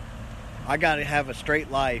 I got to have a straight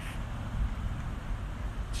life.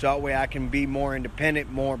 So that way I can be more independent,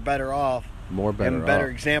 better off. And a better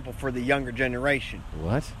example for the younger generation.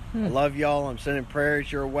 What? I love y'all. I'm sending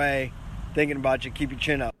prayers your way. Thinking about you. Keep your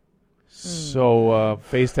chin up. So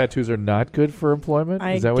face tattoos are not good for employment?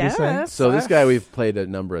 I Is that what he's saying? guess. So this guy we've played a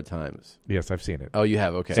number of times. Yes, I've seen it. Oh, you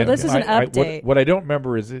have? Okay. So this is an update. What I don't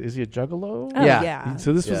remember is he a juggalo? Oh, yeah.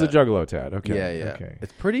 So this was a juggalo tat. Okay. Yeah. Okay.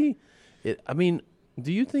 It's pretty. I mean,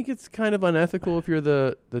 do you think it's kind of unethical if you're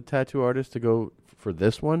the tattoo artist to go for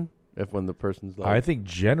this one? if when the person's like, I think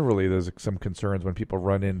generally there's some concerns when people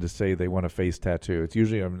run in to say they want a face tattoo. It's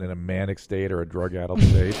usually in a manic state or a drug-addled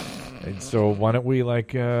state. And so why don't we have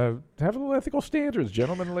a little ethical standards,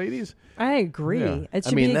 gentlemen and ladies? I agree. Yeah. It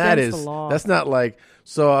should be against the law. That's not like,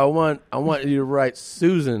 so I want you to write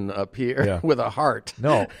Susan up here with a heart.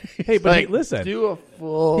 No. Hey, but like, listen. Do a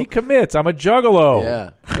full. He commits. I'm a juggalo. Yeah.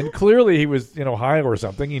 And clearly he was, high or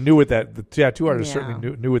something. He knew what the tattoo artist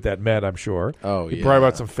certainly knew what that meant, I'm sure. Oh, he probably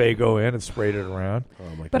brought some Faygo in and sprayed it around. Oh,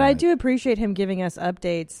 my God. But I do appreciate him giving us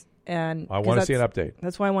updates. And I want to see an update.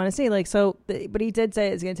 That's why I want to see. But he did say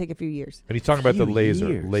it's going to take a few years. And he's talking about the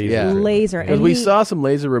laser. Laser. Because And we saw some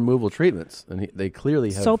laser removal treatments, and they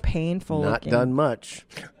clearly have so painful. not looking. done much.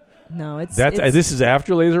 No, it's this is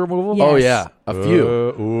after laser removal? Yes. Oh, yeah. A few.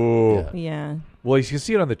 Ooh. Yeah. Well, you can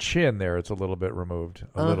see it on the chin there. It's a little bit removed.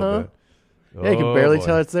 A little bit. Yeah, you can barely boy.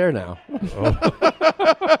 tell it's there now.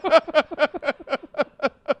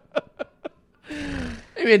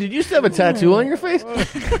 Hey, man, did you still have a tattoo on your face?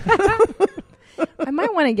 I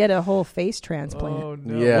might want to get a whole face transplant. Oh,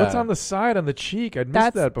 no. Yeah. What's on the side on the cheek? I'd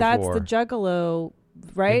missed that before. That's the Juggalo,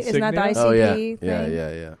 right? Isn't that the ICP Oh, yeah. thing?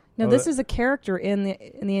 Yeah. No, this is a character in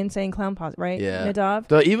the Insane Clown Posse, right? Yeah. Nadav?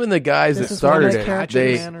 So even the guys This that is one of started those it,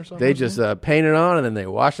 characters. they just paint it on and then they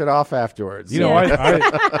wash it off afterwards.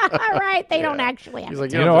 Right, they don't actually have He's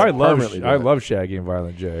like, to. I love Shaggy and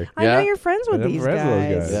Violent J. I know you're friends with these friends with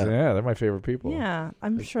those guys. guys. Yeah, they're my favorite people. Yeah,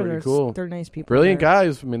 I'm It's sure pretty cool. they're nice people. Brilliant there.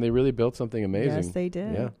 guys. I mean, they really built something amazing. Yes, they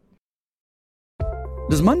did. Yeah.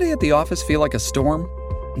 Does Monday at the office feel like a storm?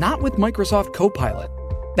 Not with Microsoft Copilot.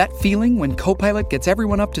 That feeling when Copilot gets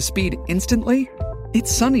everyone up to speed instantly? It's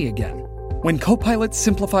sunny again. When Copilot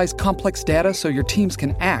simplifies complex data so your teams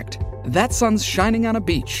can act, that sun's shining on a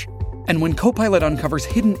beach. And when Copilot uncovers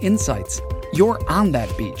hidden insights, you're on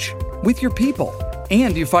that beach with your people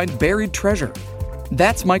and you find buried treasure.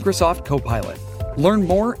 That's Microsoft Copilot. Learn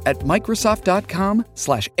more at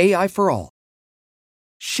Microsoft.com/AI for all.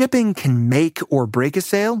 Shipping can make or break a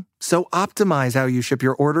sale, so optimize how you ship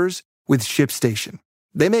your orders with ShipStation.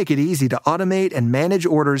 They make it easy to automate and manage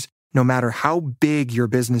orders no matter how big your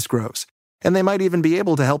business grows. And they might even be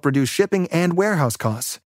able to help reduce shipping and warehouse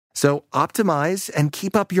costs. So optimize and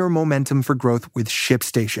keep up your momentum for growth with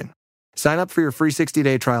ShipStation. Sign up for your free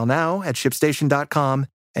 60-day trial now at ShipStation.com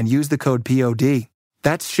and use the code POD.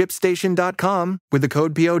 That's ShipStation.com with the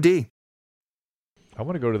code POD. I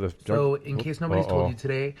want to go to the... So, in case nobody's told you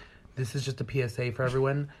today, this is just a PSA for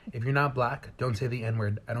everyone. If you're not black, don't say the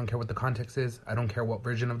N-word. I don't care what the context is. I don't care what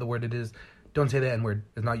version of the word it is. Don't say the N-word.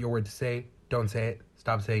 It's not your word to say. Don't say it.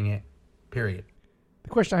 Stop saying it. Period. The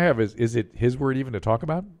question I have is it his word even to talk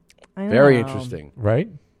about? I Very know. interesting. Right?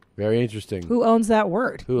 Very interesting. Who owns that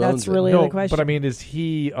word? That's really the question. But I mean, is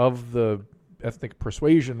he of the ethnic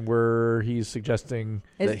persuasion where he's suggesting...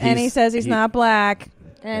 And he says he's not black.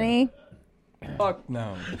 Any? Fuck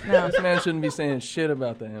no. No. This man shouldn't be saying shit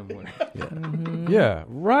about the N-word. Yeah,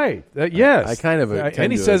 right. Yes. I kind of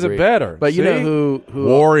and he says it better. But you See? know who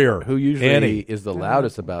Warrior. who usually Annie. is the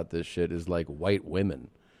loudest about this shit is like white women.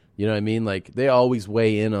 You know what I mean? Like they always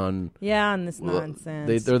weigh in on on this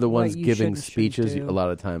nonsense. They're the ones What you giving should and speeches shouldn't a do.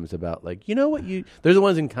 lot of times about like, you know what you they're the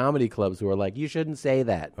ones in comedy clubs who are like, you shouldn't say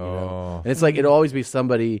that. You know? And it's like it'll always be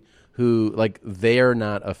somebody who like they're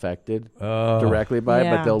not affected directly by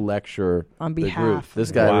it, but they'll lecture on the group. behalf.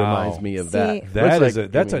 This guy Wow. reminds me of that. That's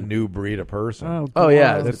Like, that's I a mean- new breed of person. Oh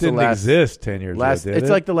yeah, that it's the didn't last- exist 10 years ago. Did It's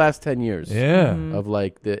it? like the last 10 years. Yeah. Of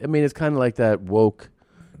like the. I mean, it's kind of like that woke,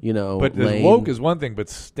 you know. But the lane. woke is one thing, but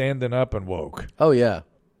standing up and woke. Oh yeah.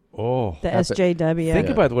 Oh, The SJW. Think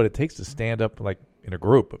Yeah. about what it takes to stand up like in a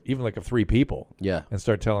group, even like of 3 people. Yeah. And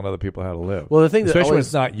start telling other people how to live. Well, the thing that especially when always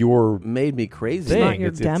it's not your made me crazy. thing.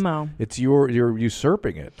 It's not your demo. It's you're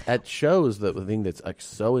usurping it. At shows, the thing that's like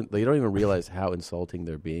so they don't even realize how insulting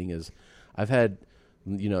they're being is. I've had,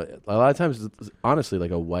 you know, a lot of times, honestly,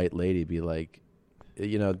 like a white lady be like,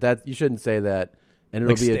 you know, that you shouldn't say that, and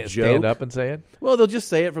it'll Like be a joke. stand up and say it? Well, they'll just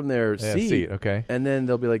say it from their Yeah, seat. okay. And then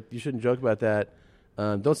they'll be like, you shouldn't joke about that.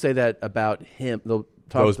 Don't say that about him. They'll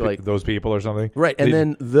talk Those to like those people or something, right? And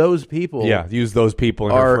then those people, use those people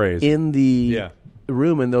in are your phrase in the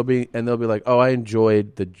room, and they'll be like, "Oh, I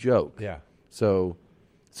enjoyed the joke." Yeah. So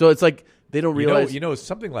it's like they don't realize. You know,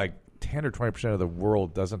 something like 10 or 20% of the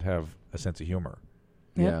world doesn't have a sense of humor.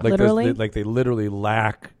 Yeah. Like Literally? they literally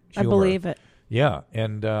lack I humor. believe it. Yeah,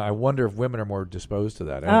 and I wonder if women are more disposed to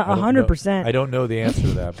that. I don't know- 100%. I don't know the answer to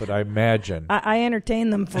that, but I imagine. I entertain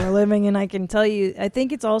them for a living, and I can tell you, I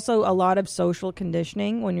think it's also a lot of social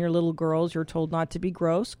conditioning. When you're little girls, you're told not to be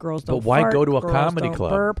gross. Girls don't But why fart, go to a girls comedy don't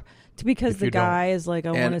club burp. Because if the you don't? guy is like,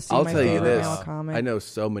 I want to see I'll my tell you favorite this. male comic. I know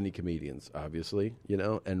so many comedians, obviously,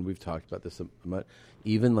 and we've talked about this so much.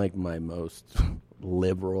 Even like my most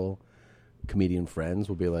liberal comedian friends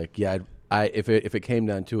will be like, yeah, if it came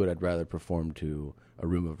down to it, I'd rather perform to a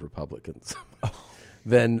room of Republicans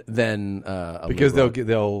than because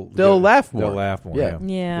liberal. they'll laugh more. They'll laugh more. Yeah.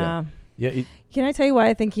 Yeah. Yeah. Can I tell you why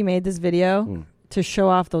I think he made this video? To show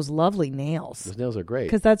off those lovely nails. Those nails are great.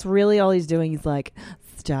 Because that's really all he's doing. He's like,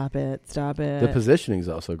 stop it. The positioning is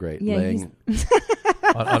also great. Yeah, Laying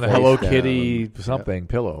on a Hello Kitty something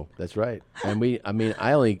pillow. That's right. And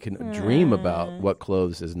I only can dream about what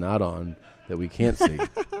clothes is not on that we can't see.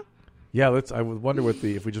 Yeah, I would wonder if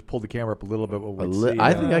we just pulled the camera up a little bit, what we'd see.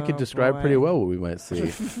 I think I could describe pretty well what we might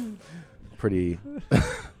see. pretty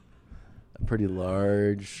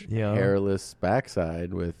large, hairless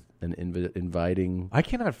backside with an inviting. I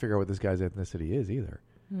cannot figure out what this guy's ethnicity is either.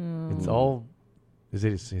 It's all. Is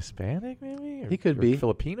it Hispanic maybe? He could be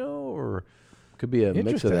Filipino or could be a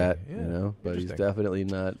mix of that. Yeah. But he's definitely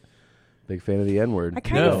not a big fan of the N-word.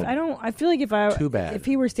 I feel like Too bad. if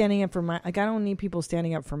he were standing up for my, I don't need people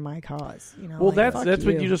standing up for my cause. Well, like, that's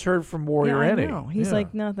what you just heard from Warrior yeah, I Eddie. know. He's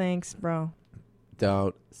like, no thanks, bro.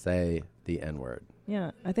 Don't say the N-word.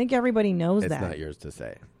 Yeah, I think everybody knows that. It's not yours to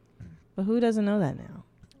say. But who doesn't know that now?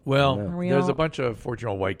 Well, there's a bunch of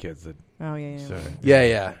 14-year-old white kids that. Oh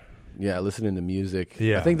yeah. Yeah, listening to music.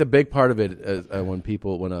 Yeah. I think the big part of it is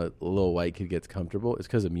when a little white kid gets comfortable, it's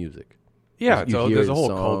because of music. Yeah, You hear there's a whole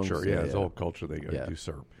songs. culture. Yeah, there's a whole culture they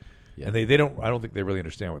usurp. Yeah. And they don't. I don't think they really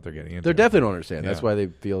understand what they're getting into. They definitely don't understand. Yeah. That's why they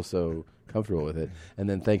feel so comfortable with it. And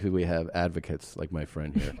then thankfully we have advocates like my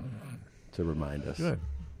friend here to remind us. Good.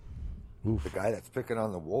 The guy that's picking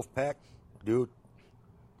on the wolf pack, dude,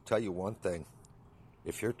 tell you one thing.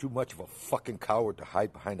 If you're too much of a fucking coward to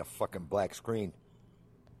hide behind a fucking black screen,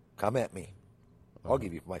 come at me. I'll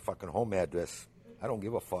give you my fucking home address. I don't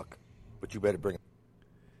give a fuck. But you better bring it.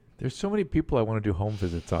 There's so many people I want to do home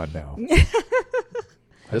visits on now.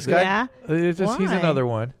 This guy? Yeah? He's Why? another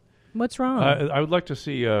one. What's wrong? I would like to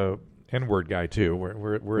see N-word guy too.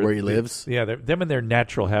 Where he lives? Yeah, them in their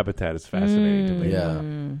natural habitat is fascinating to me. Yeah.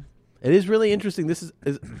 It is really interesting. This is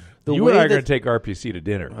the you way and I are that- going to take RPC to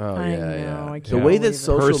dinner. Oh I yeah, know, yeah. I The can't way that believe it.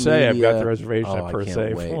 social Per se, I've media, got the reservation at I Per can't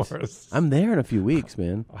se wait. for us. I'm there in a few weeks,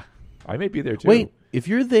 man. I may be there too. Wait, if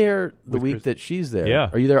you're there the With week Chris- that she's there, Yeah.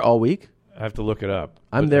 are you there all week? I have to look it up.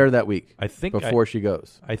 I'm But there that week. I think before she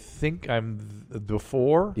goes. I think I'm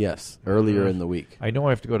before. Yes, earlier in the week. I know I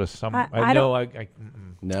have to go to some. I I know don't- I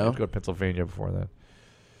No? have to go to Pennsylvania before that.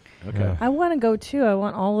 Okay. I want to go too. I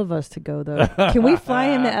want all of us to go though. Can we fly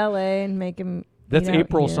him to L.A. and make him? That's meet out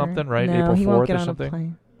April here? something, right? No, April he won't 4th get or on something? A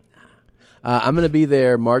plane. I'm going to be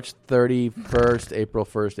there March 31st, April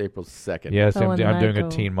 1st, April 2nd. Yes, Oh, I'm and then doing I a go-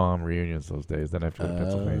 teen mom reunions those days. Then I have to go to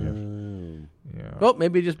Pennsylvania. Yeah. Well,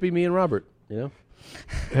 maybe just be me and Robert, you know?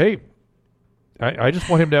 Hey, I just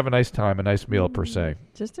want him to have a nice time, a nice meal per se.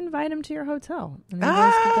 Just invite him to your hotel, and then you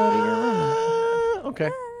guys can go to your room. Okay.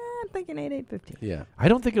 I'm thinking 8:50. Yeah. I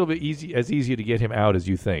don't think it'll be easy to get him out as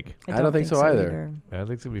you think. I don't think so either. I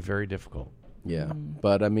think it's going to be very difficult. Yeah.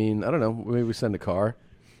 But, I mean, I don't know. Maybe we send a car,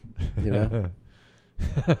 you know?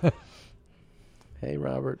 Hey,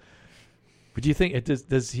 Robert. But do you think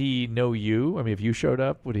does he know you? I mean, if you showed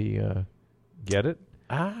up, would he get it?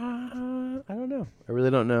 I don't know. I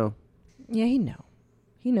really don't know. Yeah, he know.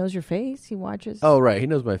 He knows your face. He watches. Oh, right. He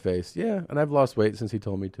knows my face. Yeah. And I've lost weight since he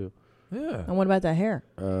told me to. Yeah. And what about that hair?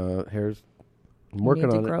 Hair's. I'm You working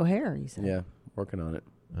need to on it. grow hair, you said. Yeah. Working on it.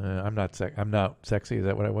 I'm not sexy. Is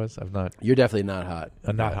that what I was? I'm not. You're definitely not hot.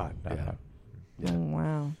 Not hot. Not hot. Oh,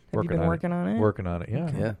 wow. Have you been working on it? Working on it. Yeah.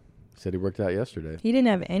 Okay. Yeah. Said he worked out yesterday. He didn't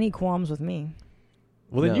have any qualms with me.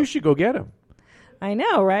 Well, then you should go get him. I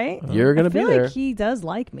know, right? You're gonna I feel be there. like he does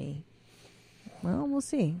like me. Well, we'll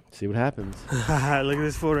see. See what happens. Look at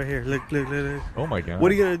this photo here. Look. Oh my God.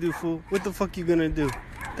 What are you gonna do, fool? What the fuck you gonna do?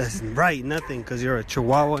 That's right, nothing, because you're a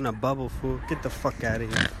chihuahua in a bubble, fool. Get the fuck out of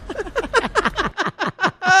here.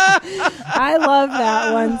 I love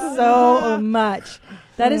that one so much.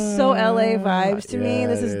 That is so LA vibes to me. Yeah,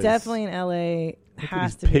 This it is is. definitely an LA.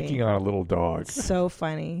 Has He's to picking be. on a little dog. So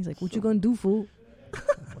funny. He's like, "What you gonna do, fool? Oh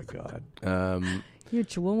my God. You're a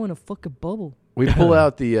chihuahua in a fucking bubble." We pull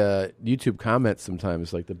out the YouTube comments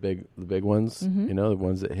sometimes, like the big ones. Mhm. You know, the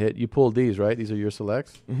ones that hit. You pulled these, right? These are your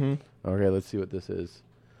selects. Mm-hmm. Okay, let's see what this is.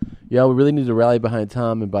 Yeah, we really need to rally behind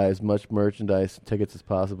Tom and buy as much merchandise and tickets as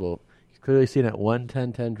possible. He's Clearly seen at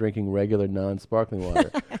 1:10 drinking regular non-sparkling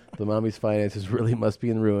water. The mommy's finances really must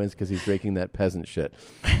be in ruins because he's drinking that peasant shit.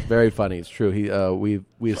 Very funny. It's true.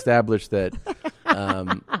 We established that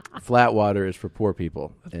flat water is for poor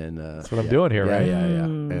people, and that's what I'm doing here, right? Yeah.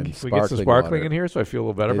 And And we get some sparkling in here, so I feel a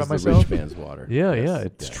little better about myself. The rich man's water. Yeah, Yes.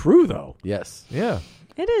 It's true though. Yes. Yeah.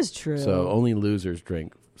 It is true. So only losers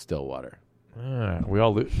drink still water. We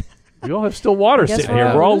all have still water Guess sitting we're here.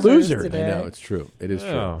 all We're all losers losers. today. I know, it's true. It is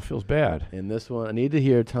Yeah, true. feels bad. In this one, I need to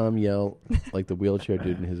hear Tom yell like the wheelchair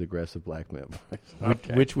dude in his aggressive black man voice.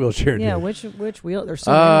 Which wheelchair dude? Yeah, which wheel? There's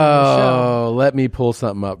so many on the show. Oh, let me pull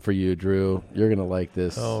something up for you, Drew. You're going to like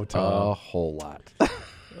this Oh, Tom. a whole lot.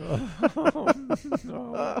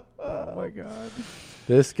 Oh my God.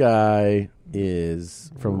 This guy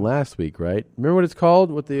is from last week, right? Remember what it's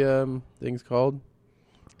called? What the thing's called?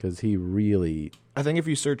 Because he really... I think if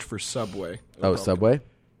you search for Subway. Oh, Subway?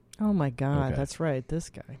 Oh my God, Okay. that's right. This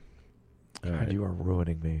guy. All God, right. you are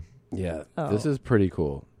ruining me. Yeah, Oh. this is pretty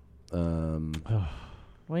cool.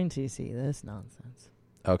 Wait until you see this nonsense.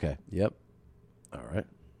 Okay, yep. All right.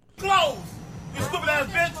 Close! You stupid ass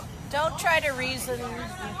bitch! Don't try to reason.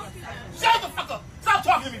 Shut the fuck up! Stop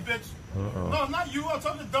talking to me, bitch! Uh-oh. No, not you. I'm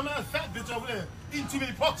talking to the dumbass fat bitch over there eating too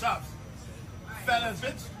many pork chops. Fat ass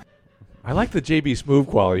bitch. I like the JB Smoove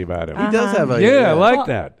quality about him. He does have a... I like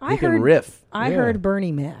that. I He can heard- riff. I Yeah. heard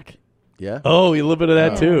Bernie Mac. Yeah? Oh, a little bit of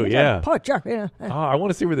that too. Yeah. Pork chop, yeah. Oh, I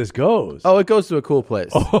want to see where this goes. Oh, it goes to a cool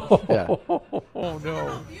place. Yeah. Oh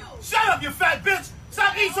no. Shut up, you fat bitch!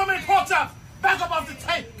 Stop eating so many pork chops! Back up off the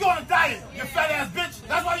tape. Go on a diet, you fat ass bitch.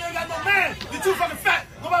 That's why you ain't got no man. You're too fucking fat.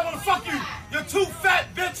 Nobody wanna fuck you. You're too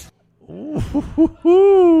fat, bitch.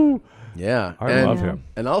 Yeah. I love him.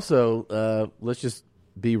 And also, let's just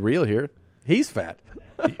be real here. He's fat.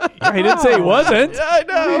 Yeah, he didn't say he wasn't. Yeah, I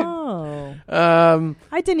know. Oh.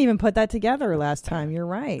 I didn't even put that together last time. You're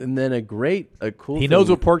right. And then a cool He thing- knows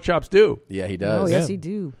what pork chops do. Yeah, he does. Oh, yes, he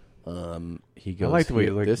do. He I goes, like the way he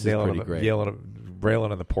like this is pretty great.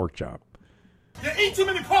 railing on the pork chop. You eat too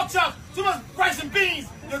many pork chops, too much rice and beans,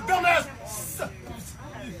 you dumbass,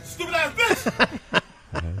 stupid ass bitch.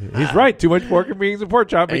 He's right. Too much pork and beans and pork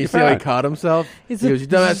chop. And Make you you see how he fat. caught himself? He He's a- goes, you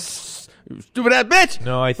dumbass, stupid ass bitch.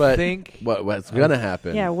 No, I But think. what's going to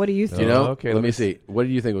happen? Yeah, what do you Do think? you know? Okay, let me see. What do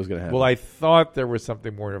you think was going to happen? Well, I thought there was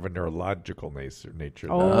something more of a neurological nature.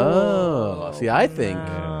 Oh, see, I think,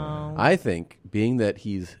 no. being that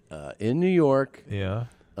he's in New York, Yeah.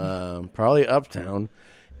 probably uptown,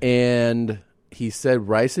 and he said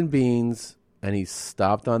rice and beans, and he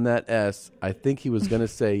stopped on that S. I think he was going to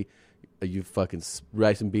say, you fucking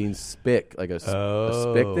rice and beans spick, like a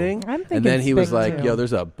spick thing. I'm thinking and then he was spick, like, too. yo,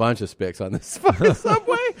 there's a bunch of spicks on this fucking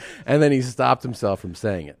subway. And then he stopped himself from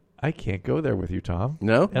saying it. I can't go there with you, Tom.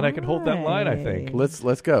 No? And I can hold that line, I think. Let's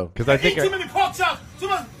go. Because I Eat think too many pork chops, too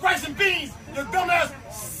much rice and beans, you dumbass,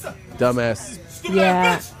 Dumbass. stupid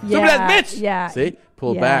ass bitch. Stupid ass bitch. Yeah. See?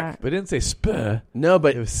 Pull Yeah. back. But it didn't say spur. No,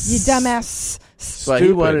 but You dumbass. But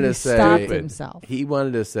he wanted to He say stopped himself. He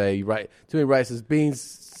wanted to say right too many rices,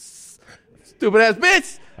 beans, stupid ass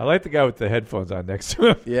bitch. I like the guy with the headphones on next to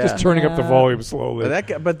him. Yeah. Just turning up the volume slowly. But, that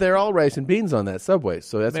guy, but they're all rice and beans on that Subway,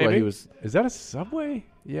 so that's why Maybe. he was. Is that a Subway?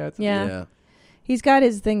 Yeah. It's Yeah. He's got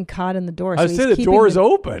his thing caught in the door. I so said he's the keeping door is the-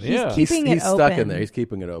 open. Yeah. He's keeping it stuck open. in there. He's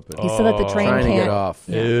keeping it open. He's so that the train trying to get can't- off.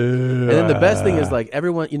 Yeah. And then the best thing is like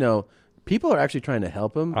everyone, people are actually trying to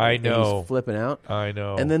help him. I and know. he's flipping out. I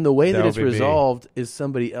know. And then the way that That'll it's be me. resolved is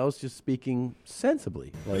somebody else just speaking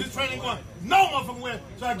sensibly. Like, This train ain't going no motherfucking where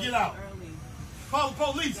till I get out. Call the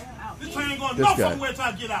police. This train ain't going This no guy. fucking where till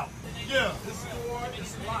I get out. Yeah.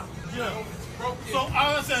 Yeah. So all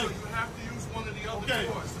I said, okay,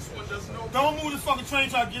 don't move this fucking train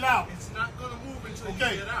till I get out. It's not gonna move until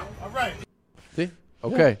you get out. All right. see?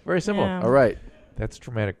 Okay. Very simple. Yeah. All right. That's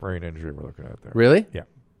traumatic brain injury we're looking at there. Really? Yeah.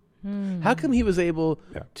 How come he was able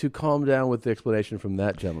Yeah. to calm down with the explanation from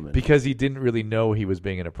that gentleman? Because he didn't really know he was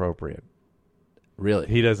being inappropriate. Really?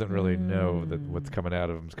 He doesn't really know that what's coming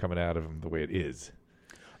out of him is coming out of him the way it is.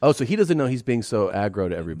 Oh, so he doesn't know he's being so aggro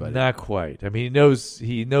to everybody. Not quite. I mean,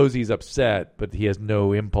 he knows he's upset, but he has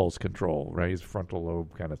no impulse control, right? His frontal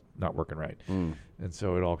lobe kind of not working right. And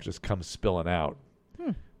so it all just comes spilling out.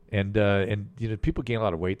 And people gain a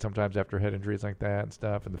lot of weight sometimes after head injuries like that and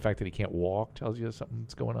stuff. And the fact that he can't walk tells you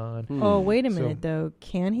something's going on. Oh, wait a So- minute, though.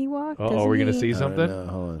 Can he walk? Are we going to Doesn't see he- something? No,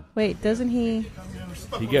 hold on. Wait, doesn't he?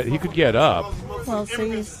 He could get up. Well, so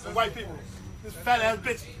Immigrants and white people. This fat ass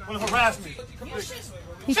bitch wanna harass me.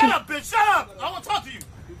 He Shut can- up, bitch! Shut up! I want to talk to you.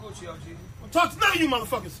 I talk to none of you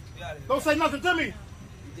motherfuckers. Don't say nothing to me.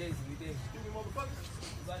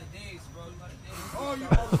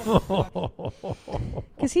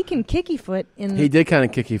 Because he can kicky foot in. He did kind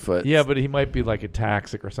of kicky foot. Yeah, but he might be like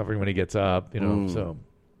ataxic or something when he gets up, So,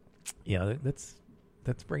 yeah, that's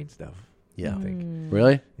brain stuff. Yeah. I think.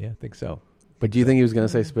 Really? Yeah, I think so. But do you think he was going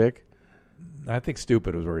to say spick? I think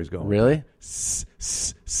stupid was where he's going. Really? Stupid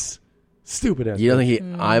ass. You don't think he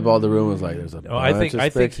eyeballed the room and was like, "There's a I think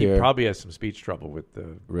spicks he here. probably has some speech trouble with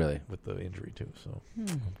the injury too. So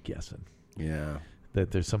I'm guessing. Yeah.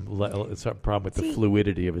 That there's some problem with the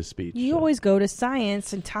fluidity of his speech. You always go to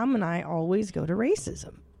science, and Tom and I always go to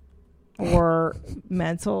racism or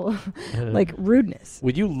mental, like rudeness.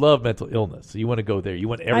 Well, you love mental illness, so you want to go there. You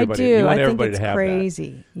want everybody. I do. You want I everybody think it's to have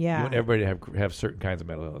crazy. That. Yeah. You want everybody to have certain kinds of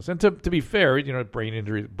mental illness. And to be fair, brain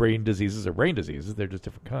injuries, brain diseases are brain diseases. They're just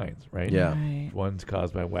different kinds, right? Yeah. Right. One's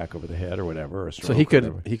caused by a whack over the head or whatever. Or a stroke So he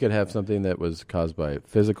could have something that was caused by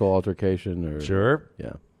physical altercation or sure.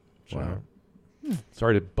 Yeah. Sure. Wow.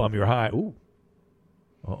 Sorry to bum your high. Ooh.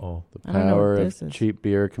 Uh-oh. The power of cheap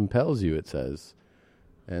beer compels you, it says.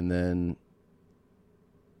 And then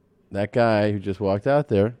that guy who just walked out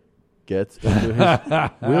there gets into his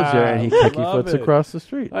wheelchair and he kicky foots across the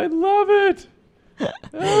street. I love it.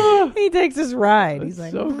 He takes his ride. He's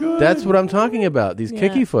like, so good. That's what I'm talking about. These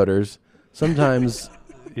kicky footers sometimes.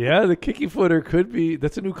 Yeah, the kicky footer could be.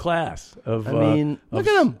 That's a new class of. Look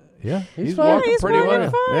at him. Yeah, he's fine. walking pretty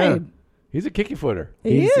well. fine. Yeah. He's a kicky footer.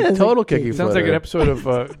 He's a total kicky footer. Sounds like an episode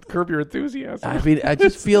of Curb Your Enthusiasm. I mean, I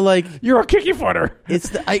just feel like you're a kicky footer.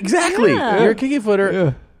 It's exactly. Yeah. You're a kicky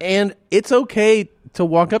footer, and it's okay to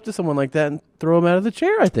walk up to someone like that and throw him out of the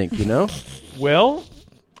chair. I think Well,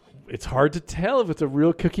 it's hard to tell if it's a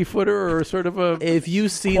real kicky footer or sort of a if you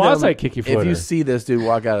see quasi kicky footer. If you see this dude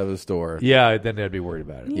walk out of the store, then I'd be worried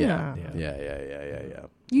about it. Yeah.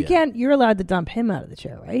 You can't. You're allowed to dump him out of the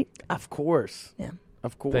chair, right? Of course. Yeah.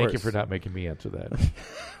 Of course. Thank you for not making me answer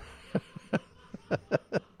that.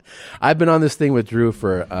 I've been on this thing with Drew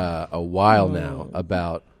for a while now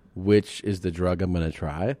about which is the drug I'm going to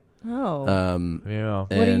try. Oh. Yeah.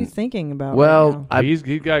 What are you thinking about? Well, right now? he's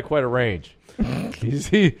got quite a range.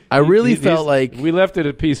 I really felt like we left it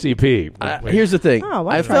at PCP. Here's the thing. Oh,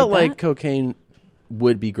 I felt like cocaine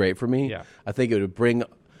would be great for me. Yeah. I think it would bring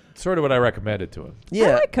sort of what I recommended to him. Yeah.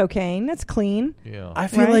 I like cocaine. That's clean. Yeah. I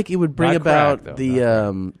feel like it would bring Not about crack,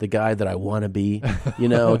 though, the guy that I want to be,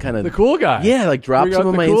 kind of the cool guy. Yeah, like drop Bring some out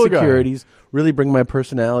of the my cool guy. insecurities, really bring my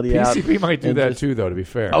personality out. PCP might do and that just- too, though. To be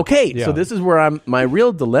fair. Okay, Yeah. so this is where my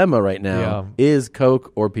real dilemma right now is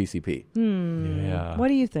Coke or PCP. Yeah. What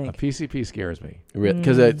do you A think? PCP scares me.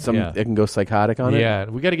 Because it can go psychotic on it. Yeah,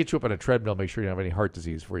 and we got to get you up on a treadmill. Make sure you don't have any heart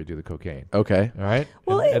disease before you do the cocaine. Okay. All right.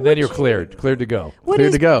 Well, and then you're cleared to go.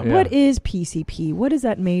 Cleared to go. What is PCP? What is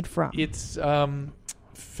that made from? It's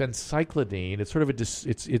phencyclidine. It's sort of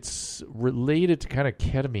it's related to kind of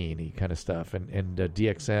ketamine-y kind of stuff, and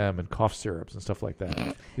DXM and cough syrups and stuff like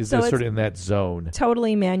that. Is So that sort it's of in that zone?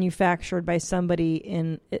 Totally manufactured by somebody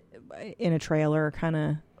in a trailer, kind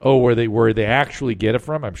of. Oh, where they actually get it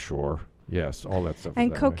from? I'm sure. Yes, all that stuff.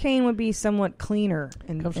 And is that way. cocaine would be somewhat cleaner.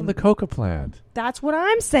 And Comes from the coca plant. That's what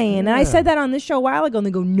I'm saying. And I said that on this show a while ago, and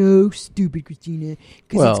they go, "No, stupid Christina,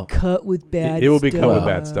 because it's cut with bad. It will be stuff. cut with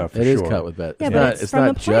bad stuff. For It is sure. cut with bad. Yeah, it's but not. it's It's from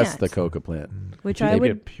not the just the plant. coca plant. Which Maybe I would.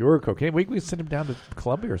 get pure cocaine. We can send him down to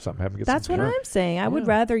Colombia or something. Have him get That's some what pure. I'm saying. I would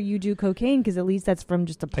rather you do cocaine because at least that's from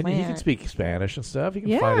just a And plant. he can speak Spanish and stuff. He can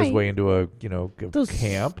Yeah, find his he- way into a Those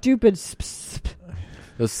camp. Stupid.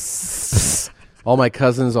 Those all my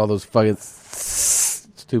cousins, all those fucking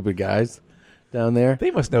stupid guys down there. They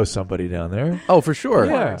must know somebody down there. Oh, for sure.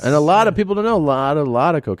 Yes. And a lot of people don't know. A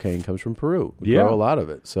lot of cocaine comes from Peru. We Yeah. grow a lot of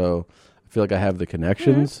it. So I feel like I have the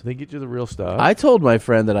connections. They get you the real stuff. I told my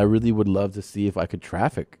friend that I really would love to see if I could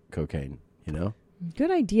traffic cocaine, Good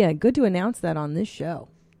idea. Good to announce that on this show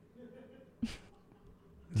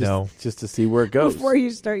Just to see where it goes. before you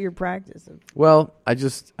start your practice. Well, I've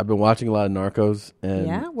been watching a lot of Narcos, and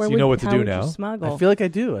Yeah, So you know what to how do would now? You smuggle? I feel like I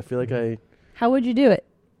do. I feel like How would you do it?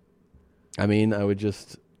 I mean, I would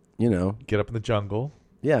just, Get up in the jungle.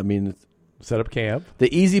 yeah. I mean, Set up camp.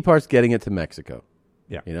 the easy part's getting it to Mexico.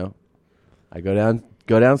 Yeah. I go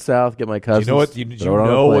down south, get my Do cousins. you know what? You throw it on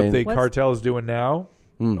a know what plane. the cartel is doing now?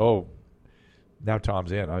 Mm. Now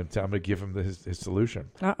Tom's in. I'm going to give him his solution.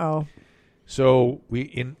 Uh-oh. So we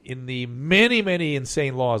in the many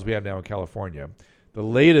insane laws we have now in California, the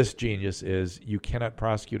latest genius is you cannot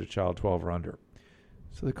prosecute a child 12 or under.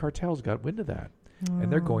 So the cartels got wind of that,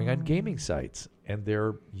 and they're going on gaming sites, and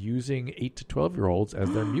they're using 8 to 12-year-olds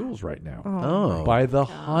as their mules right now. Oh. By the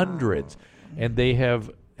hundreds, and they have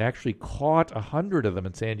actually caught 100 of them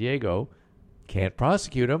in San Diego. Can't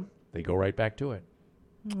prosecute them. They go right back to it.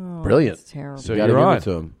 Oh, Brilliant. That's terrible. So You gotta you're give on. it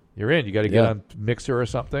to him. You're in. You got to get Yeah. on Mixer or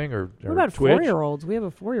something, or What about Twitch. 4-year-olds? We have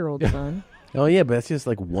a 4-year-old son. Oh yeah, but that's just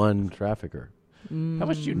like one trafficker. How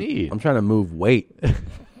much do you need? I'm trying to move weight.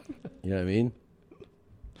 You know what I mean?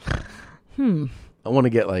 I want to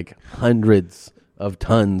get like hundreds of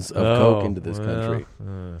tons of coke into this country.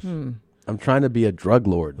 I'm trying to be a drug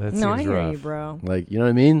lord. That No, I seems hear rough. you, bro. Like, you know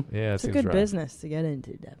what I mean? Yeah, It's a good business to get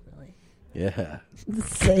into, definitely. Yeah.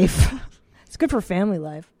 It's safe. It's good for family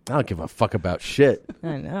life. I don't give a fuck about shit.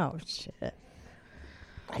 I know. Shit.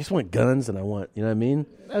 I just want guns and I want, you know what I mean?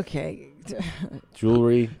 Okay.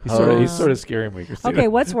 Jewelry. He's sort of scaring me, Christina. Okay,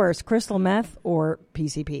 what's worse, crystal meth or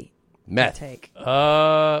PCP? Meth. Take.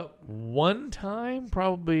 One time,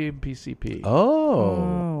 probably PCP.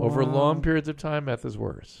 Oh. Over wow. long periods of time, meth is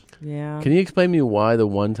worse. Yeah. Can you explain to me why the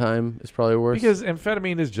one time is probably worse? Because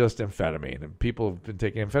amphetamine is just amphetamine, and people have been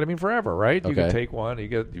taking amphetamine forever, right? You Okay. can take one, you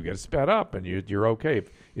get sped up, and you're okay.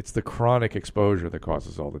 It's the chronic exposure that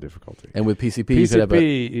causes all the difficulty. And with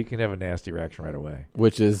PCP, you can have a nasty reaction right away.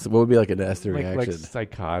 Which is, what would be like a nasty Like reaction?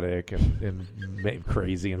 psychotic and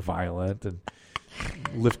crazy and violent and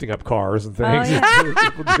lifting up cars and Oh, things. yeah.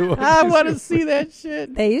 People do I want to see that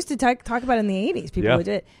shit. They used to talk about it in the 80s. People Yeah. who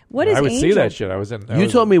did. What is I would Angel? see that shit. You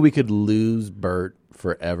told me we could lose Bert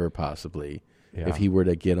forever, possibly, Yeah. if he were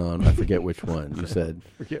to get on. I forget which one you said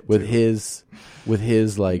Forget with too.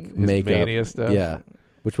 his like His makeup mania stuff? Yeah,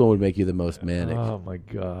 which one would make you the most manic? Oh my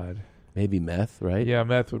god. Maybe meth, right? Yeah,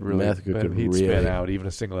 meth would really. Meth could he'd really spin out even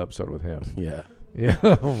a single episode with him. Yeah. Yeah,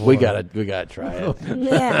 we gotta try it.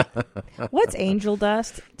 Yeah. What's angel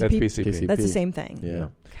dust? Do That's peop- PCP. That's the same thing. Yeah.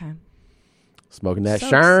 Okay. Smoking that So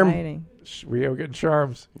charm. exciting. We're getting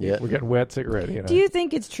charms. Yeah. We're getting wet cigarette. You know? Do you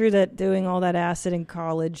think it's true that doing all that acid in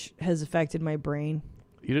college has affected my brain?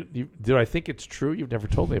 Do I think it's true? You've never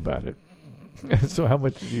told me about it. So how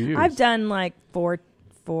much did you use? I've done like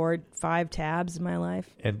 5 tabs in my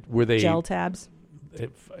life. And were they gel tabs?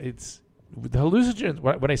 It's the hallucinogens.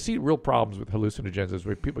 When I see real problems with hallucinogens is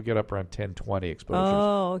where people get up around 10, 20 exposures.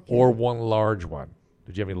 Oh, okay. Or one large one.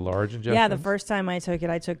 Did you have any large injections? Yeah, the first time I took it,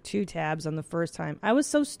 I took 2 tabs on the first time. I was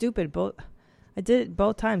so stupid. I did it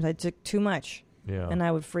both times. I took too much. Yeah. And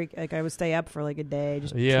I would I would stay up for like a day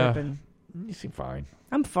just Yeah. tripping. You seem fine.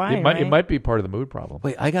 I'm fine. It might, right? it might be part of the mood problem.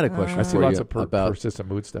 Wait, I got a question I see for lots you of about persistent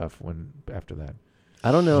mood stuff after that.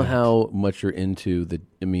 I don't know how much you're into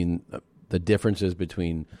the differences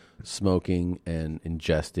between smoking and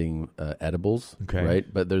ingesting edibles, Okay.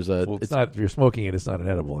 right? But there's a it's not if you're smoking it, it's not an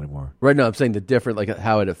edible anymore. Right. No, I'm saying the different, like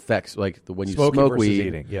how it affects, like when you Smoking smoke versus weed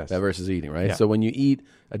eating, yes. versus eating, right? Yeah. So when you eat,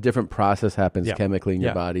 a different process happens Yeah. chemically in your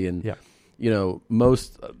Yeah. body, and Yeah.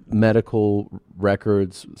 most medical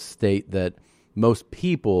records state that most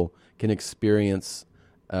people can experience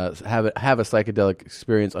have a psychedelic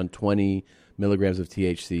experience on 20 milligrams of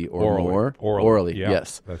THC or more orally. Yeah,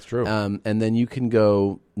 yes, that's true. And then you can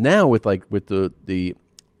go now with the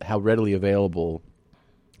how readily available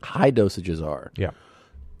high dosages are. Yeah.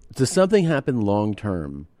 Does something happen long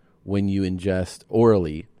term when you ingest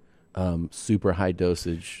orally super high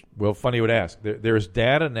dosage? Well, funny you would ask. There's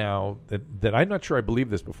data now that I'm not sure I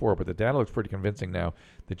believed this before, but the data looks pretty convincing now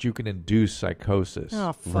that you can induce psychosis.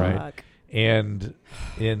 Oh, fuck. Right? And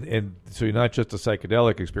so you're not just a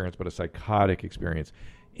psychedelic experience, but a psychotic experience.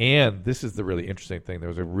 And this is the really interesting thing. There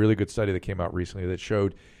was a really good study that came out recently that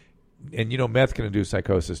showed, and meth can induce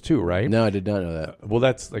psychosis too, right? No, I did not know that. Well,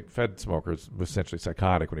 that's like Fed smokers was essentially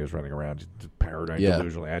psychotic when he was running around, paranoid,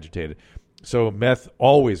 delusional, agitated. So meth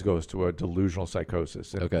always goes to a delusional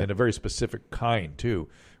psychosis, and a very specific kind too,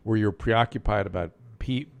 where you're preoccupied about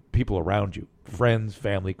people around you, friends,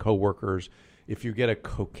 family, coworkers. If you get a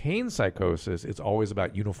cocaine psychosis, it's always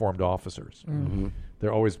about uniformed officers. Mm-hmm.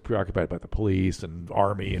 They're always preoccupied by the police and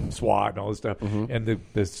army and SWAT and all this stuff. Mm-hmm. And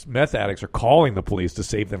the meth addicts are calling the police to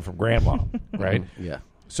save them from grandma, right? Yeah.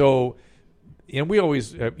 So, and we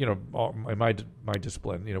always, in my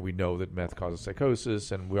discipline, we know that meth causes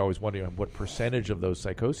psychosis, and we always wonder what percentage of those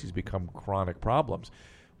psychoses become chronic problems.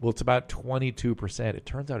 Well, it's about 22%. It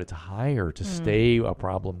turns out it's higher to stay a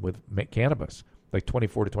problem with cannabis. Like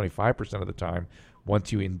 24 to 25% of the time,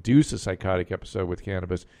 once you induce a psychotic episode with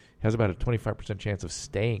cannabis, has about a 25% chance of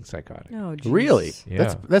staying psychotic. Oh, geez. Really?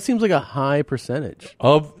 Yeah. That seems like a high percentage.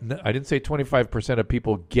 I didn't say 25% of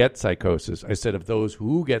people get psychosis. I said of those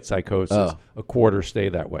who get psychosis, a quarter stay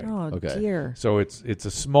that way. Oh, dear. So it's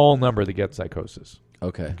a small number that get psychosis.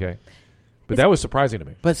 Okay. But that was surprising to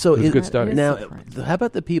me. But so it was a good study. Now, how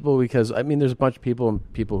about the people? Because there's a bunch of people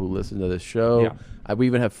who listen to this show. Yeah. We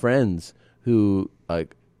even have friends who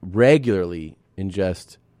regularly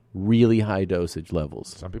ingest really high dosage levels.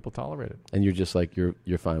 Some people tolerate it, and you're just like you're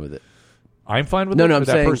fine with it. I'm fine with No, it. no, I'm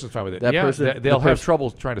that saying person's fine with it. that Yeah, person- they'll the have person-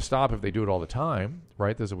 trouble trying to stop if they do it all the time,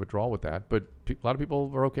 right? There's a withdrawal with that, but a lot of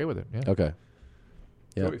people are okay with it. Yeah. Okay.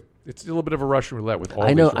 Yeah. So it's a little bit of a Russian roulette with all.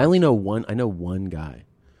 I know. these I only know one. I know one guy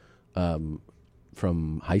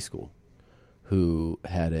from high school who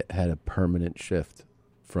had a permanent shift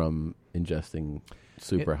from ingesting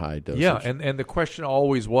super high dosage. Yeah, and the question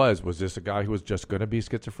always was this a guy who was just going to be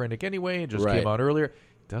schizophrenic anyway and just came out earlier?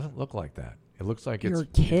 It doesn't look like that. It looks like You're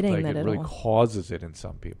kidding like that it really it'll- causes it in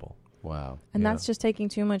some people. Wow. And that's just taking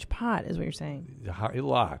too much pot, is what you're saying. A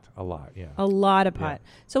lot, yeah. A lot of pot.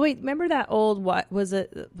 So wait, remember that old was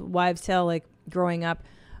it wives' tale? Like growing up,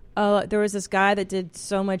 there was this guy that did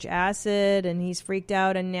so much acid, and he's freaked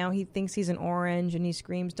out, and now he thinks he's an orange, and he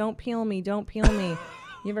screams, "Don't peel me! Don't peel me!"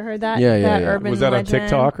 You ever heard that? Yeah. Urban was that legend? on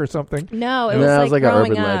TikTok or something? No, it was like an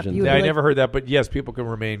growing urban up. legend. You would Yeah, be I like, never heard that, but yes, people can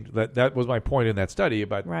remain. That was my point in that study.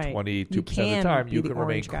 About Right. 22% You of the can time, be you the can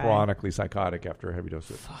remain orange guy. chronically psychotic after a heavy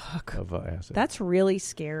dose of acid. That's really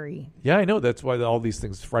scary. Yeah, I know. That's why all these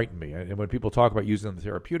things frighten me. And when people talk about using them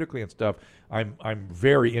therapeutically and stuff, I'm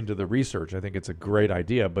very into the research. I think it's a great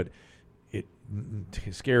idea, but it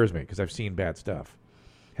scares me because I've seen bad stuff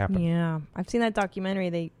happen. Yeah, I've seen that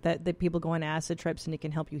documentary. That people go on acid trips and it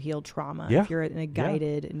can help you heal trauma Yeah. if you're in a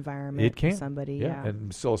guided environment. It can. With somebody. Yeah.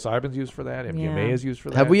 And psilocybin's used for that. MDMA Yeah. is used for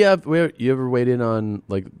that. Have you ever weighed in on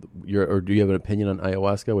like or do you have an opinion on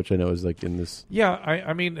ayahuasca, which I know is like in this? Yeah,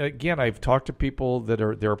 I mean, again, I've talked to people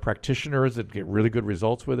there are practitioners that get really good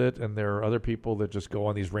results with it, and there are other people that just go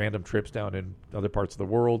on these random trips down in other parts of the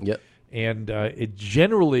world. Yep. And it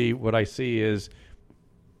generally, what I see is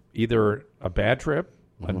either a bad trip,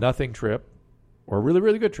 a nothing trip, or a really,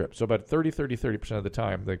 really good trip. So about 30% of the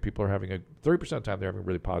time, like people are having 30% of the time they're having a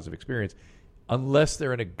really positive experience. Unless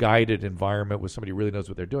they're in a guided environment with somebody who really knows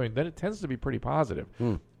what they're doing, then it tends to be pretty positive.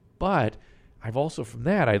 But I've also, from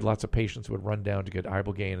that, I had lots of patients who would run down to get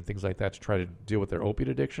ibogaine and things like that to try to deal with their opiate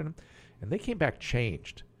addiction. And they came back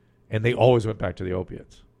changed. And they always went back to the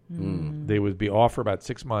opiates. They would be off for about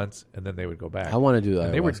 6 months, and then they would go back. I want to do that.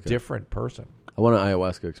 And they were a different person. I want an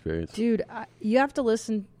ayahuasca experience. Dude, you have to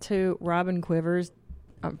listen to Robin Quivers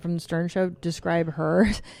from the Stern Show describe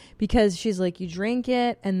hers because she's like, you drink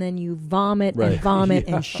it and then you vomit and vomit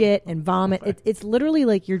and shit and vomit. It's literally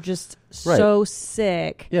like you're just so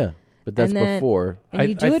sick. Yeah, but that's before. And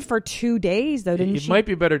you do it for 2 days, though, didn't you? It might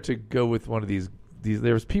be better to go with one of these.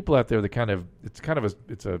 There's people out there that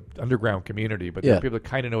it's a underground community, but there are people that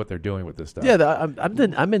kind of know what they're doing with this stuff. Yeah,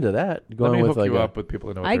 I'm into that. Let me with hook you up with people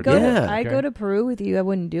that know what they're doing. I go to Peru with you. I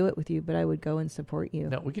wouldn't do it with you, but I would go and support you.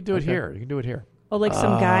 No, we can do it here. You can do it here. Oh, like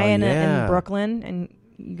some guy in Brooklyn, and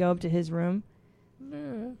you go up to his room.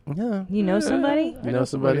 Yeah. You know somebody? You know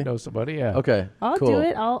somebody? Know somebody? Yeah. Okay. I'll cool. do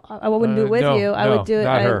it. I wouldn't do it with no, you. I no, would do it.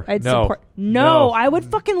 not her. I'd No. support. No, I would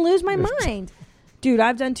fucking lose my mind. Dude,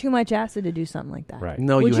 I've done too much acid to do something like that. Right.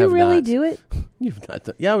 No, would you you have really not. do it? You've not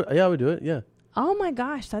done. Yeah, I would do it. Yeah, Oh my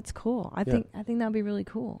gosh, that's cool. I think that'd be really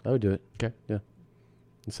cool. I would do it. Okay. Yeah.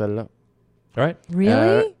 Set it up. All right.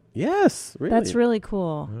 Really? Yes. Really. That's really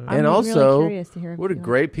cool. I'm and really also, curious to hear what a you.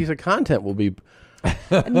 great piece of content will be.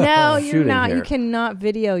 No, you're shooting not. here. You cannot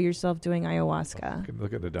video yourself doing ayahuasca.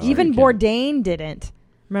 Look at the dog. Even Bourdain didn't.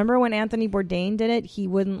 Remember when Anthony Bourdain did it? He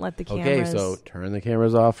wouldn't let the Okay, cameras. so turn the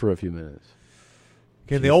cameras off for a few minutes.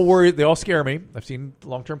 Okay, they all worry. They all scare me. I've seen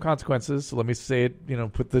long-term consequences. So let me say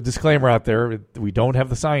it. Put the disclaimer out there. We don't have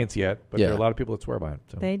the science yet, but there are a lot of people that swear by it.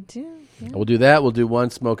 So. They do. Yeah. We'll do that. We'll do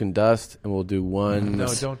one smoke and dust, and we'll do one.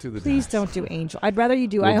 No, don't do the. Please don't do angel. I'd rather you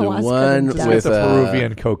do We'll ayahuasca. do one than with dust. the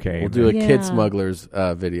Peruvian cocaine. We'll do a Yeah. kid smugglers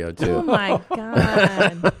video too. Oh my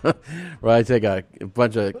god! Where I take a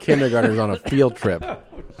bunch of kindergartners on a field trip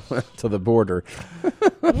to the border.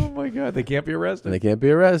 Oh my god, they can't be arrested. And they can't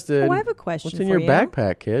be arrested. Oh, I have a question What's in for your you.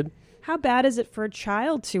 backpack, kid? How bad is it for a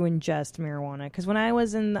child to ingest marijuana? Because when I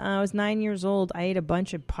was 9 years old, I ate a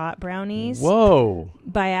bunch of pot brownies. Whoa!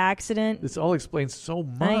 By accident. This all explains so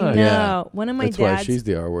much. I know. Yeah. One of my That's dad's. why she's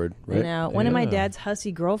the R word, right? I know. One of my dad's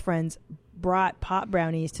hussy girlfriends brought pot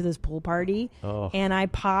brownies to this pool party, and I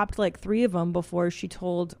popped like 3 of them before she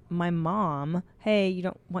told my mom, "Hey, you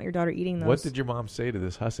don't want your daughter eating those." What did your mom say to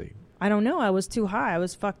this hussy? I don't know. I was too high. I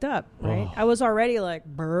was fucked up, right? I was already like,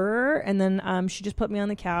 brr. And then she just put me on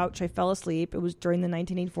the couch. I fell asleep. It was during the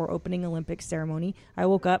 1984 opening Olympics ceremony. I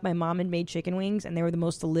woke up. My mom had made chicken wings, and they were the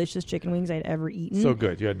most delicious chicken wings I'd ever eaten. So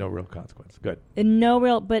good. You had no real consequence. Good. And no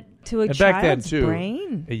real, but to a And child's back then too,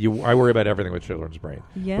 brain. I worry about everything with children's brain.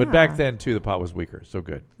 Yeah. But back then too, the pot was weaker. So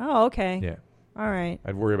good. Oh, okay. Yeah. All right.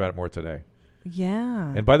 I'd worry about it more today.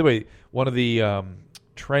 Yeah. And by the way, one of the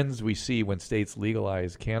trends we see when states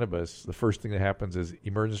legalize cannabis, the first thing that happens is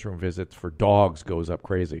emergency room visits for dogs goes up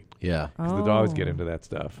crazy. Yeah. Because the dogs get into that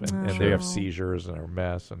stuff, and they have seizures and are a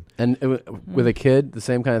mess. And with a kid, the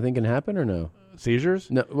same kind of thing can happen or no? Seizures?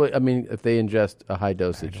 No. Well, I mean, if they ingest a high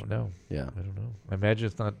dosage. I don't know. Yeah. I don't know. I imagine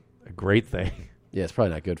it's not a great thing. Yeah, it's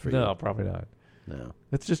probably not good for you. No, probably not. No.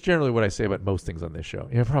 That's just generally what I say about most things on this show.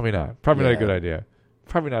 Yeah, probably not. Probably not a good idea.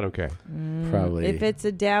 Probably not okay. Probably. If it's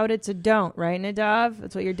a doubt, it's a don't, right, Nadav?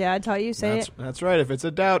 That's what your dad taught you. Say it. That's right. If it's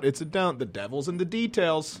a doubt, it's a don't. The devil's in the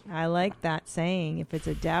details. I like that saying. If it's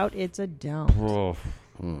a doubt, it's a don't. Oh.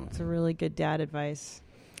 It's a really good dad advice.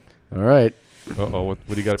 All right. Uh-oh, what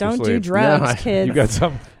do you got up Don't your do sleeve? drugs, kids. You got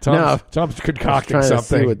some. Tom's concocting I'm trying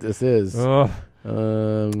something. to see what this is.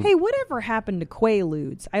 Hey, whatever happened to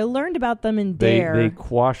Quaaludes? I learned about them in Dare. They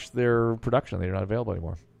quashed their production. They're not available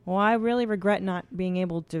anymore. Well, I really regret not being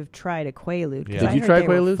able to try a Quaalude. Yeah. Did you try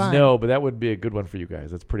Quaaludes? No, but that would be a good one for you guys.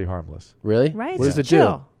 That's pretty harmless. Really? Right? What does it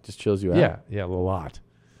do? Just chills you out? Yeah, a lot.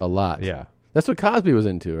 A lot? Yeah. That's what Cosby was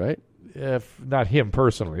into, right? If not him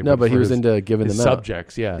personally. No, but he for was his- into giving his them out.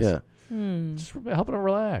 subjects, yes. Yeah. Just helping them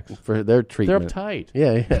relax. For their treatment. They're uptight.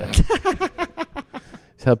 Yeah.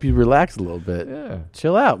 To help you relax a little bit. Yeah.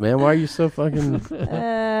 Chill out, man. Why are you so fucking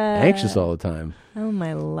anxious all the time? Oh,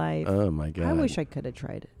 my life. Oh, my God. I wish I could have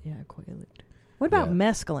tried it. Yeah, Quaalude. What about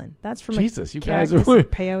mescaline? That's from Jesus, a you guys cactus are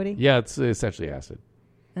peyote? Yeah, it's essentially acid.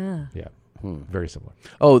 Ah. Yeah. Very similar.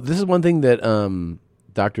 Oh, this is one thing that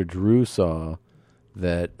Dr. Drew saw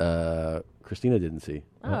that Christina didn't see.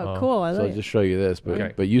 Oh, cool. I So like I'll it. just show you this, but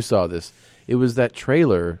Okay. but you saw this. It was that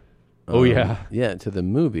trailer. Oh, yeah. Yeah, to the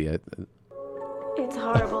movie. It's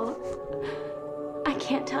horrible. I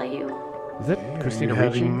can't tell you. Is that Christina You're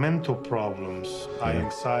Ricci? having mental problems, high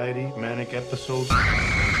anxiety, manic episodes.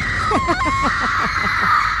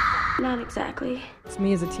 Not exactly. It's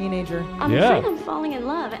me as a teenager. I'm afraid I'm falling in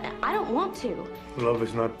love, and I don't want to. Love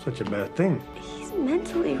is not such a bad thing. He's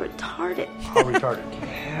mentally retarded. How retarded?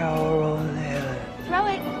 Throw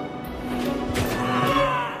it.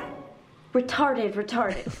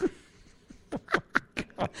 Retarded.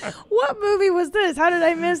 What movie was this? How did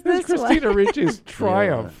I miss this Christina one? Ricci's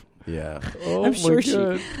Triumph. Yeah. Oh, I'm my sure she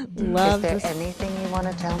God. loved Is this. there anything you want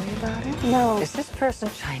to tell me about it? No. Is this person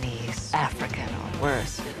Chinese, African, or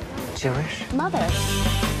worse, Jewish? Mother.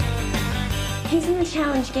 He's in the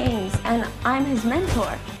Challenge Games, and I'm his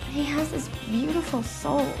mentor. He has this beautiful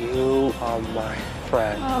soul. You are my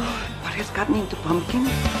friend. Oh. What has gotten into Pumpkin?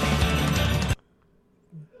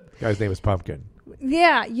 Guy's name is Pumpkin.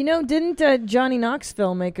 Yeah, didn't Johnny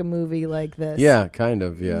Knoxville make a movie like this? Yeah, kind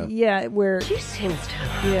of, yeah. Yeah, where... She seems to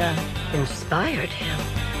have inspired him.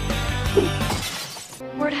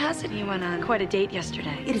 Word has it he went on quite a date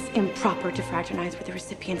yesterday. It is improper to fraternize with the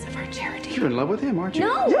recipients of our charity. You're in love with him, aren't you?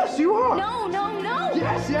 No! Yes, you are! No!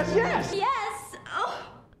 Yes. Yes! Oh.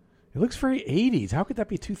 It looks very 80s. How could that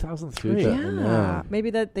be 2003? Yeah. Maybe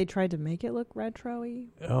that they tried to make it look retro-y.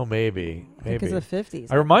 Oh, maybe. Because of the 50s.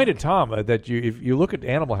 I reminded Tom that if you look at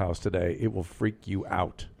Animal House today, it will freak you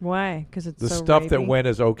out. Why? Because it's the so stuff that rapey? went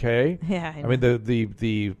is okay. Yeah, I mean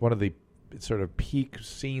the one of the sort of peak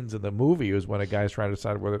scenes in the movie is when a guy's trying to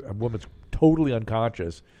decide whether a woman's totally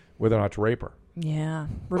unconscious whether or not to rape her. Yeah.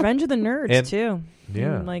 Revenge of the Nerds, And- too.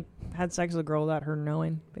 Yeah. And, had sex with a girl without her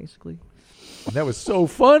knowing, basically. And that was so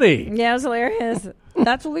funny. Yeah, it was hilarious.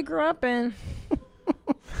 That's what we grew up in.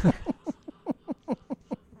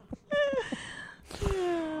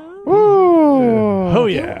 Oh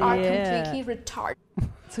yeah. You are completely retarded.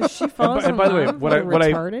 So she falls And by the way, in love what with a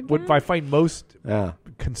I retarded guy? find most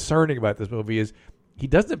concerning about this movie is he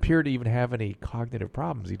doesn't appear to even have any cognitive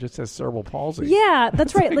problems. He just has cerebral palsy. Yeah,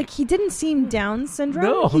 that's right. Like, he didn't seem Down syndrome.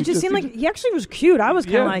 No, he just seemed like he actually was cute. I was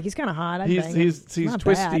kind of Yeah. like, he's kind of hot. I'd bang him. He's It's not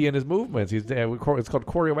twisty bad. in his movements. It's called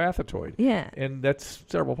choreoathetoid. Yeah. And that's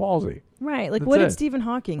cerebral palsy. Right. Like, That's what it. did Stephen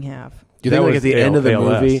Hawking have? Do you think like at the end of the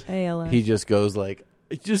ALS. movie, ALS. he just goes like,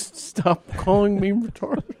 just stop calling me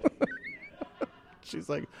retarded? She's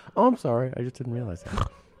like, oh, I'm sorry. I just didn't realize that.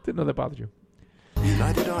 Didn't know that bothered you.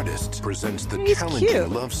 United Artists presents the He's challenging cute.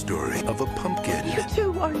 love story of a pumpkin You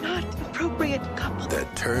two are not appropriate couple.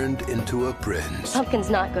 that turned into a prince. Pumpkin's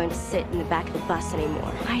not going to sit in the back of the bus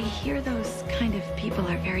anymore. I hear those kind of people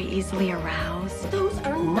are very easily aroused. Those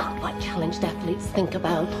are not what challenged athletes think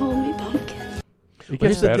about. Holy Pumpkin. It But gets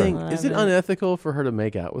here's the better. thing: is it unethical for her to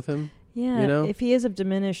make out with him? Yeah. you know, If he is of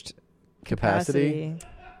diminished Capacity?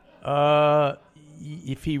 capacity.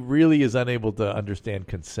 If he really is unable to understand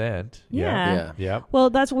consent. Yeah. Yeah.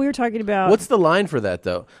 Well, that's what we were talking about. what's the line for that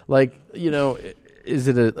though? Like, is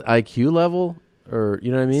it an IQ level, or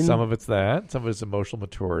you know what I mean? Some of it's that. Some of it's emotional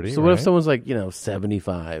maturity. So what if right? someone's like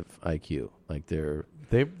 75 IQ, like they're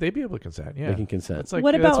They'd be able to consent. Yeah, They can consent. It's like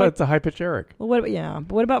What that's about, why like- it's a hypocheric. Well,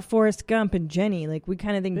 but what about Forrest Gump and Jenny? Like, we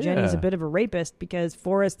kind of think Jenny's a Yeah. bit of a rapist because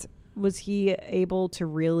Forrest, was he able to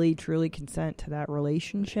really, truly consent to that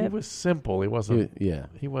relationship? He was simple. He wasn't. Yeah.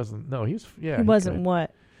 He wasn't. No, he was. Yeah. He wasn't could.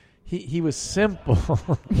 what? He was simple.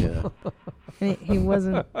 Yeah. He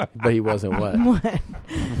wasn't. But he wasn't what? What?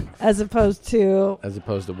 As opposed to. As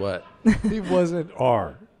opposed to what? He wasn't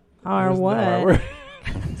R. R what?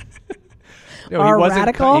 No, R he wasn't.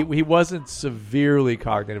 radical? He wasn't severely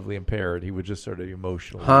cognitively impaired. He was just sort of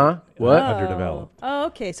emotionally What? underdeveloped. Oh,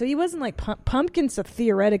 okay. So he wasn't like Pumpkin's a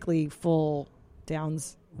theoretically full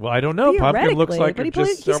Downs. Well, I don't know. Pumpkin looks like but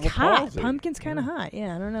just he's cerebral hot. palsy. Pumpkin's kind of hot.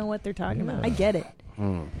 Yeah, I don't know what they're talking about. I get it.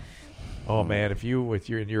 Oh man, if you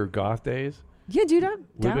in your goth days, Yeah, dude, I'm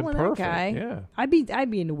Would've down been with perfect, that guy. yeah. I'd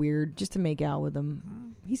be into weird just to make out with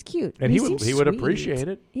him. He's cute, And he would seems sweet. appreciate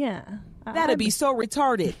it. Yeah, That'd be so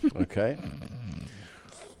retarded. Okay.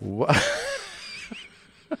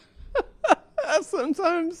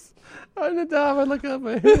 Sometimes on the dive, I look up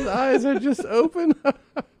and his eyes are just open.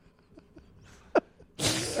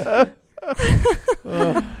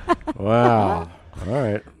 Wow. All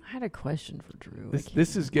right. I had a question for Drew.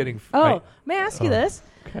 This is getting. May I ask you this?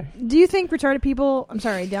 Okay. Do you think retarded people,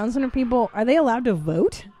 Down syndrome people, are they allowed to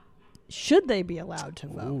vote? Should they be allowed to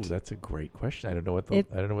vote? Ooh, that's a great question. I don't know what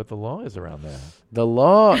the law is around that. The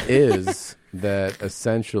law is that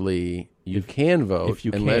essentially you can vote if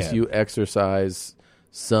you unless can. you exercise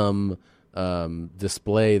some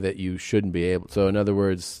display that you shouldn't be able. So in other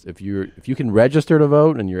words, if you can register to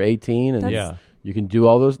vote and you're 18 and you can do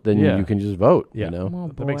all those, then you can just vote. Yeah. You know,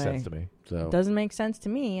 Oh, that makes boy. sense to me. So Doesn't make sense to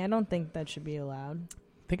me. I don't think that should be allowed.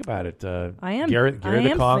 Think about it. I am. Gary I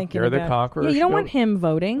am the thinking about Conqueror. Yeah, you don't should want go- him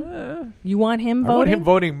voting. You want him I voting? want him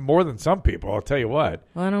voting more than some people. I'll tell you what.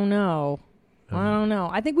 I don't know.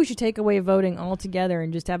 I think we should take away voting altogether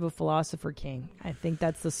and just have a philosopher king. I think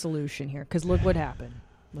that's the solution here. Because look what happened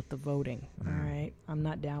with the voting. All right, I'm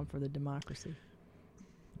not down for the democracy.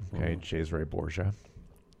 Okay, Cesare Borgia.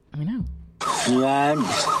 I know.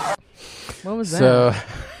 What was that? So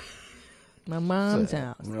My mom's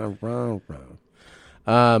house.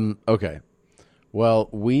 Okay. Well,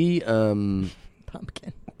 we Pumpkin.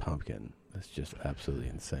 That's just absolutely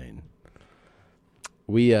insane.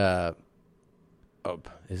 We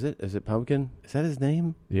is it Pumpkin? Is that his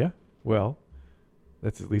name? Yeah. Well,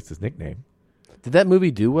 that's at least his nickname. Did that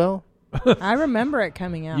movie do well? I remember it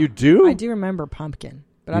coming out. You do? I do remember Pumpkin,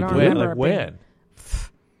 but I You don't do? remember Like it being- when?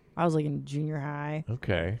 I was like in junior high.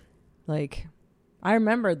 Okay. Like, I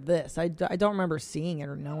remember this. I don't remember seeing it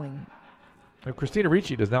or knowing. Now, Christina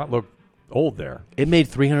Ricci does not look old there. It made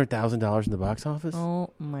 $300,000 in the box office.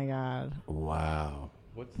 Oh my god! Wow.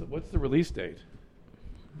 What's the release date?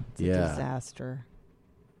 It's a disaster.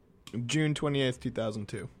 June 28th,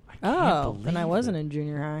 2002. Oh, then I wasn't in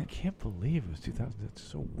junior high. I can't believe it was 2000. That's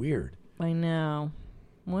so weird. I know.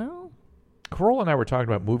 Well, Coral and I were talking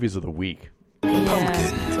about movies of the week.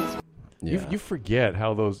 yeah. You forget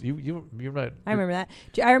how those you're not. I remember that.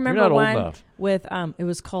 I remember not old one enough. with it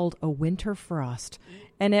was called A Winter Frost,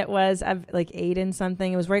 and it was like Aiden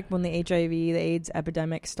something. It was right when the the AIDS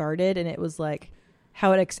epidemic started, and it was like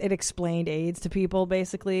how it explained AIDS to people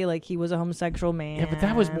basically. Like he was a homosexual man. Yeah, but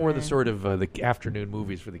that was more the sort of the afternoon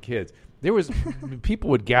movies for the kids. There was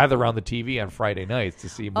people would gather around the TV on Friday nights to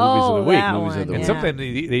see movies of the week. That one, and sometimes they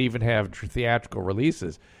even have theatrical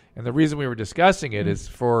releases. And the reason we were discussing it is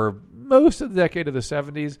for most of the decade of the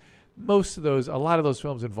 70s, a lot of those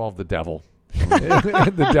films involved the devil, and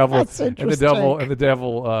the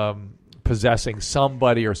devil possessing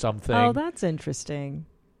somebody or something. Oh, that's interesting.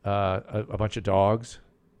 A bunch of dogs,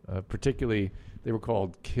 particularly they were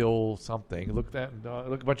called Kill something. Look a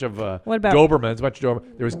bunch of what about Dobermans. A bunch of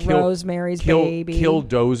Dobermans. There was Rosemary's Baby. Kill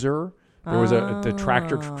Dozer. There was the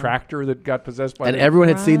tractor that got possessed by. And everyone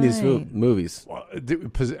had seen these movies.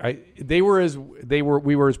 We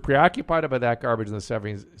were as preoccupied about that garbage in the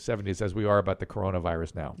 70s as we are about the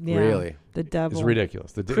coronavirus now. Yeah, really, the devil. It's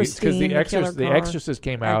ridiculous. Because Christine, the Exorcist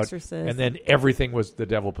came out, and then everything was the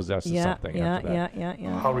devil possesses something. After that.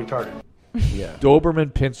 Yeah. How retarded. Yeah.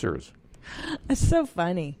 Doberman pincers. It's so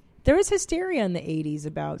funny. There was hysteria in the 80s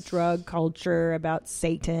about drug culture, about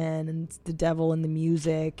Satan and the devil and the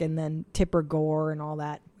music, and then Tipper Gore and all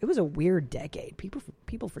that. It was a weird decade.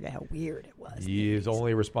 People forget how weird it was. His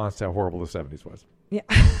only response to how horrible the 70s was. Yeah.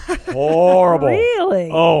 Horrible.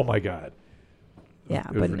 Really? Oh, my God. Yeah,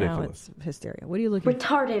 It was but ridiculous. now it's hysteria. What are you looking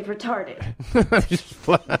Retarded. Just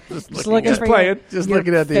looking for your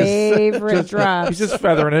favorite drops. He's just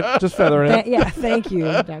feathering it. Yeah, thank you,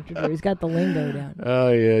 Dr. Drew. He's got the lingo down. Oh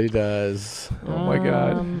yeah, he does. Oh my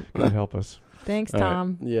God. God help us. Thanks, All right.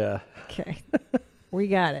 Tom. Yeah. Okay. We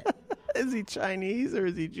got it. Is he Chinese or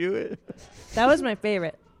is he Jewish? That was my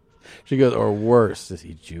favorite. She goes, or worse, is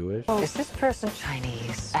he Jewish? Is this person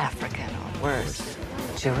Chinese, African, or worse,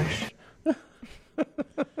 Jewish?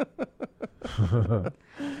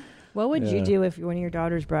 What would Yeah. you do if one of your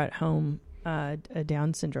daughters brought home a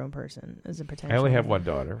Down syndrome person as a potential? I only have one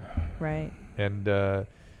daughter. Right. And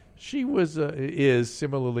she is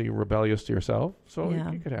similarly rebellious to yourself, so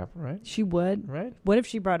Yeah. it could happen, right? She would. Right. What if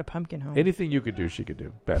she brought a pumpkin home? Anything you could do, she could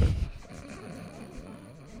do better.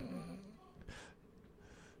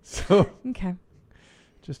 So Okay.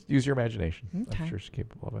 just use your imagination. Okay. I'm sure she's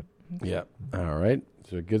capable of it. Yeah. All right.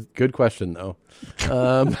 So good question though.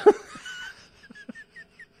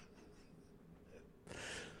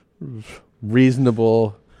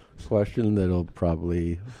 Reasonable question that'll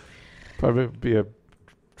probably be a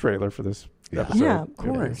trailer for this episode. Yeah, of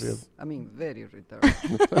course. I mean, very retarded.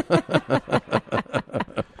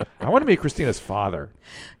 I want to meet Christina's father.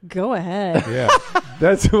 Go ahead. Yeah,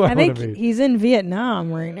 that's who I want think to meet. he's in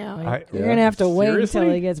Vietnam right now. You're gonna have to wait Seriously?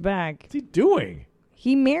 until he gets back. What's he doing?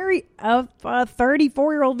 He married a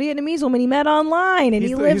 34-year-old Vietnamese woman he met online, and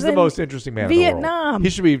He's lives the in most interesting man in the Vietnam. world. He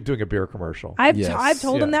should be doing a beer commercial. I've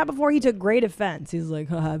told him that before. He took great offense. He's like,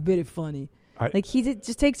 haha, very funny. He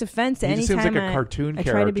just takes offense to He any just seems time like a cartoon I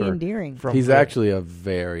try to be character endearing. He's actually a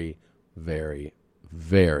very, very,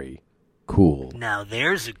 very cool. Now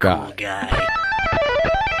there's a cool guy.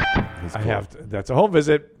 He's I cool. have to. That's a home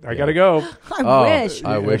visit. I gotta go. I wish.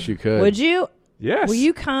 I wish you could. Would you? Yes. Will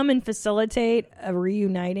you come and facilitate a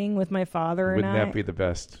reuniting with my father and Wouldn't I? that be the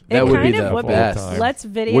best? That would be kind of the would be. best. Let's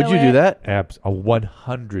video Would you do it. that?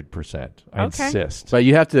 100%. I Okay. insist. But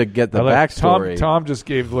you have to get the backstory. Tom just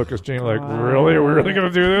gave Lucas Christina like, really? We're really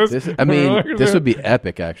going to do this? I mean, this would be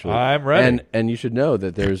epic, actually. I'm ready. And you should know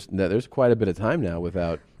that there's quite a bit of time now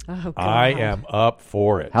without. Oh, God. I am up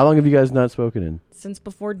for it. How long have you guys not spoken in? Since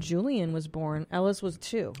before Julian was born. Ellis was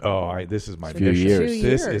 2. Oh, this is my Few mission. years.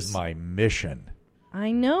 This is my mission.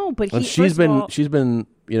 I know, but And she's been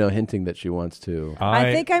hinting that she wants to.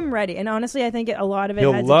 I think I'm ready, and honestly, I think a lot of it.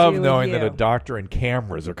 He'll had love to do knowing with that you. a doctor and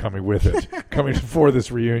cameras are coming with it, coming for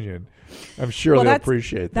this reunion. I'm sure Well, they'll that's-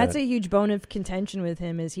 appreciate that. That's a huge bone of contention with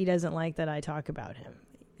him is he doesn't like that I talk about him.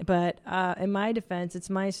 But in my defense, it's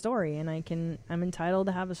my story, and I'm entitled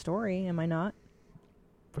to have a story. Am I not?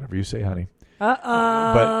 Whatever you say, honey.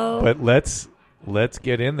 Uh-oh. But let's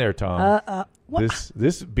get in there, Tom.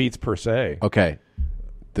 This beats per se. Okay,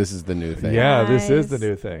 this is the new thing. Yeah, this is the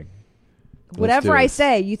new thing. Whatever I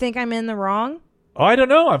say, you think I'm in the wrong? Oh, I don't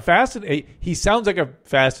know. I'm fascinated. He sounds like a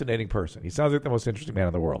fascinating person. He sounds like the most interesting man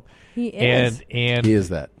in the world. He is. And he is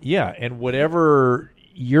that. Yeah, and whatever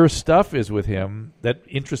your stuff is with him, that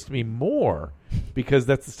interests me more because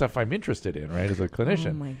that's the stuff I'm interested in, right, as a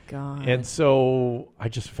clinician. Oh, my God. And so I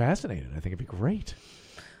just fascinated. I think it'd be great.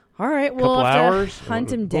 All right, Couple we'll have hours, to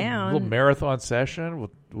hunt him down. Little marathon session.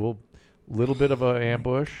 We'll little bit of an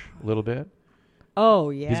ambush, a little bit. Oh,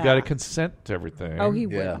 yeah. He's got to consent to everything. Oh, he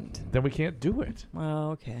wouldn't. Then we can't do it.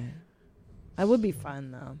 Oh, okay. That would be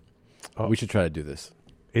fun, though. Oh, We should try to do this.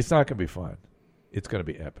 It's not going to be fun. It's going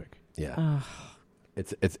to be epic. Yeah. Ugh.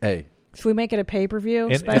 It's hey. Should we make it a pay-per-view?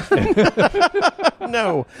 And-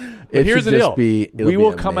 No. But here's the deal. We We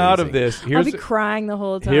will come out of this. I'll be crying the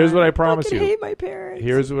whole time. Here's what I promise fucking you. hate my parents.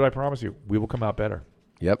 Here's what I promise you. We will come out better.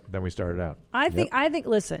 Yep. Than we started out. I think.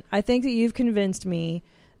 Listen. I think that you've convinced me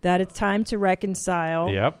that it's time to reconcile.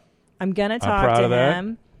 Yep. I'm gonna I'm talk proud to of that.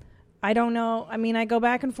 him. I don't know. I mean, I go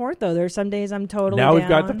back and forth though. There's some days I'm totally. Now we've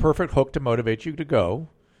got the down. perfect hook to motivate you to go.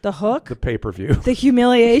 The hook. The pay-per-view. The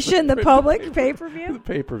humiliation. The public pay-per-view. The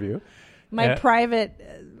pay-per-view. My private.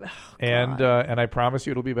 And I promise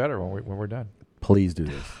you it'll be better when we're done. Please do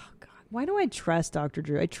this. Why do I trust Dr.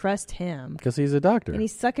 Drew? I trust him Because he's a doctor. and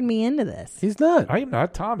he's sucking me into this. He's not. I am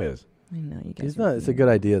not. Tom is. I know you guys. He's not. It's a good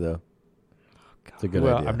idea, though. It's a good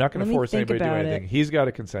Well, idea. I'm not going Let to me force think anybody to do about anything. it. He's got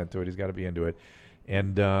to consent to it. He's got to be into it.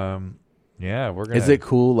 And yeah, we're going to. Is it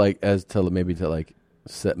cool, like,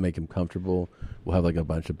 make him comfortable? We'll have like a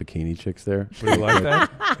bunch of bikini chicks there. Would he like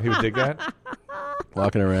that? He would dig that?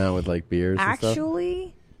 Walking around with like beers and stuff.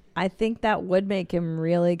 Actually, I think that would make him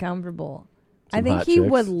really comfortable. I Some think hot he chicks?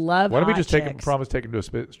 would love. Why don't we hot just chicks. promise take him to a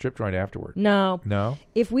strip joint afterward? No. No?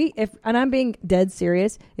 If and I'm being dead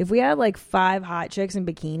serious, if we had like 5 hot chicks in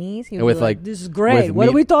bikinis, he And would with be like, like this is great. with What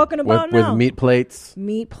are meat- we talking about with now? meat plates.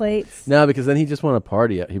 Meat plates. No, because then he just want to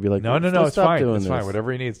party. He'd be like, No, let's it's stop fine. doing It's this. fine.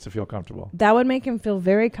 Whatever he needs to feel comfortable. That would make him feel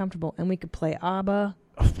very comfortable, and we could play ABBA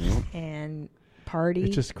and party. It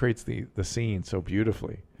just creates the scene so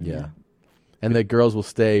beautifully. Yeah. And the girls will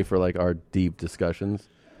stay for like our deep discussions.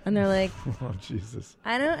 And they're like, oh, Jesus.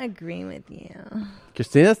 I don't agree with you.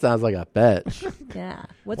 Christina sounds like a bitch. Yeah.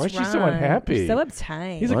 What's Why is wrong? she so unhappy? You're so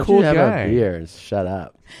uptight. He's a Why don't cool you have guy. a beer and shut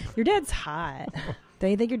up? Your dad's hot. Don't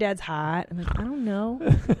you think your dad's hot? I'm like, I don't know.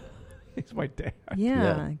 He's my dad.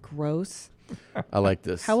 Yeah. Gross. I like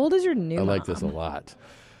this. How old is your new I like mom? this a lot.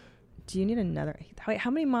 Do you need another? Wait, how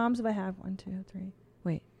many moms have I had? 1, 2, 3.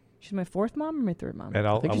 Wait, she's my 4th mom or my 3rd mom?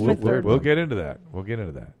 And we'll get into that. We'll get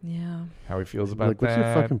into that. Yeah. How he feels about Like, that. what's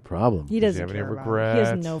your fucking problem? He Does doesn't he have care any about it. He has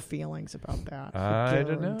regrets? no feelings about that. I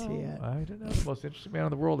don't know. guarantee it. I don't know. The most interesting man in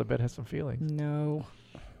the world, I bet, has some feelings. No.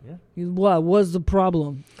 Yeah. What was the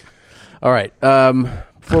problem? All right.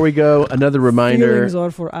 Before we go, another reminder. Feelings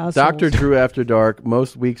are for assholes. Dr. Drew After Dark.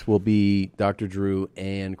 Most weeks will be Dr. Drew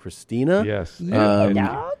and Christina. Yes. Keep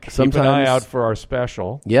Keep an eye out for our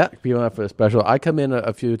special. Yeah, keep an eye out for the special. I come in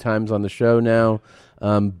a few times on the show now,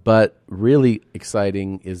 but really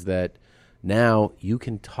exciting is that now you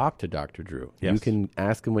can talk to Dr. Drew. Yes. You can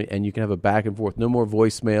ask him, and you can have a back and forth. No more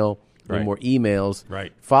voicemail. No Right. more emails.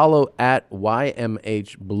 Right. Follow at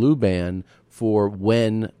YMH Blue Band for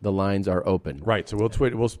when the lines are open. Right. So we'll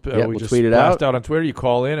tweet. We'll just tweet it blast out on Twitter. You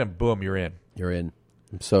call in, and boom, you're in. You're in.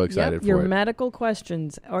 I'm so excited for your it. medical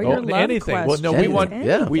questions or your love anything. questions. Well, no, we want.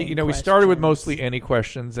 Yeah. We started with mostly any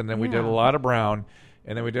questions, and then we did a Yeah. lot of Brown,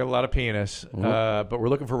 and then we did a lot of penis. But we're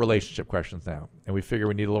looking for relationship questions now, and we figure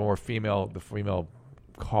we need a little more female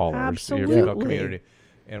callers, Absolutely. female community,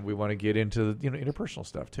 and we want to get into interpersonal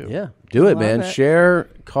stuff too. Yeah, do it, Love man. it. Share,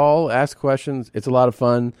 call, ask questions. It's a lot of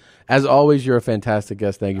fun. As always, you're a fantastic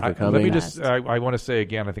guest. Thank you for coming. Let me just. I want to say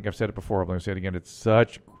again. I think I've said it before. I'm going to say it again.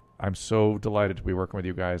 I'm so delighted to be working with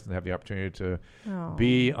you guys and have the opportunity to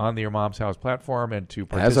be on the Your Mom's House platform and to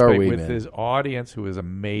participate with this audience who is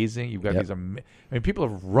amazing. You've got these. People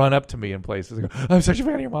have run up to me in places and go, "I'm such a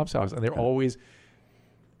fan of Your Mom's House," and they're always.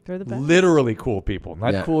 They're the best. Literally cool people,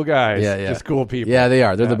 not cool guys. Just cool people. Yeah, they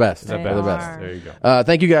are. They're the best. They They're the best. are. There you go.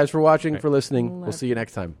 Thank you guys for watching, for listening. We'll see you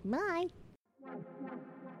next time. Bye.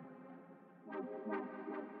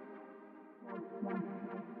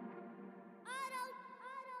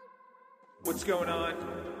 What's going on?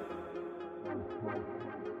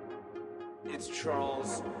 It's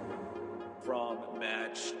Charles from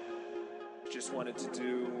Match. Just wanted to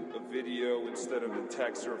do a video instead of a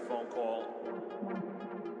text or a phone call.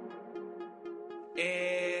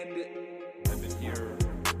 And I've been here,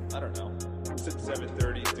 I don't know, since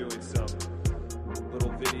 7:30 doing some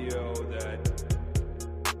little video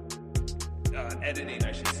editing,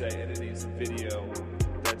 I should say, editing some video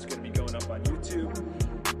that's going to be going up on YouTube.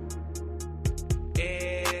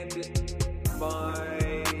 And my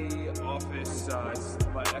office,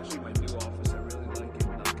 my new office, I really like it,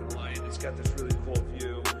 not gonna lie. It's got this really cool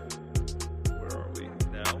view. Where are we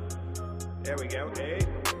now? There we go, hey.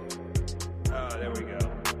 There we go.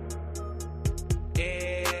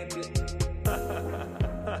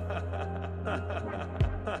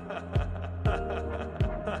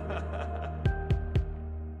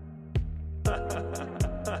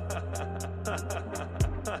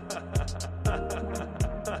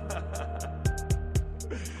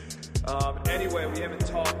 Anyway, we haven't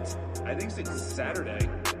talked, I think, since Saturday.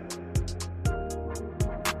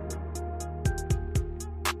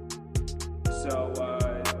 So,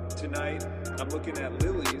 tonight, I'm looking at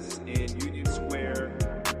Lily's in Union Square.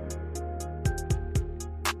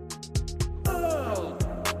 Oh!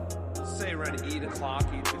 We'll say around 8 o'clock,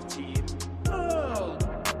 8:15. Oh!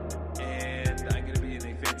 And I'm going to be in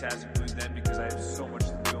a fantastic mood then because I have so much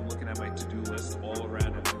to do. I'm looking at my to-do list all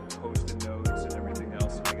around it, post-it notes and everything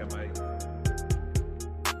else. And I got my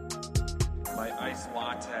iced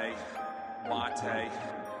latte,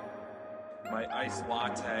 my iced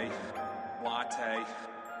latte.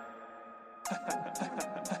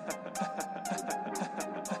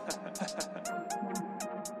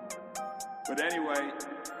 But anyway,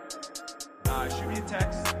 shoot me a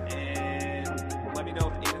text and let me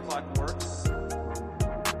know if 8 o'clock works.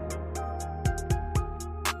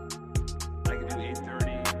 I can do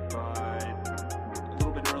 8:30, but a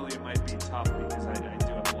little bit early it might be tough because I do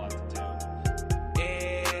have a lot to do.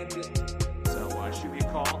 And so shoot me a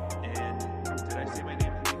call. And did I say my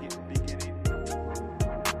name at the beginning?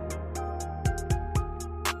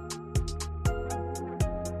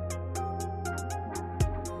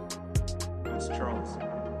 It's Charles.